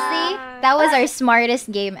 honestly, that was our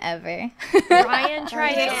smartest game ever. Ryan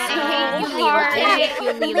tried to I hate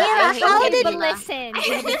you, Leela. How did you listen?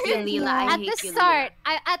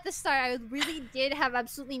 At the start, I really did have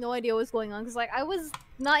absolutely no idea what was going on because like I was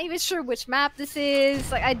not even sure which map this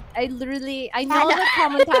is. Like I literally I know the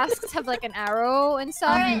common tasks have like an arrow and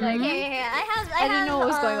stuff. Alright, Like, here. I didn't know what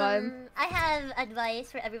was going on. I have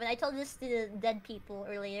advice for everyone. I told this to the dead people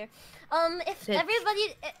earlier. If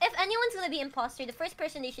anyone's gonna be imposter, the first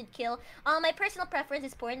person they should kill. My personal preference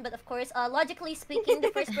is Porn, but of course, logically speaking, the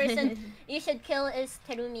first person you should kill is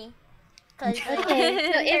Terumi. Okay, so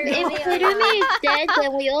if Terumi is dead,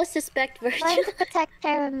 then we all suspect Virgil. Let's protect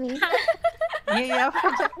Terumi. Yeah,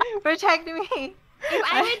 protect me. If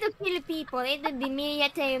I were to kill people, it would be Miria,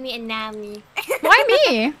 Terumi, and Nami. Why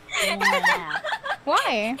me?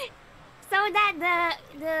 Why? So that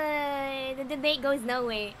the debate goes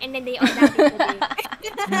nowhere, and then they all die together.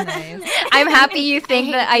 Nice. I'm happy you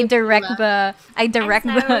think that I direct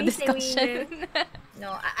the discussion.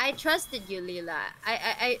 No, I trusted you, Leela.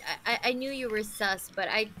 I knew you were sus, but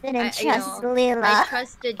I Didn't trust Leela. I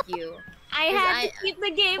trusted you. I had to keep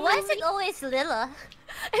the game. Why is it always Lila?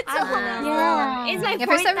 It's Yeah. It's my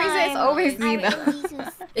For some reason, it's always me though.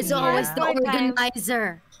 It's always the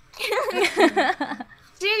organizer.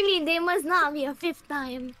 Surely there must not be a 5th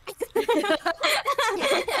time.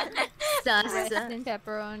 Sus. and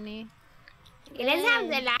pepperoni. Okay, let's have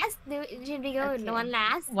the last. Should we go with the one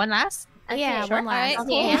last? One last? Yeah, sure. one last.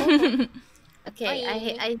 Okay. Okay, I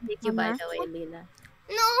hate you by the way, Leela.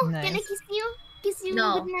 No, Nice. can I kiss you? Kiss you.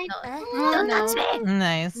 No, Good night. no. Don't touch me.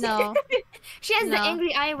 Nice. No. She has the No.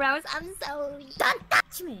 angry eyebrows. I'm sorry. Don't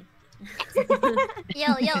touch me.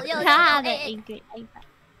 Yo. Hey.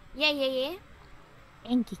 Yeah.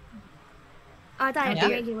 Thank you. Oh, I thought Yeah.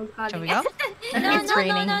 Virgil was calling. Shall we go? It's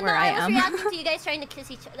raining where I was am. reacting to you guys trying to kiss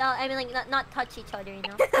each other. I mean, like, not touch each other, you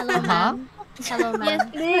know? Hello, ma'am. Hello, ma'am. Yes,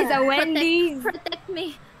 please, a Wendy's. Protect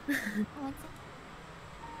me.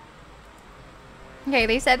 Okay,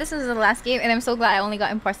 they said this was the last game, and I'm so glad I only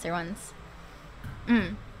got imposter once.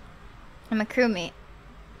 I'm a crewmate.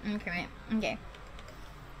 Okay.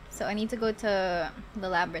 So I need to go to the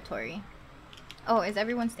laboratory. Oh, is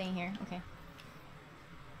everyone staying here? Okay.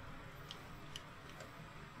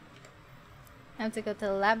 I have to go to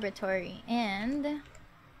the laboratory and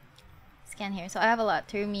scan here. So I have a lot.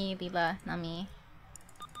 Terumi, Leela, Nami.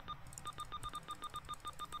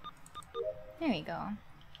 There we go. I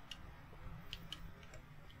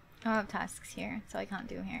don't have tasks here, so I can't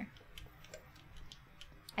do here.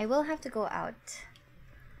 I will have to go out.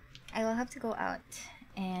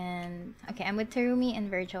 And okay, I'm with Terumi and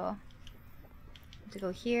Virgil. I have to go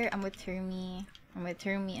here. I'm with Terumi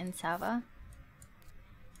and Sava.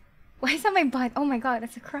 Why is that my butt? Oh my god,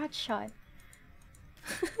 that's a crotch shot.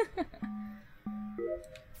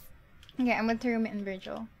 Okay, I'm with Terumi and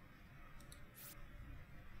Virgil.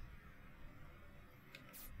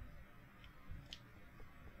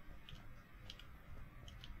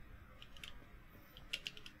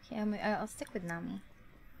 Okay, I'll stick with Nami.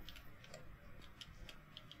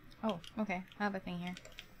 Oh, okay. I have a thing here.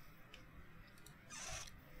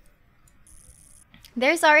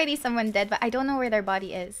 There's already someone dead, but I don't know where their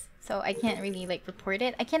body is. So I can't really, like, report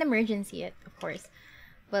it. I can emergency it, of course.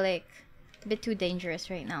 But, like, a bit too dangerous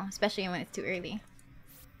right now. Especially when it's too early.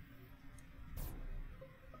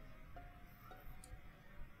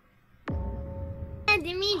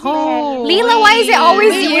 Oh, Leela, why is it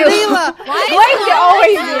always you? Leela! Why is it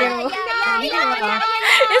always you?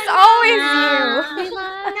 It's always you.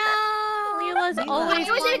 Leela's always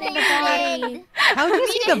wanting the body. How did you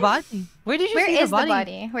see the body? Where did you Where see is the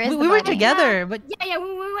body? Where is the We were body? together, but Yeah,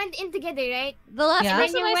 we went in together, right? The last Yeah?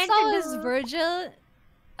 person When you I went saw to was the- Virgil.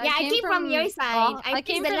 Yeah, I came from your side. I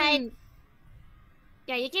came from.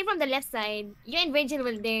 Yeah, you came from the left side. You and Virgil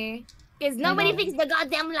were there. Because nobody fixed the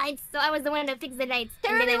goddamn lights, so I was the one that fixed the lights.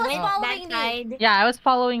 And then I was went following that me. side. Yeah, I was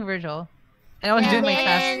following Virgil. And I was doing my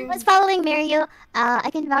task. I was following Miria.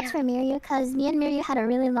 I can vouch for Miria because me and Miria had a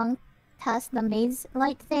really long task, the maze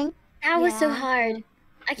light thing. That was so hard.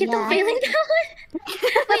 I kept on failing that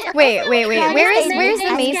one. Wait. Where's the maze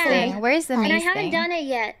maze thing? thing? Where's the And I maze haven't thing? done it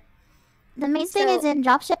yet. The maze thing is in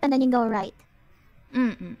dropship and then you go right.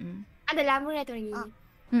 At the laboratory. So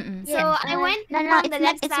Yeah. I went No, from the it's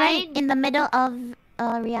left it's side. right in the middle of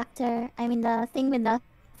reactor. I mean the thing with the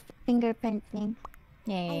fingerprint thing.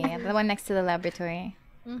 Yeah, the one next to the laboratory.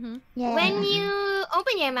 Yeah. When you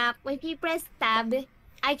open your map, if you press tab,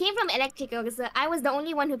 I came from electrical because I was the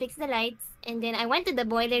only one who fixed the lights. And then I went to the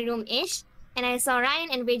boiler room-ish, and I saw Ryan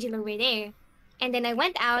and Virgil over there. And then I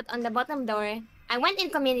went out on the bottom door. I went in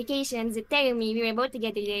communications with Terumi. We were both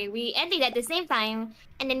together there. We entered at the same time,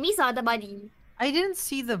 and then we saw the body. I didn't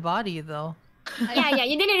see the body though. Yeah,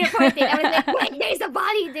 you didn't report it. I was like, wait, there's a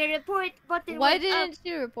body. The report button Why went up. didn't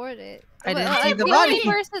you report it? I didn't Well, see the body.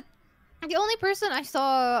 The only person I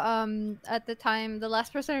saw at the time, the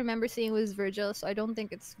last person I remember seeing was Virgil, so I don't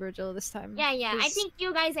think it's Virgil this time. Yeah. I 'Cause think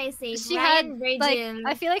you guys are safe. she Ryan, had Virgil. like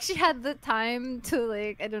I feel like she had the time to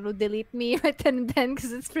like I don't know delete me at 10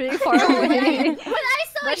 because it's pretty far away. When I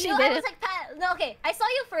saw But she you, I did. was like, no, okay. I saw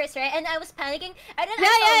you first, right? And I was panicking. And then Yeah,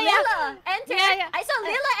 I saw yeah. Lila enter. Yeah. I saw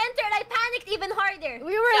Lila enter, and I panicked even harder.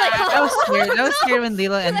 We were like, I was scared. I was scared when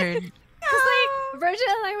Lila entered. Cause like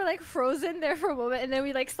Virgil and I were like frozen there for a moment, and then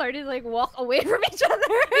we like started to like walk away from each other.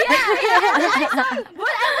 When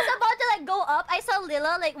I was about to like go up, I saw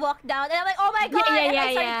Lila like walk down, and I'm like, oh my god! And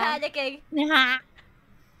I started panicking.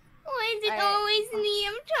 Why is it always me?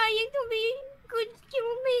 I'm trying to be good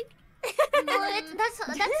teammate. No, that's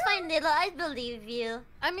fine, Lila. I believe you.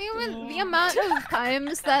 I mean, with the amount of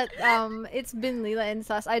times that it's been Lila and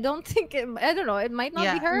Sus, I don't think I don't know. It might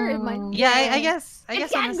not be her. It might. Yeah, I guess. It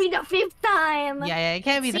can't be the 5th time. Yeah, it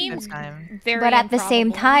can't be the 5th time. But at the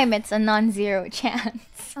same time, it's a non-zero chance.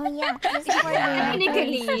 Oh yeah.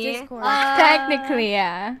 Technically. Technically,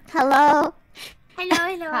 yeah. Hello.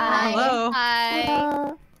 Hello. Hi. Hello.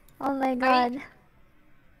 Hello. Oh my god.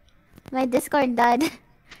 My Discord died.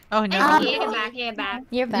 Oh no. You're back. You're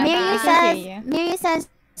back. Miria I can hear you. Miria says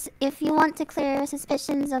if you want to clear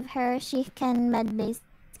suspicions of her, she can med-based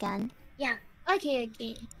scan. Yeah. Okay.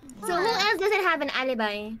 So who else doesn't have an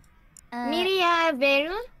alibi? Miria,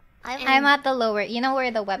 Veru? I'm at the lower. You know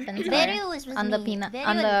where the weapons Veru are? was with On the me.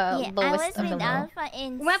 on the lowest of the low. Alpha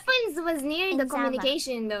in Weapons was near the Sama.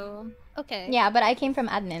 communication though. Okay. Yeah, but I came from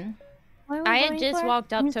admin. I had just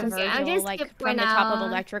walked up to Okay, I'll Virgil, just like skip for from the top of now.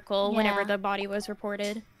 electrical, whenever Yeah. the body was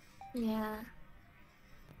reported. Yeah.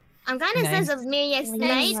 I'm kind of Nice. sense of Miria's Excuse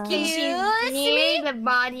night because she's me? near the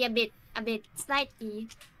body a bit slightly.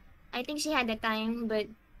 I think she had the time, but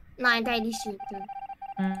not entirely sure too.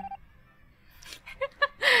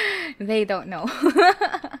 They don't know.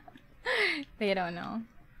 They don't know.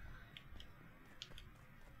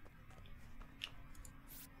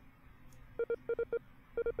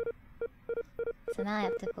 So now I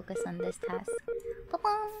have to focus on this task.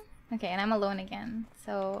 Pa-pum! Okay, and I'm alone again.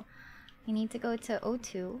 So we need to go to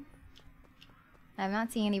O2. I'm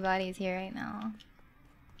not seeing any bodies here right now.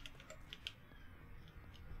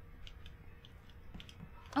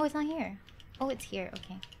 Oh, it's not here. Oh, it's here.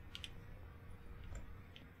 Okay.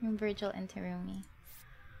 Virgil and Terumi.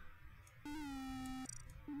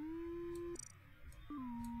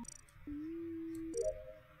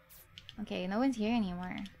 Okay, no one's here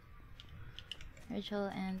anymore. Virgil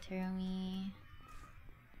and Terumi.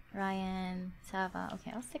 Ryan, Sava.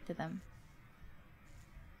 Okay, I'll stick to them.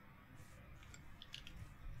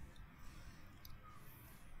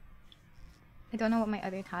 I don't know what my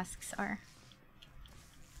other tasks are.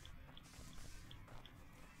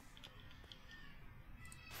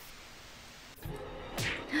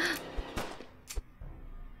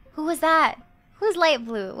 Who was that? Who's light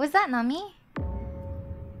blue? Was that Nami?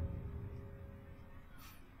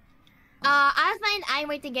 Alpha and I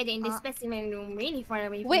were together in the specimen room, really far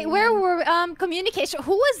away from Wait, you. where were communication?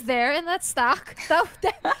 Who was there in that stack?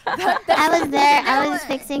 I was there. I was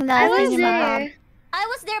fixing the thingy mob. I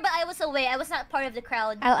was there, but I was away. I was not part of the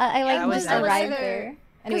crowd. I like was just arrived there.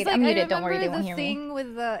 Anyway, I'm muted. Don't worry, they won't hear me. Thing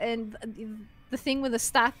with the thing with the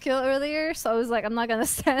stack kill earlier, so I was like, I'm not gonna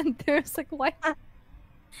stand there. It's like, why?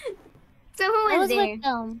 So who I was was there? with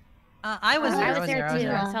them. I was there. I was there too.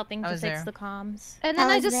 I was helping I to was fix there. the comms. And then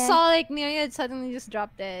I I was just there. saw like Miria suddenly just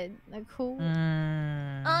drop dead. Like who?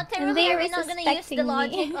 Terumi, they are were we not gonna use the suspecting me.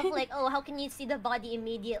 logic of like, oh, how can you see the body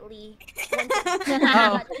immediately once it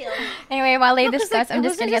Oh. got killed? Anyway, while they No, 'cause, discuss, like, I'm it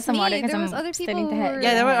just gonna get wasn't some water me. because There I'm was other people starting to who hit. were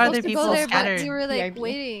Yeah, there were supposed other to people go there, scattered. but we were like BRB.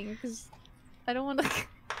 waiting because I don't want to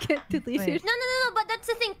get deleted. No, but that's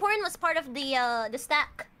the thing. Purin was part of the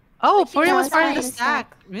stack. Oh, Like, she Purin was was part of part the of the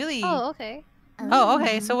stack. Really? Oh, okay. Oh,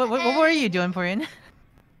 okay. So what were you doing, Purin?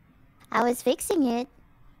 I was fixing it.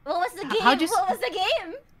 What was the game? How'd you What was the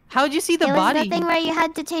game? How'd you see the It was body? the thing where you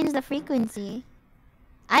had to change the frequency.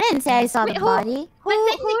 I didn't say I saw the body.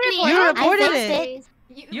 You reported I fixed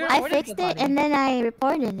it. You I reported fixed the it body. and then I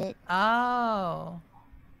reported it. Oh.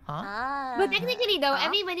 Huh? Ah. But technically though,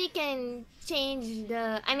 everybody can change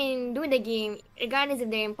do the game regardless if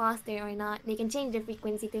they're imposter or not. They can change the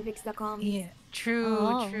frequency to fix the comms. Yeah. True.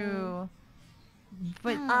 Oh. True.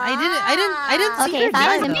 But I didn't see Okay, her if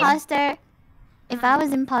I was dead, though. imposter, if I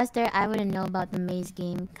was imposter, I wouldn't know about the maze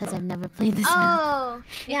game because I've never played this map. Oh,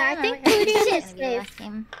 Yeah, I think remember. Lydia is Shit. safe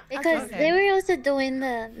because Okay. they were also doing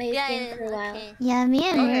the maze Yeah, game for a while. okay. Yeah, me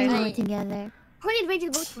and Okay. Miri were together. who did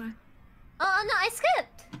Rachel vote for? Oh no, I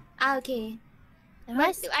skipped. Ah, okay. The But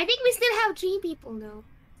rest- I think we still have 3 people though.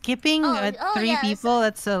 Skipping Oh, 3 yeah, people,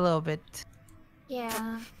 that's a little bit.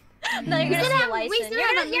 Yeah. No, you're gonna see a Y we soon. still You're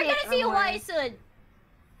have gonna, a you're minute gonna see a or Y more. soon.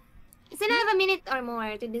 We still have a minute or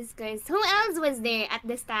more to discuss. Who else was there at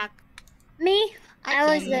the stack? Me, I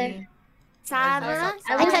was there. Saba?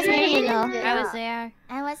 I was Saba? there, though. I was there.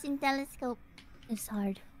 I was in telescope. It's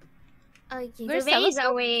hard. Okay, Where's so Vay is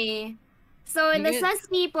Telescope? away. So You the get- sus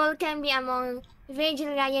people can be among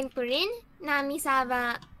Virgil, Ryan, Purin, Nami,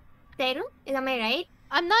 Saba, Teru. Am I right?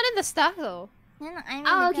 I'm not in the stack though. No, I'm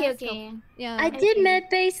Oh, okay, okay. Yeah. I did med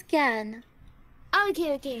base scan. Oh,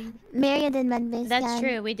 okay, okay. Miria did medbay scan. That's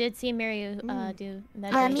true. We did see Miri do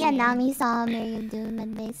med Me and scan. Nami saw Miria do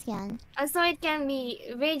medbay scan. So it can be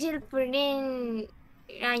Virgil, Purin,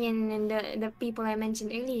 Ryan, and the people I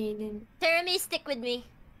mentioned earlier. Then Terumi, stick with me.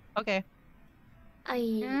 Okay.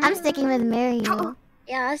 I'm sticking with Miria.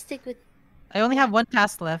 Yeah, I'll stick with. I only have one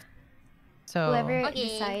task left. So Whoever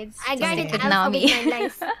Okay. decides I to got stick it with out Nami. with my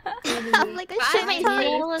life. I'm like a But shit I might ton. be-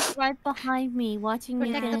 Miria was right behind me, watching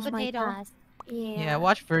me Protect the finish my potato. task. yeah,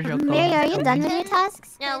 watch Virgil go. are you done with your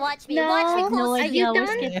tasks? Yeah, watch me. No. Watch me No, closely. are you we're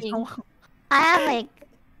done? skipping. I have like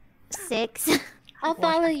 6. I'll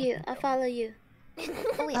follow you. I'll follow you.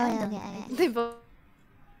 Oh, yeah, okay. They both.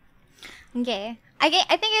 Okay. I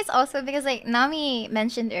think it's also because like Nami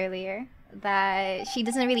mentioned earlier that she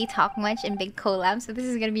doesn't really talk much in big collabs, so this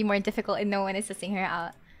is gonna be more difficult and no one is sussing her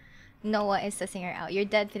out. No one is sussing her out. You're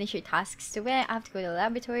dead, finish your tasks to it. I have to go to the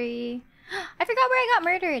laboratory. I forgot where I got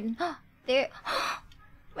murdered. There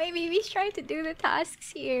my baby's trying to do the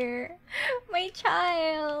tasks here. My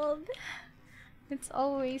child. It's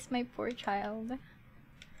always my poor child.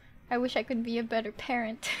 I wish I could be a better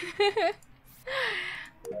parent.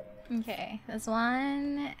 Okay, that's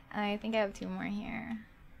one. I think I have 2 more here.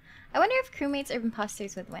 I wonder if crewmates or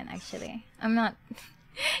imposters would win, actually. I'm not...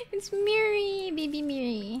 It's Miri! Baby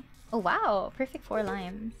Miri! Oh, wow! Perfect 4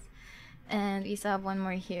 limes. And we still have 1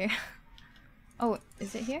 more here. Oh,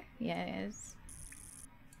 is it here? Yeah, it is.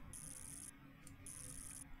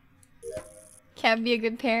 Can't be a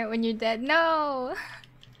good parent when you're dead. No!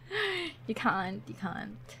 You can't. You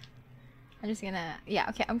can't. I'm just gonna... Yeah,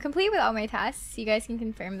 okay. I'm complete with all my tasks. You guys can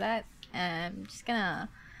confirm that. I'm just gonna...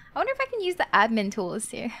 I wonder if I can use the admin tools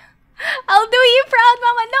here. I'll do you proud,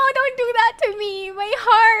 Mama! No, don't do that to me! My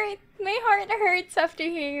heart hurts after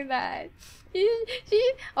hearing that.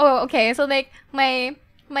 Oh, okay. So, like, my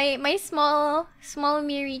small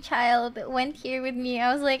Miri child went here with me.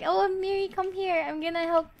 I was like, oh, Miri, come here. I'm gonna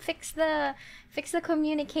help fix the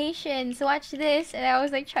communications. Watch this. And I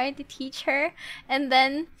was, like, trying to teach her. And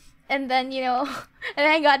then, you know, and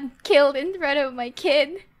I got killed in front of my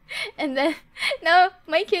kid. And then, now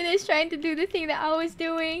my kid is trying to do the thing that I was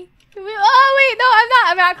doing. Oh, wait, no,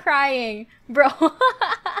 I'm not crying. Bro.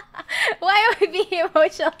 Why would I be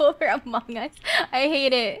emotional over Among Us? I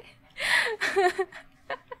hate it.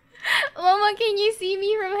 Mama, can you see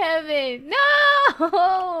me from heaven?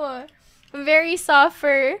 No! I'm very soft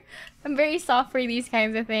for these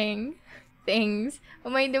kinds of things.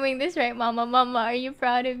 Am I doing this right, Mama? Mama, are you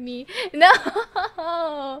proud of me? No!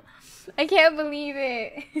 I can't believe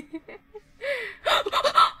it.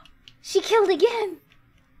 She killed again!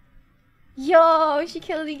 Yo, she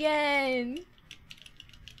killed again!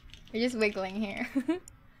 We're just wiggling here.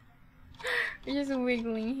 We're just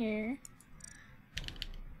wiggling here.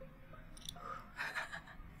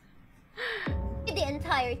 The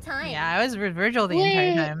entire time. Yeah, I was with Virgil the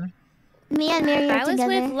entire time. Me and Miri I are was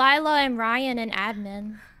together. with Lila and Ryan and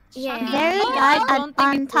admin. Yeah. Miri I died don't think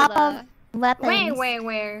on it's top Lila. of weapons.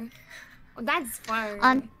 Where? Oh, that's far.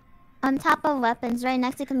 On top of weapons, right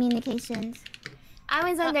next to communications. I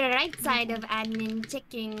was on the right side of admin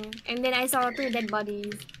checking, and then I saw 2 dead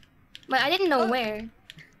bodies. But I didn't know where.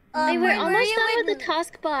 We were where almost you done with- with the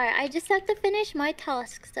taskbar. I just have to finish my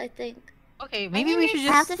tasks, I think. Okay, maybe we should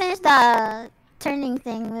I have just. to finish the turning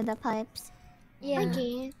thing with the pipes. Yeah.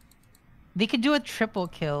 Okay. They could do a triple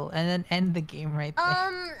kill and then end the game right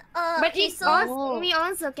there. But okay, we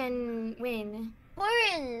also can win.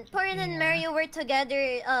 Porin and Mario were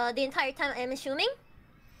together the entire time, I'm assuming?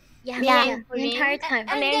 Yeah, the entire time.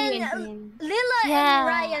 And then Lila and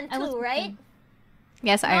Ryan too, right?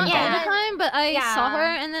 Yes, I am. Not all Yeah. the time, but I saw her,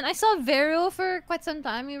 and then I saw Vero for quite some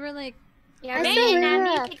time. We were like, Yeah, I Ray saw and Vera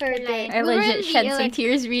Nami for a bit. I We were legit in shed the some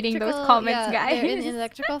tears reading those electrical- comments, yeah, guys. they're in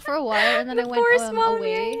electrical for a while, and then I went Poor small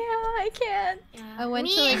away. Miria, I can't. I went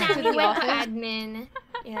Me to and like, to Nami the went to office. admin.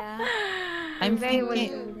 Yeah. I'm very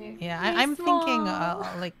thinking. Yeah, You're I'm thinking small.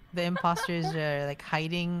 like the imposters are like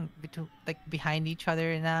hiding behind each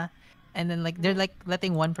other and then like they're like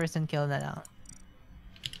letting one person kill that out.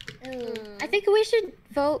 I think we should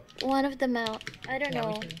vote one of them out. I don't Yeah,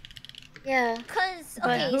 we know. should. Yeah. Cause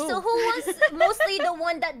But okay, so who was mostly the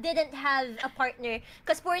one that didn't have a partner?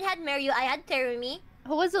 Cause Porin had Mario, I had Terumi.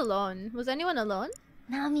 Who was alone? Was anyone alone?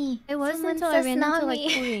 Nami. It wasn't Someone until I says ran into like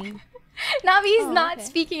Nami. Puri. Nami's Oh, not okay.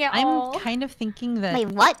 speaking at I'm all. kind of thinking that. Wait,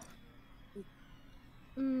 what?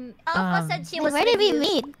 Alpha said she Wait, was where did we with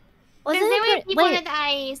you. meet? Because Wasn't there were it? people Wait, that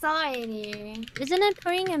I saw earlier. isn't it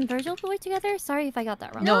Puring and Virgil who were together? Sorry if I got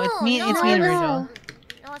that wrong. No, it's me. It's me and Virgil.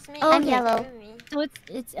 No, it's me. Oh, I'm okay. yellow. So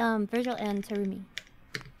it's Virgil and Terumi.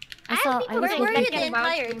 I had people was Where who were with you the thinking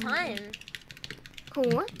about entire me. time?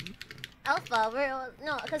 Who? Alpha,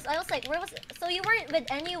 no, because I was like, where was? So you weren't with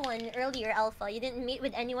anyone earlier, Alpha. You didn't meet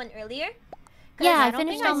with anyone earlier. 'Cause Yeah, I don't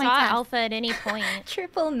finished think all my saw tasks. Alpha at any point.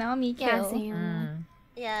 Triple Nami kill. Yeah, same. Mm.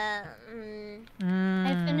 Yeah.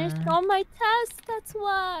 I finished all my tasks. That's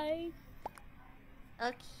why.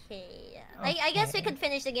 Okay. I guess we could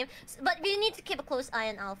finish the game, but we need to keep a close eye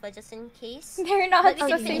on Alpha just in case. They're not But we can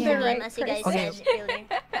sussing finish the the right game as you guys person. said earlier.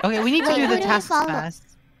 Okay, we need to Wait, do who the do we tasks follow? fast.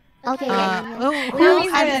 Okay. Nami's I'm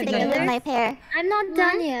gonna sticking do with it. my pair. I'm not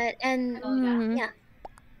done yet, and yeah.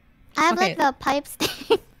 I have like Okay. the pipes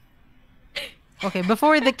thing. Okay,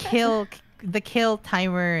 before the kill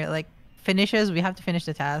timer like finishes, we have to finish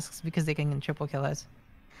the tasks because they can triple kill us.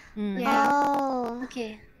 Yeah. Oh.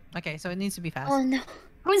 Okay. Okay, so it needs to be fast. Oh no.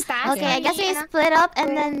 Who's that? Okay, I guess we split up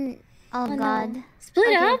and then. Oh no. god. Split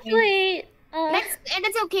Okay, up? okay. Wait.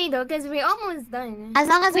 That's okay though, because we're almost done. As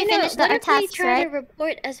long as we Wait, no, finish what our if we tasks, try to right?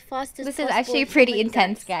 report as fast as This is possible actually before pretty we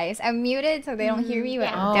intense, die? guys. I'm muted so they don't hear me, but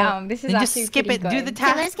Yeah. damn, this is Then just actually skip pretty it. Do good. the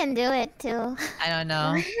Killers task. can do it too. I don't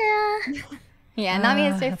know. Yeah. Yeah, Nami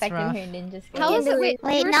is That's perfecting rough. her ninja skills. How is it? Wait,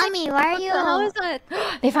 Wait, you were Nami, why are you? How is that?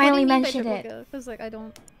 They finally What do you mean by mentioned it. triple kill? Because like I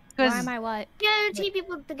don't. Why Because am I what? Yeah, 3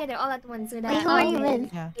 people together all at once. So that Wait, who are you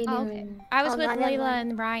with? yeah. they Oh, do- okay. I was Oh, with God, never Layla mind.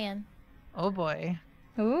 and Ryan. Oh boy.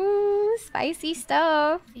 Ooh, spicy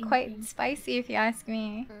stuff. Thank Quite you. spicy if you ask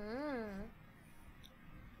me.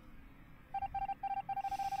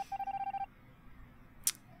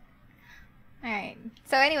 Alright.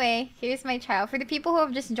 So anyway, here's my trial. For the people who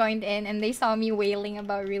have just joined in and they saw me wailing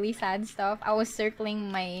about really sad stuff, I was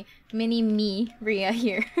circling my mini me, Ria,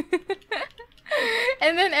 here.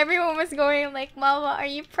 And then everyone was going like, Mama, are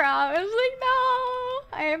you proud? I was like, no,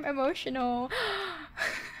 I am emotional.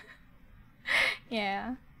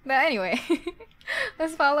 Yeah. But anyway,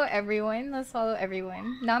 let's follow everyone. Let's follow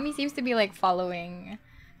everyone. Nami seems to be like following.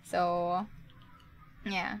 So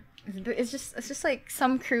yeah. It's just like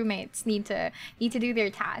some crewmates need to do their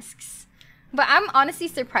tasks. But I'm honestly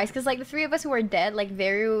surprised because like the 3 of us who are dead, like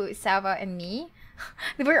Veru, Sava, and me,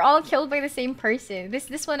 we're all killed by the same person.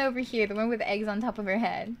 This one over here, the one with the eggs on top of her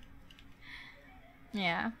head.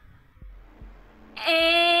 Yeah.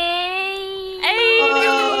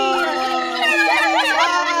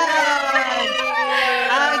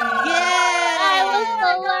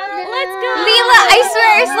 Let's go. Leela, I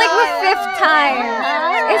swear it's like the 5th time.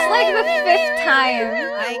 It's like the 5th time.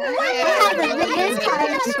 I had the biggest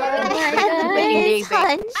hunch. I had the biggest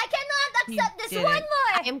hunch. I cannot accept this did one it. more.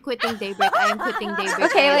 I am quitting Daybreak. I am quitting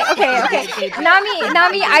Daybreak. Okay, like, okay.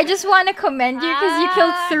 Nami, I just want to commend you because you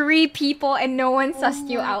killed 3 people and no one sussed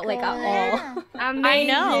you out like at all. I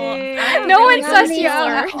know. No one sussed you out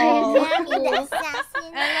at all. I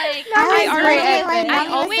was already, wondering why Nami I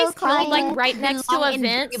was always so killed like quiet. right next to a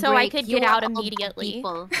vent so I could get out immediately.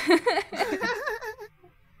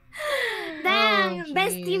 Dang,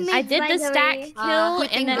 best jeez. teammates. I did by the stack way. kill,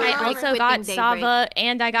 Quitting and then I Daybreak, also quitting got Daybreak. Sava,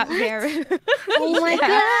 and I got Ver. Oh my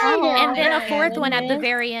god. And then a fourth one at the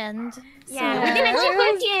very end. Yeah, Yeah. we did a It was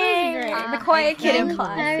triple great. kill. The quiet kid in can't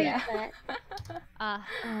class. Very Yeah. bad.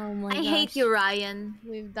 Oh my I hate you, Ryan.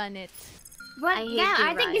 We've done it. But I hate yeah, you,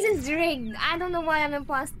 I think this is rigged. I don't know why I'm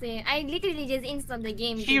imposter. I literally just installed the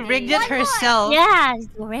game. She today. rigged it herself. Yeah, We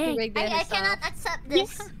correct. rigged it I herself. cannot accept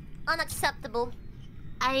this. Unacceptable.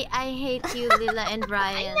 I hate you, Lila and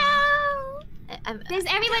Ryan. No. I'm, Is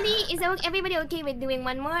everybody okay with doing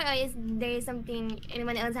one more, or is there something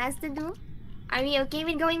anyone else has to do? Are we okay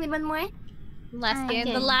with going with one more? Last game,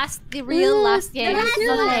 Okay. the real last game. last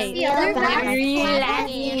one. The other last one. Real last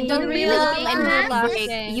game. don't The really real look and last Daybreak.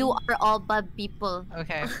 game. You are all bad people.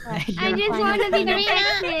 Okay. I You're just fine. want to be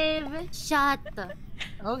detective. Shut.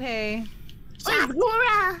 Okay. Oh,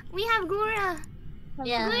 Gura! We have Gura.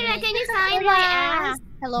 Yeah. Gura, can you sign my ass?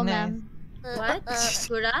 Hello, Nice. ma'am. What?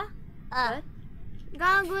 Gura? Go,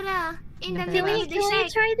 Gura. In the Can middle we- of the Can we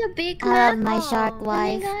shack. try the big map? My shark Oh,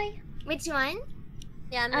 wife. guy? Which one?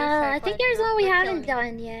 Yeah, I'm I think there's one we haven't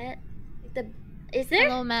done yet. Is there?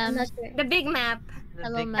 Hello, I'm ma'am. not sure. The big map. The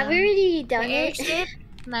Hello, big- ma'am. Have we already The done it? airship.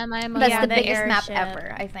 Ma'am, I'm That's Yeah, the the biggest map airship.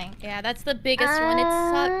 ever, I think. Yeah, that's the biggest one. It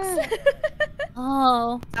sucks.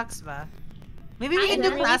 Oh, Sucks, ba? Maybe we I can do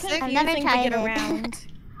know. classic. I've never Confusing to tried get it. around.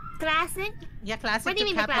 Classic. Yeah, classic What do you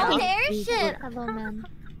to mean cap the it Oh, off. the airship. Hello, ma'am.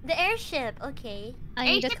 The airship. Okay. I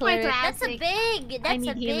need to Airship or clear it. classic? That's a big. I That's need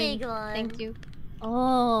a healing. big one. Thank you.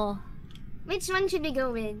 oh. Which one should we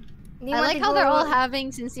go with? Do you I want like to how they're go- all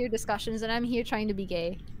having sincere discussions, and I'm here trying to be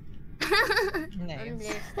gay. Nice.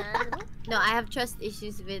 Understandable. No, I have trust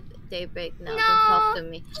issues with Daybreak now. No. Don't talk to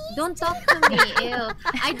me. Don't talk to me. Ew.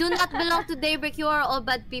 I do not belong to Daybreak. You are all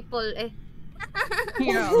bad people. Eh.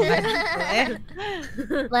 You're all bad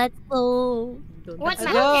people, eh? Let's go. What Let's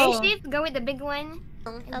map? go. Airship? Go with the big one.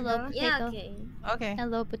 Hello, Yeah, potato. okay. Okay.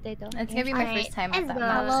 Hello, potato. It's gonna be my Alright, first time let's at that go.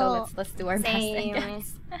 map, so let's do our best, I Same.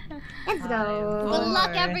 guess. Let's go. Good luck,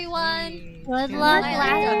 Four, everyone. three, Good two, luck, one.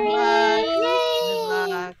 Larry. Good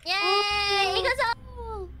luck. Yay! It goes up.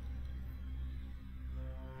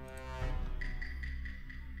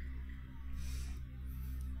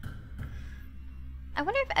 I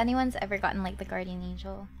wonder if anyone's ever gotten like the Guardian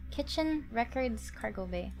Angel. Kitchen Records Cargo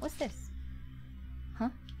Bay. What's this? Huh?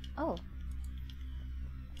 Oh.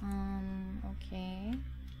 Okay.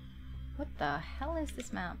 What the hell is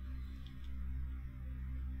this map?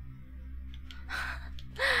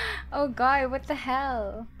 Oh god, what the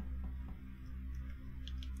hell?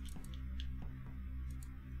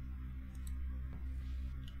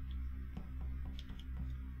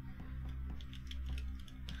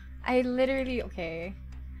 I literally, okay.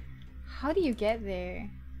 How do you get there?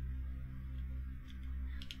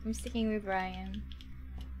 I'm sticking with Ryan.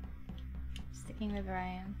 Sticking with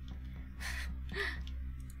Ryan.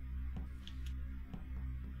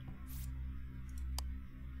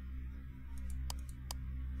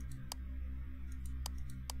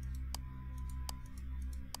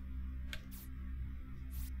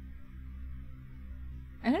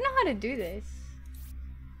 I don't know how to do this.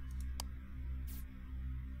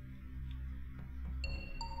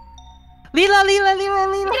 Lila, Lila, Lila,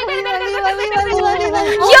 Lila, Lila, Lila, Lila, Lila,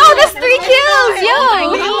 Lila. Yo, that's 3 kills! Yo!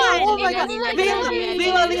 Oh my god! Lila, Lila,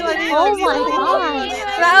 Lila, Lila. Oh my god.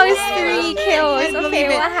 That was 3 kills. Can't believe Okay,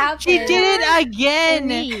 it. what happened? She did it again.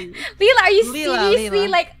 Lila, are you Lila, seriously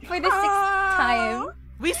Lila. like for the 6th time?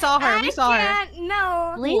 We saw her. We saw her. Can't,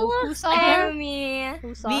 no. Who saw Tell her? me.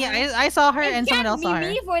 Who saw Me, her? I saw her It and someone else can't saw be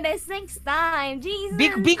her. me for the 6th time. Jesus.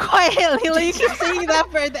 Be quiet, Lila. You keep saying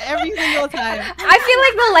that for every single time. I feel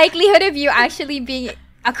like the likelihood of you actually being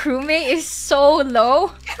a crewmate is so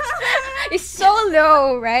low. It's so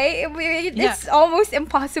low, right? It's almost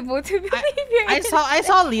impossible to believe you're I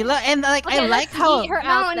saw Lila and like Okay, I like let's how meet her No,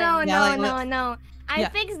 out no, then. Yeah, no, like, no, no. I yeah.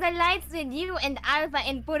 fixed the lights with you and Alpha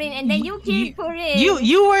and Purin, and then you You- killed Purin.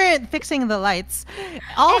 you weren't fixing the lights.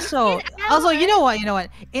 Also, It's you know what?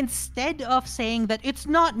 Instead of saying that it's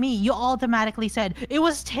not me, you automatically said it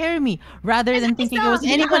was Termi rather than thinking it was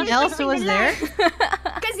anyone else who was there.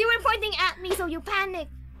 Because you were pointing at me, so you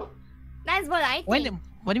panicked. That's what I think.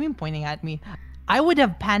 What do you mean pointing at me? I would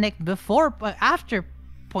have panicked before, but after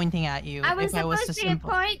pointing at you. I was if I was supposed just to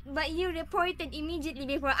report, but you reported immediately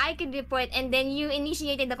before I could report, and then you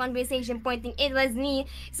initiated the conversation pointing it was me,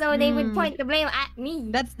 so they would point the blame at me.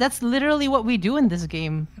 That's literally what we do in this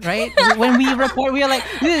game, right? When we report, we are like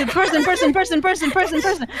person.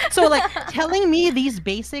 So like telling me these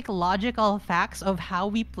basic logical facts of how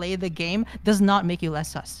we play the game does not make you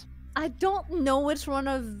less sus. I don't know which one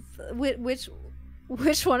of which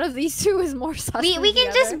which one of these two is more sus. We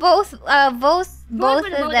can just both of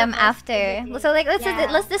them after. So like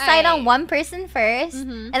let's decide on one person first,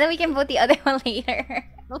 and then we can vote the other one later.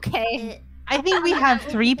 Okay. I think we have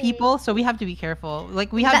 3 people, so we have to be careful.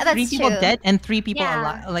 Like we have 3 people dead and 3 people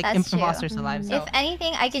alive, like imposters alive. So. If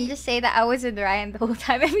anything, I can just say that I was with Ryan the whole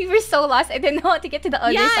time, and we were so lost. I didn't know how to get to the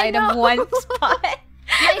other side of one spot.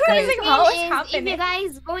 My like, how is is, if happening? you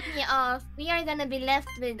guys vote me off, we are gonna be left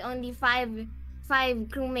with only five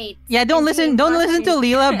crewmates. Yeah, don't listen to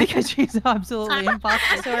Leela because she's absolutely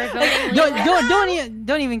imposter. So we're voting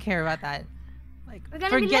don't even care about that. Like, we're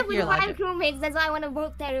gonna be forget left with your 5 logic. crewmates. That's why I want to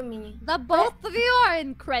vote Terumi. The both of you are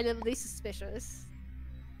incredibly suspicious.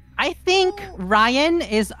 I think Ryan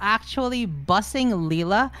is actually bussing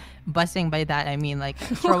Leela. Bussing by that I mean like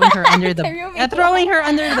throwing her under the throwing her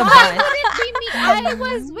under the bus. I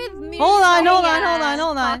was with me. Hold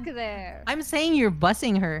on. There. I'm saying you're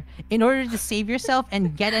bussing her in order to save yourself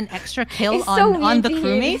and get an extra kill on the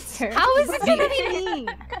crewmates. How is it gonna be me?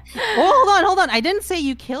 Oh, hold on. I didn't say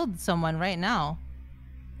you killed someone right now.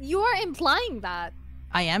 You are implying that.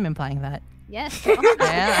 I am implying that. Yes. I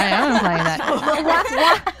am implying that.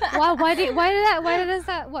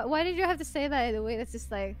 Why did you have to say that in a way that's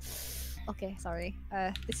just like, okay, sorry.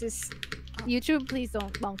 This is YouTube. Please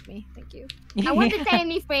don't bonk me. Thank you. I want to tell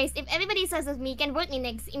me first. If everybody says with me, can vote me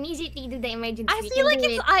next. Immediately do the emergency. I feel like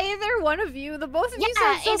it's either one of you. The both of you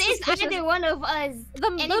sound so suspicious. It is either one of us.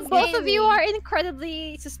 The both of you are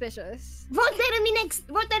incredibly suspicious. Vote me next.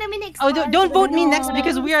 Vote me next. Oh, don't vote me next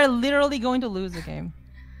because we are literally going to lose the game.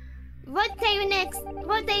 Vote you next.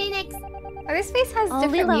 Vote you next. Oh, this space has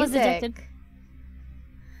different music.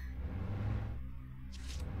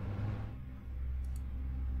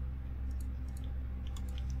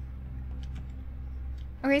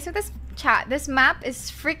 Okay, so this map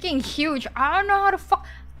is freaking huge. I don't know how to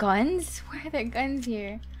guns? Where are there guns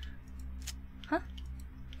here? Huh?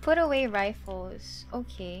 Put away rifles.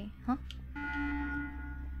 Okay. Huh?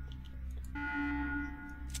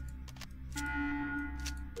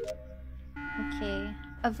 Okay.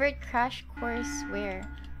 Avert crash course where?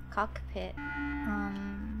 Cockpit.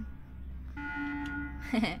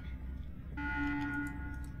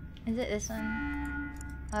 Is it this one?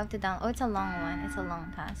 I'll have to download. Oh, it's a long one. It's a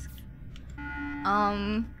long task.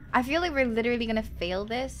 I feel like we're literally gonna fail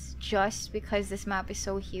this just because this map is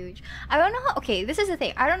so huge. I don't know how. Okay, this is the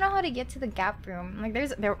thing. I don't know how to get to the gap room. Like,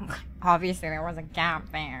 obviously there was a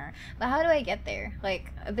gap there, but how do I get there?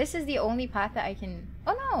 Like, this is the only path that I can.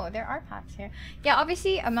 Oh no, there are paths here. Yeah,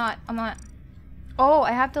 obviously I'm not. Oh,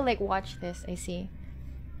 I have to like watch this. I see.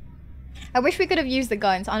 I wish we could have used the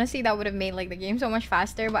guns. Honestly, that would have made like the game so much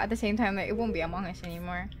faster. But at the same time, like, it won't be Among Us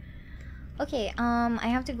anymore. Okay, I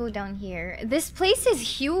have to go down here. This place is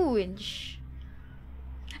huge.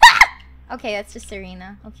 Okay, that's just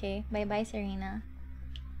Serena. Okay, bye-bye, Serena.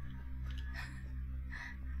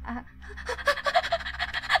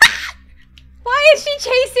 Why is she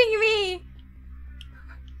chasing me?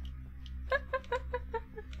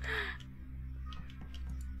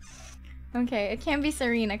 Okay, it can't be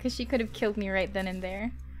Serena because she could have killed me right then and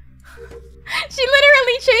there. She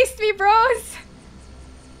literally chased me, bros!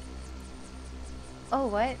 Oh,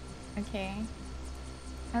 what? Okay.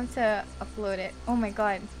 I have to upload it. Oh my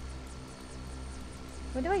god.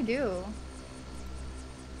 What do I do?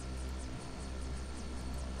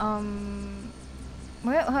 How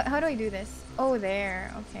do I do this? Oh,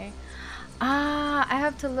 there. Okay. Ah, I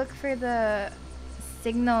have to look for the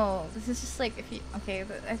signal. This is just like if you... Okay,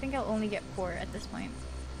 but I think I'll only get 4 at this point.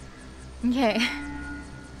 Okay.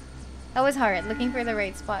 That was hard. Looking for the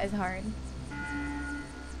right spot is hard.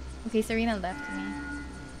 Okay, Serena left me.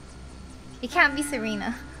 It can't be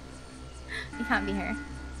Serena. It can't be her.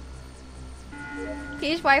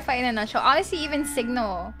 Page Wi-Fi in a nutshell. Honestly, even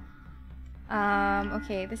signal.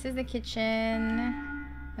 Okay, this is the kitchen.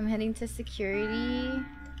 I'm heading to security.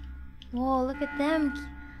 Whoa, look at them.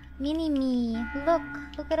 Mini-me.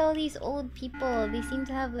 Look at all these old people. They seem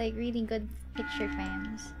to have like really good picture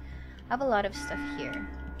frames. I have a lot of stuff here.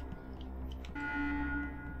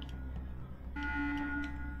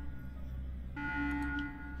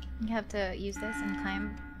 You have to use this and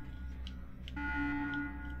climb.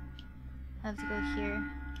 I have to go here.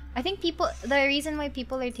 I think the reason why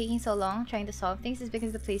people are taking so long trying to solve things is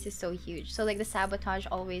because the place is so huge. So like the sabotage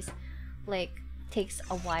always like takes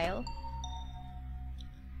a while.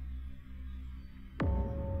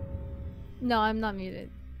 No, I'm not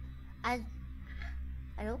muted.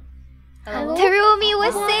 Hello? Terumi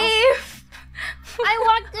was safe! I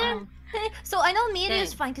walked in. So I know Miria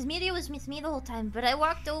is fine because Miria was with me the whole time, but I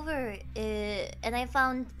walked over and I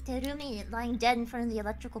found Terumi lying dead in front of the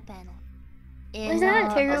electrical panel. In, Was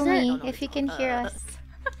that Terumi, if you can hear us.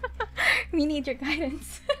 We need your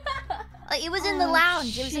guidance. It was in the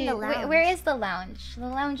lounge. It was in the Shoot. lounge. Where is the lounge? The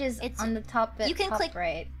lounge is It's- on the top. you can top click-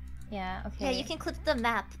 right. Yeah. Okay. Yeah, you can click the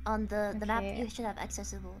map on the map Okay. you should have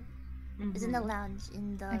accessible. It's in the lounge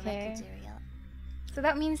in the Okay. records area. So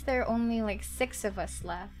that means there are only like 6 of us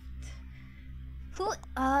left. Who?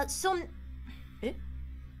 So.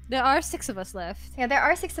 There are 6 of us left. Yeah, there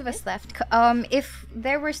are 6 of us left. If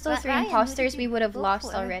there were still 3 Ryan, who did imposters, you we would have vote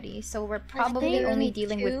lost for? already. So we're probably there only only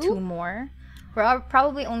dealing with 2? 2 more. We're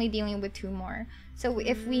probably only dealing with 2 more. So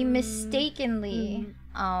if we mistakenly,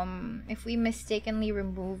 if we mistakenly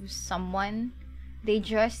remove someone, they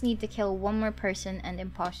just need to kill 1 more person, and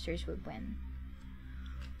imposters would win.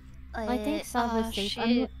 I think Sava's safe.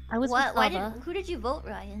 shit. I was What? with Sava. Who did you vote,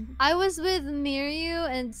 Ryan? I was with Miria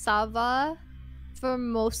and Sava for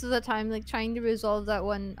most of the time, like trying to resolve that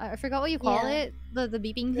one. I forgot what you call Yeah. it. The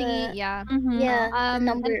beeping thingy. Yeah. Yeah, the and-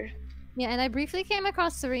 number. Yeah, and I briefly came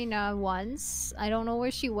across Serena once. I don't know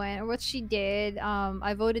where she went or what she did.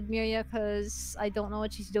 I voted Miria because I don't know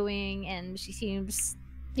what she's doing, and she seems.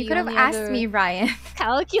 You the could have only asked other me, Ryan.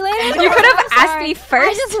 Calculated. You could have I'm asked sorry. me first.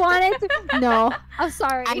 I just wanted to. No, I'm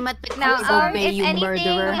sorry. I'm at the Now, Cruise Bay, if you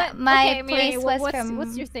anything, murderer. my Okay, Mary, place was what's, from.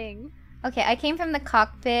 what's your thing? Okay, I came from the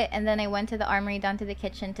cockpit, and then I went to the armory, down to the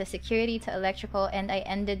kitchen, to security, to electrical, and I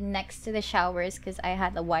ended next to the showers because I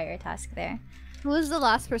had a wire task there. Who was the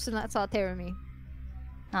last person that saw Terumi?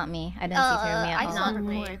 Not me. I didn't see Terumi I at saw all. her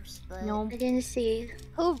Me. corpse, but No. I didn't see.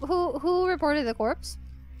 Who reported the corpse?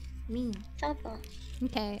 me. Sava.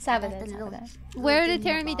 Okay. Savada, At the Savada. lounge. Where did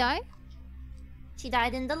Looking Terumi above. die? She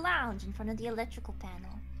died in the lounge in front of the electrical panel.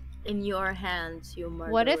 In your hands, you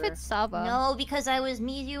murderer. What if it's Sava? No, because I was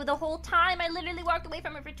you the whole time. I literally walked away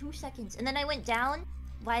from her for 2 seconds, and then I went down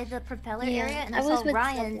by the propeller Yeah, area, and I I, was saw with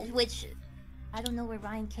Ryan, Sava. which I don't know where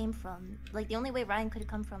Ryan came from. Like the only way Ryan could have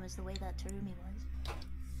come from is the way that Terumi was.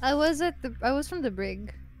 I was from the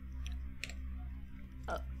brig.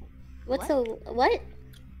 What's a what?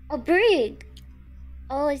 A brig.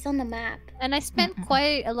 Oh, it's on the map. And I spent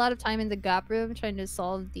quite a lot of time in the gap room trying to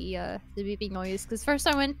solve the beeping noise. Because first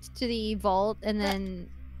I went to the vault, and then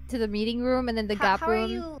to the meeting room, and then the gap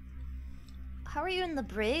room. How are you in the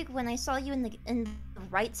brig when I saw you in the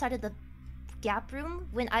right side of the gap room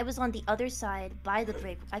when I was on the other side by the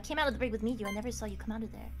brig? I came out of the brig with you. I never saw you come out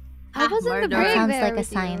of there. I was in the murderer. brig Sounds there like a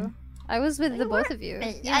with you. sign. I was with the You both were? of you.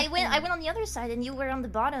 I went on the other side, and you were on the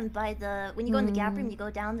bottom by the. When you go in the gap room, you go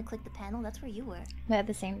down to click the panel. That's where you were. But at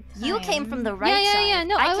the same time. You came from the right yeah, side. yeah.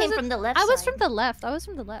 No, I was came from the left. I was side. from the left. I was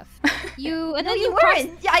from the left. You and No, then you crossed-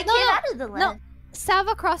 weren't. Yeah, I No, came no, out of the left. No,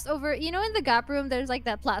 Sava crossed over. You know, in the gap room, there's like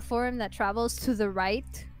that platform that travels to the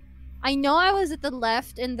right. I know I was at the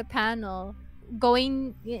left in the panel,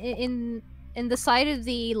 going in the side of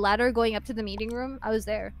the ladder going up to the meeting room. I was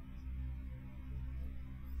there.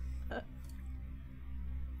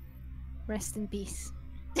 Rest in peace.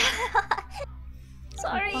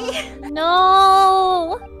 Sorry.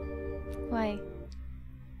 No! Why?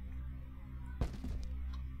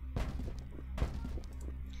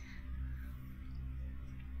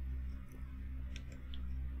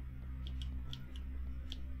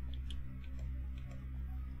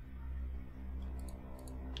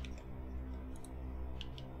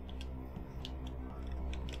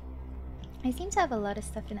 I seem to have a lot of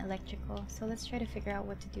stuff in electrical, so let's try to figure out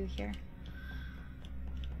what to do here.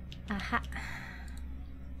 Aha.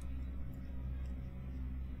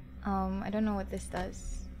 I don't know what this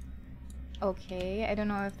does. Okay, I don't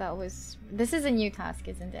know if that was... This is a new task,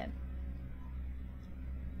 isn't it?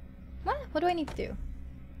 What do I need to do?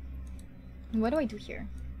 What do I do here?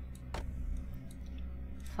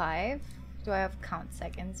 5? Do I have count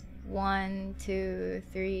seconds? 1, 2,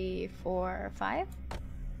 3, 4, 5?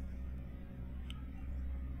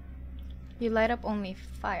 You light up only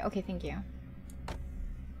 5. Okay, thank you.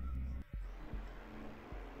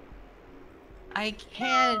 I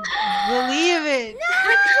can't believe it.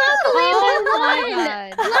 Oh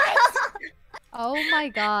my god. Oh my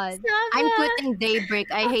god. I'm quitting Daybreak.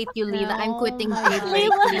 I hate you, Leela. I'm quitting my Daybreak.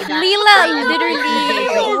 God. Lila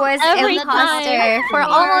literally was Every imposter time. for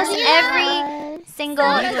almost Yes. every single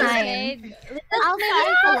time.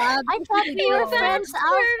 Alpha, I thought we were Alpha. friends,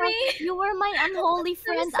 Alpha. You were my unholy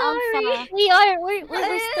friend, Alpha.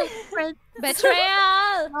 We're still friends.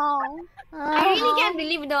 Betrayal! No. I really can't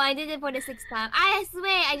believe though I did it for the 6th time. I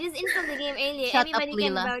swear, I just installed the game earlier. Shut up, Everybody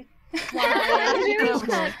can Leela. vote. I'm very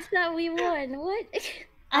shocked that we won. What?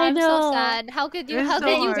 I I'm so know. sad. How could you? It's How so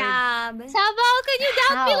could you? hard. Job. Saba, how could you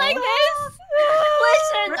doubt me like this?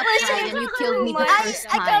 Listen, You killed me the I- first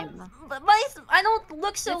I can't- time. But I don't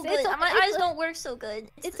look so It's good. okay, My it's eyes don't work so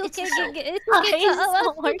good. It's okay. so- It's Oh, okay.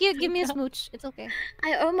 it's so Give me a smooch. It's okay.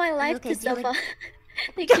 I owe my life Okay, to do it. Safa.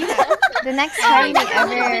 Thank you. The next Oh, time no, we I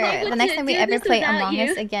wouldn't have been ever, able the next to time we do ever this play without Among you.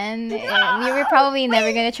 Us again, we were probably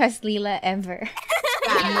never gonna trust Leela ever.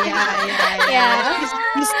 Yeah.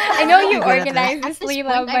 I know you organized this, At this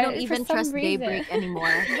Leela, point, but I don't for even some trust reason. Daybreak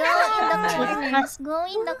anymore. Go in the corner. Go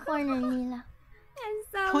in the corner, Leela.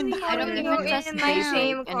 I don't even trust in my same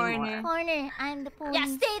Daybreak corner. anymore. Corner. I'm the pony. Yeah,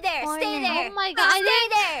 stay there. Stay Corner. there. Oh my god! Stay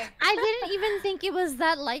there. I didn't even think it was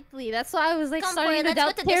that likely. That's why I was like Come starting for to it. Let's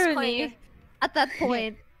doubt go to this tyranny corner. at that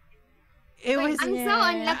point. It was. I'm so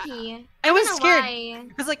unlucky. I was don't know scared why.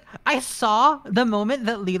 because like I saw the moment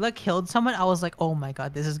that Leela killed someone. I was like, oh my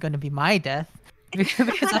god, this is gonna be my death because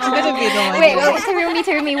I'm gonna be the one. Wait, who-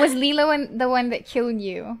 Terumi, was Leela the one that killed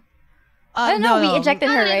you? Uh, no, we no. ejected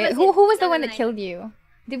No, her, no, it right? was Who was the no, one no, that no. killed you?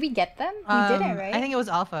 Did we get them? We didn't, right? I think it was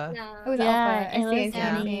Alpha. it was Yeah, Alpha. I it see, was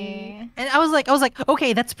I see. me. And I was like,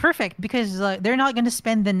 okay, that's perfect because they're not gonna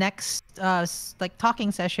spend the next like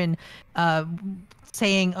talking session,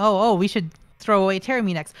 saying, oh, we should throw away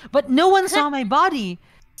Terumi next. But no one saw my body,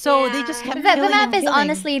 so they just Yeah. kept The killing map and is killing.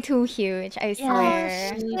 honestly too huge, I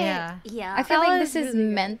swear. Yeah. Yeah. I feel That like was this is really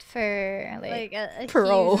good. meant for Like a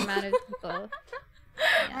pro. huge amount of people.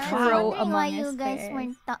 I Pro was wondering why Among you Us guys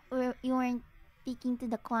players. you weren't speaking to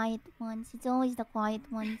the quiet ones. It's always the quiet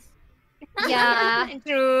ones. Yeah.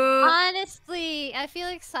 True. Honestly, I feel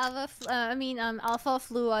like Alpha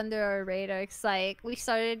flew under our radar. It's like we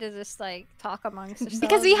started to just like talk amongst ourselves.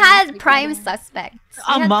 Because we and had like, prime yeah. suspects. We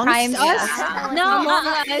had Amongst prime us? suspects. No,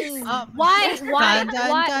 Why?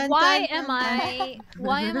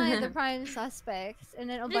 why am I the prime suspect? And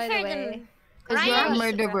then by the way, Because you're a Ryan is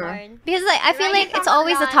murderer. super hard. Because like I feel Right, like it's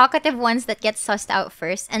always the right. talkative ones that get sussed out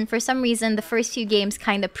first, and for some reason the first few games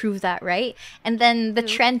kind of proved that, right? And then the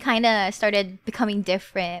trend kind of started becoming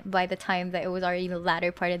different by the time that it was already the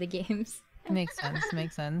latter part of the games. Makes sense.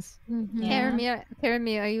 Makes sense.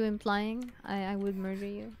 Parami, are you implying I would murder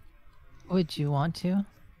you? Would you want to?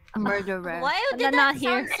 A murderer. Why No, did that not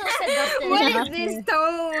sound here. so seductive? What is this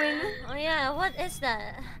tone? Oh yeah, what is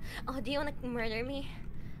that? Oh, do you wanna murder me?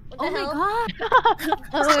 What the Oh my hell? god.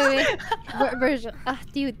 Oh wait. Virgil,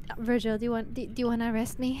 Virgil, do you want to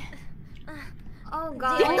arrest me? Oh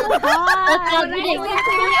god. Do you- I would like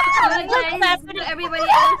to apologize to everybody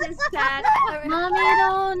else's chat. Mommy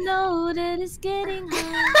don't know that it's getting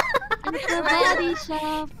hot. At the body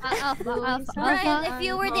shop. Ryan, if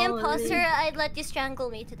you were the imposter, I'd let you strangle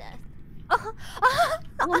me to death.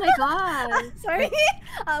 Oh my god. Sorry.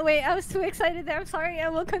 Wait, I was too excited there. I'm sorry. I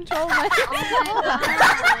will control my.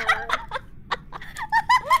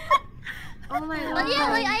 Oh my god. But yeah,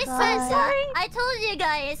 like I said, God. I told you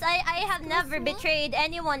guys, I have never betrayed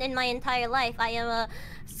anyone in my entire life. I am a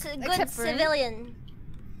good Except Purin. civilian.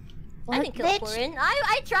 I didn't kill bitch? Purin.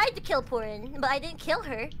 I tried to kill Purin, but I didn't kill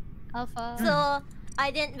her. Alpha. So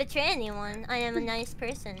I didn't betray anyone. I am a nice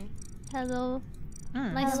person. Hello,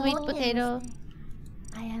 Hmm. my sweet potato.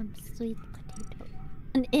 I am sweet potato.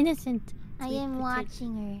 An innocent. I am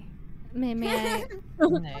watching her. May I?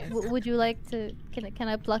 Nice. Would you like to? Can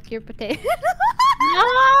I pluck your potato?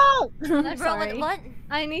 No! I'm Bro, sorry. what?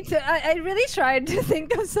 I need to. I really tried to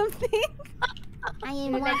think of something. I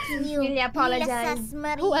am watching you. Really apologize. Lila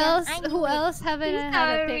Maria. Who else? I knew Who it. else haven't I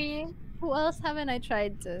had a pick? Sorry. Who else haven't I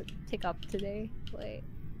tried to pick up today? Wait.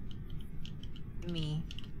 Me.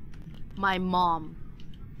 My mom.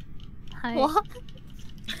 Hi. What?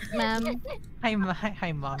 Ma'am. Hi,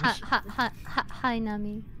 mom. Hi,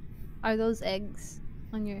 Nami. Are those eggs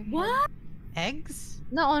on your head? What? Eggs?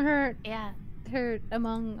 No, on her Yeah. her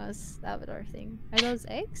Among Us avatar thing. Are those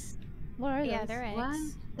eggs? What are Yeah, those? they're eggs. What?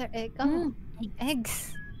 They're egg. Oh,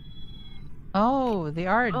 eggs. Oh, they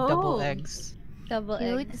are double Oh. eggs. Double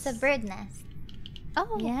Cute. eggs. It's a bird nest.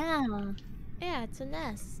 Oh. Yeah. Yeah, it's a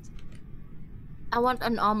nest. I want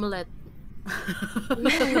an omelet.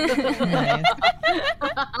 Nice.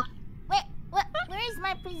 Wait, where is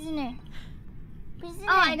my prisoner? Prisoner.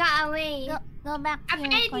 Oh, I got away. Go back to your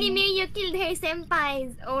Apparently, corner. Miria killed her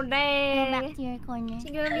senpais. Oh, Go back dang. to your corner.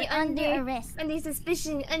 She's gonna be You're under under arrest.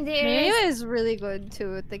 suspicion. Under Miria arrest. is really good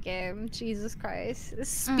too at the game. Jesus Christ. Wait,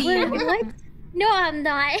 Speed. what? No, I'm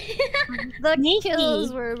not. The Sneaky.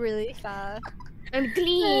 kills were really fast. I'm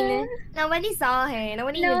clean. Nobody saw her.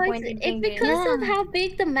 Nobody No, even it's, pointed it's fingers. because of how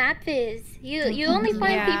big the map is. You only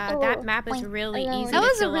find Yeah, people. that map is Point really alone. easy That to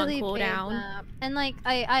was a kill really on big cooldown. map. And like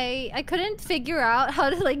I couldn't figure out how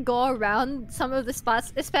to like go around some of the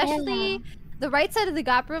spots, especially The right side of the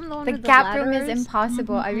gap room, the one The with gap room is ladders.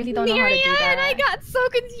 impossible. I really don't know how to do Miriam, that. I got so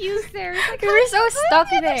confused there. Like, You were so stuck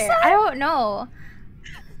there. I don't know.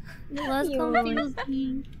 It was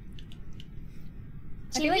confusing.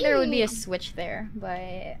 I feel like there would be a switch there, but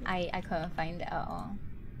I couldn't find it at all.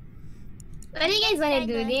 What do you guys want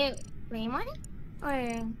to do? Do you play one?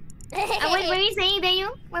 Or... what were you saying, Dayu?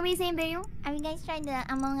 What were you saying, Dayu? Have you guys tried the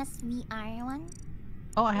Among Us VR one?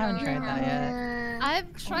 Oh, I haven't tried that yet.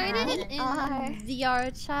 I've tried it in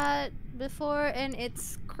VR chat before, and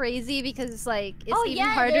it's crazy because like it's even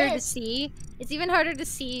harder to see. It's even harder to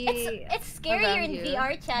see. It's scarier in you.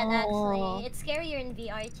 VR chat actually. It's scarier in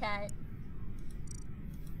VR chat.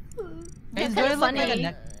 Guys, do I look like a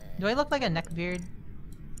neck? Do I look like a neckbeard?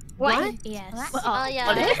 What? Yes. Oh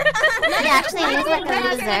yeah. Yeah, actually, it looks like a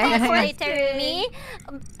loser. Terumi.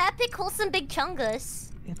 Epic wholesome big chungus.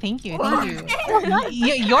 Thank you, thank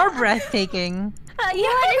you. You're breathtaking.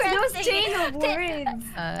 There's no chain of words.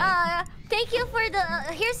 Thank you for the.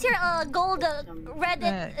 Here's your gold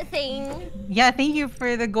Reddit thing. Yeah, thank you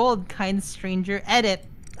for the gold, kind stranger. Edit.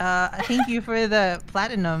 Thank you for the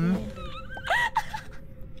platinum.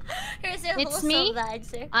 Here's your It's wholesome me. badge,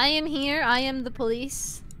 sir. I am here. I am the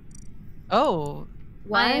police. Oh.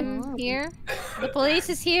 I'm here. The police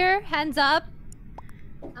is here. Hands up.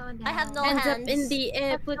 Oh, no. I have no hands hands. up in the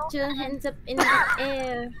air. Put your hands up in the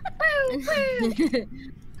air.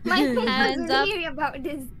 My friends Hands are up. hearing about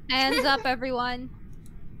this. Hands up, everyone.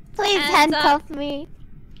 Please Hands handcuff me.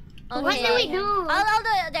 Okay. What do we do? I'll do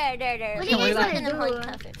it. There. What do you guys Let want them to do?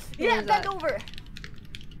 handcuff it. Yeah, bend over.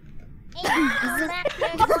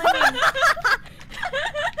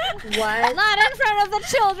 What? Not in front of the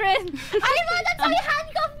children. I know that's why you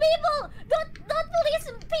handcuff people. Don't police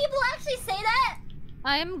people actually say that.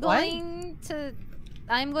 I'm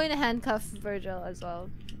going to handcuff Virgil as well.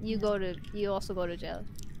 You also go to jail.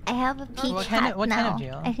 I have a peach What hat kind now. of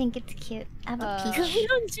jail? I think it's cute. I have a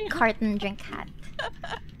peach carton drink hat.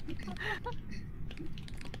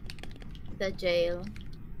 The jail.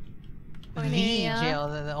 The Miria. jail,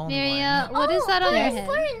 the only Miria, what is that on your head?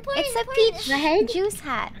 It's a peach juice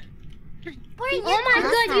hat. Oh my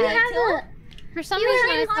god, you have a... For some reason,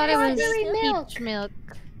 I thought it was strawberry peach milk.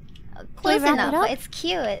 Close wrap enough, it up? but it's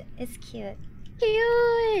cute. It's cute.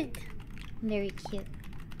 Cute. Very cute.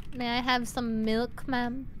 May I have some milk,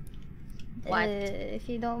 ma'am? What? If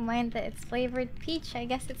you don't mind that it's flavored peach, I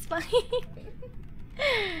guess it's fine.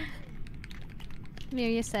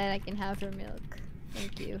 Miria said I can have her milk.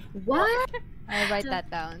 Thank you. What? I'll write that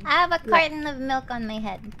down. I have a carton of milk on my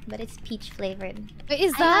head, but it's peach flavored. Wait,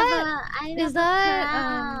 is I that have is a that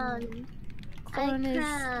crown. Corona's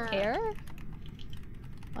crown. hair?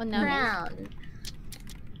 Oh no. Crown.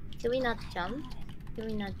 Do we not jump? Do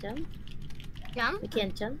we not jump? Jump? We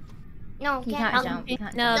can't jump? No, You can't can't jump. jump. You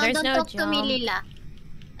can't No, jump. there's don't no talk to me, jump. Lila.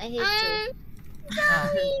 I hate you.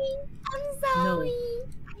 Sorry. I'm sorry.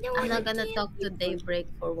 I'm not gonna talk to Daybreak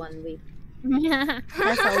for 1 week.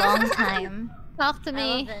 That's a long time. Talk to I me.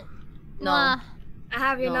 love it. No. Mwah. I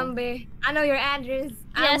have your No. number. I know your address.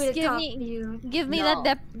 I Yes, will give talk me- to you. Give me No.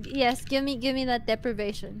 that give me that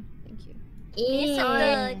deprivation. Thank you.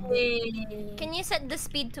 Can you set the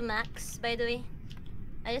speed to max, by the way?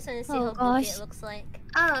 I just want to see Oh, how goofy gosh. it looks like.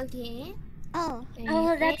 Oh, okay. Oh.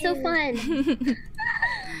 Oh, that's so fun.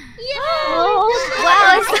 Oh,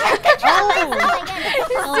 wow.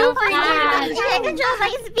 Oh, Super fast. cute. You can control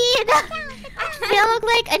my speed. They look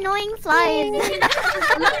like annoying flies.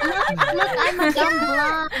 Look, I'm a dumb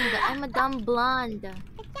blonde. I'm a dumb blonde.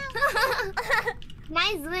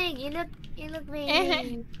 Nice wig. You look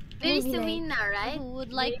very... Very movie-like. Serena, right? Who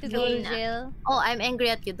would like to go to Serena. jail? Oh, I'm angry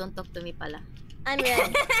at you. Don't talk to me pala. I'm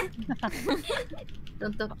red.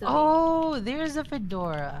 Don't talk to me. Oh, there's a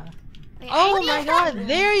fedora. Wait, Oh I my god,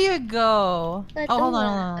 there you go. Oh, hold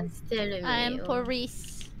on. It's staring me. I'm oh.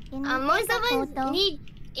 Paris. most of us photo. need...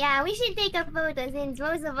 Yeah, we should take a photo since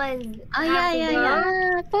most of us Oh, have yeah, to yeah, go yeah.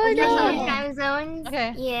 to different Photo. time zones.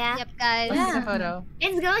 Okay. Yeah. Yep, guys. Let's take a photo.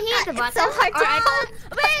 Let's go here at the bottom. so hard Or to I-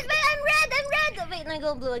 Wait, I'm red. Wait, let me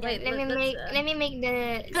go blue again. Wait, let me make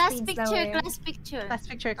the Class speed picture, slower. class picture. Last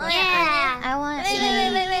picture. Oh, Class yeah. I want. Wait.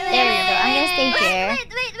 There you go. I'm gonna stay here.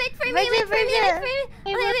 Wait for me. Virgil,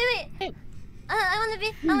 Wait. I wanna be.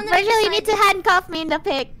 Virgil, you need to handcuff me in the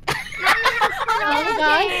pic. Oh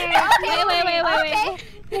gosh. Okay. Wait.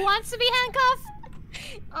 Who wants to be handcuffed?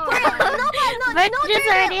 Oh, Virgil's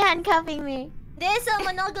already handcuffing me. This is a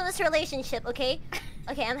monogamous relationship, okay?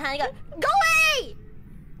 Okay, I'm hanging up. Go away!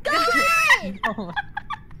 Go away! Oh,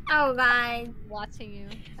 oh god. Watching you.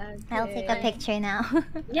 I'll take a picture now.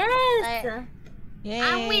 Yes! yay.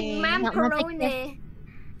 I'm with Ma'am Not my Corona.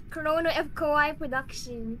 Corona of Kawaii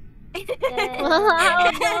Production.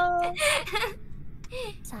 Oh, no.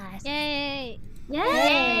 Sass. Yay! Yay!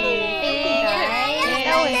 Thank you guys.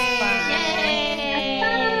 That was fun.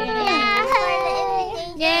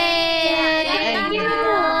 Yay! Thank you.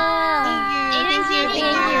 Thank you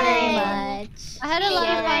very much. I had a lot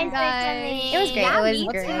of fun, guys. It was great. It was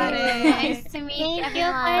great. Nice to meet Thank you for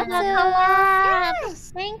everyone. the collab.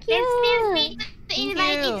 Thank Let's you. meet to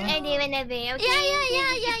invite each other whenever, okay?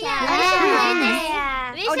 Yeah.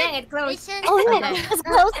 Oh, dang it, close. Oh no, that's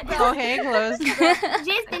close. Okay, close.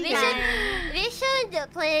 Just in time. We should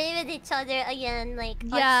play with each other again, like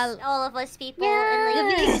Yeah. all of us people, and The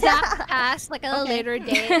like exact past, like a Okay. later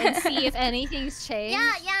date, and see if anything's changed.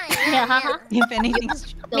 yeah. If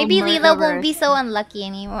anything's Maybe Lila won't be so unlucky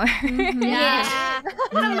anymore. Yeah.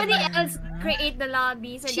 Somebody else create the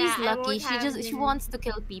lobby so She's that I lucky. won't have She to- wants to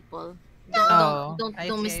kill people. Oh, Don't I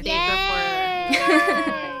see. mistake her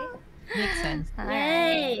for. Makes sense.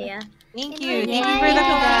 Yay! Thank you. Thank you for the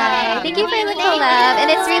collab. Thank you for the collab, and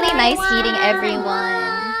it's really nice meeting everyone.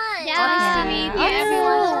 Yeah, nice to meet you,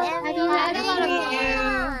 everyone.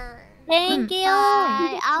 Thank you.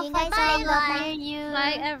 I'll See you guys bye, all. bye. Bye you.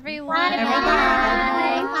 Bye, everyone.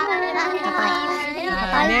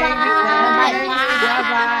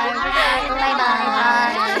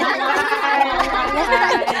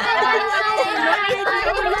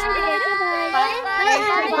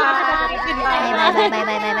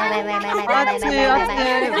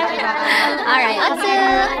 Alright, Otsu.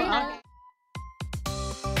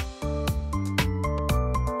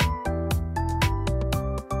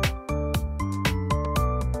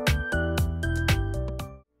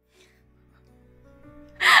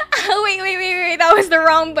 Wait. That was the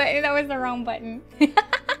wrong button. That was the wrong button.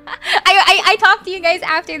 I talked to you guys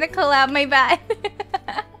after the collab. My bad.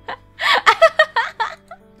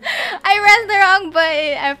 I pressed the wrong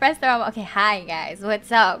button. I pressed the wrong. Okay, hi guys.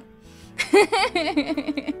 What's up?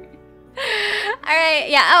 Alright,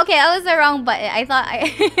 yeah, okay, that was the wrong button. I thought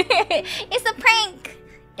it's a prank!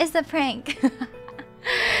 It's a prank.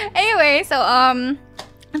 Anyway, so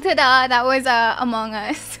that was Among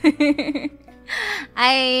Us.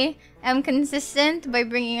 I am consistent by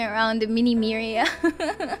bringing around the mini Miria.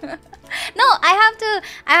 No, I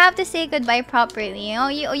have to say goodbye properly. You know,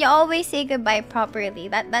 you always say goodbye properly.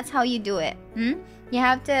 That's how you do it. You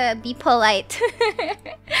have to be polite.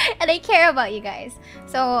 And I care about you guys.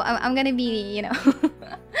 So I'm gonna be, you know,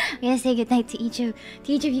 I'm gonna say goodnight to each of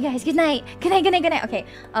you guys. Good night. Okay.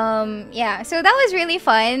 Yeah. So that was really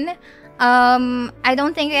fun. I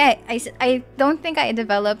don't think I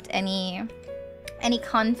developed any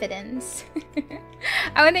confidence.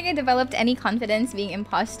 I don't think I developed any confidence being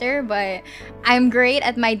imposter, but I'm great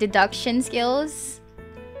at my deduction skills.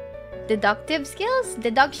 Deduction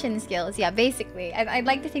skills, yeah, basically. I'd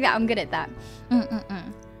like to think that I'm good at that.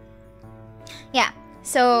 Yeah,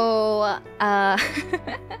 so thank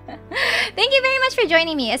you very much for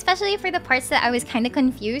joining me, especially for the parts that I was kind of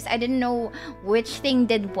confused. I didn't know which thing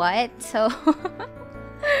did what, so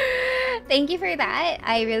thank you for that.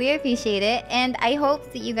 I really appreciate it, and I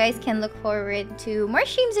hope that you guys can look forward to more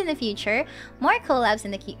streams in the future, more collabs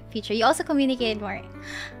in the future. You also communicated more.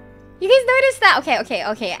 You guys noticed that?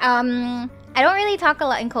 Okay. I don't really talk a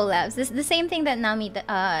lot in collabs. This the same thing that Nami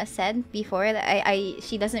said before, that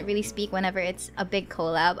she doesn't really speak whenever it's a big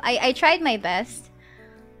collab. I tried my best.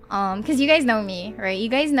 Cause you guys know me, right? You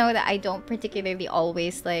guys know that I don't particularly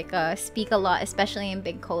always like speak a lot, especially in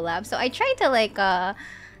big collabs. So I tried to like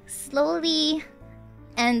slowly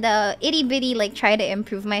and itty bitty like try to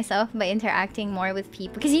improve myself by interacting more with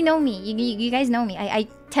people. Cause you know me, you guys know me. I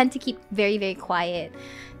tend to keep very, very quiet.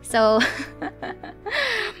 So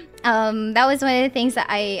that was one of the things that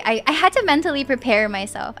I had to mentally prepare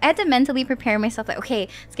myself. I had to mentally prepare myself like, okay,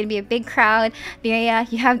 it's gonna be a big crowd. Miria,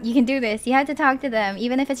 you can do this. You have to talk to them,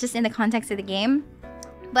 even if it's just in the context of the game.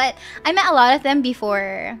 But I met a lot of them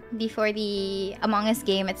before the Among Us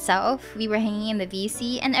game itself. We were hanging in the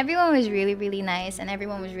VC, and everyone was really, really nice, and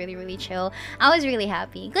everyone was really, really chill. I was really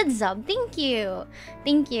happy. Good job. Thank you.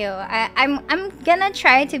 I'm gonna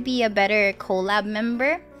try to be a better collab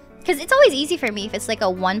member. Because it's always easy for me if it's like a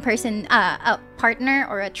one-person a partner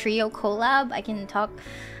or a trio collab. I can talk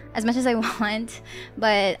as much as I want,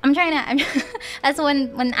 but I'm trying to. That's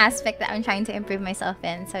one aspect that I'm trying to improve myself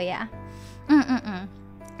in. So yeah,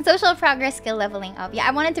 social progress, skill leveling up. Yeah,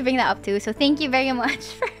 I wanted to bring that up too. So thank you very much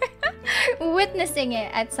for witnessing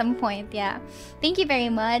it at some point. Yeah, thank you very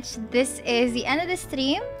much. This is the end of the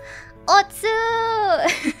stream. Otsu!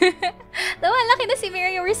 Lumalaki na si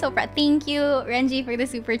Miria, we're so proud. Thank you, Renji, for the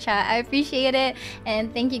super chat. I appreciate it.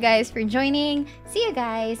 And thank you guys for joining. See you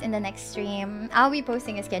guys in the next stream. I'll be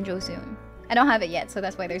posting a schedule soon. I don't have it yet, so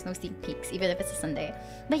that's why there's no sneak peeks, even if it's a Sunday.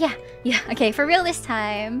 But yeah, okay, for real this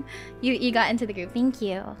time, you got into the group. Thank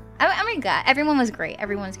you. I'm really glad. Everyone was great.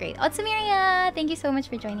 Everyone's great. Miria, thank you so much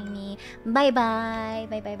for joining me. Bye bye.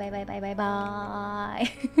 Bye bye bye bye bye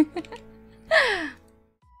bye bye.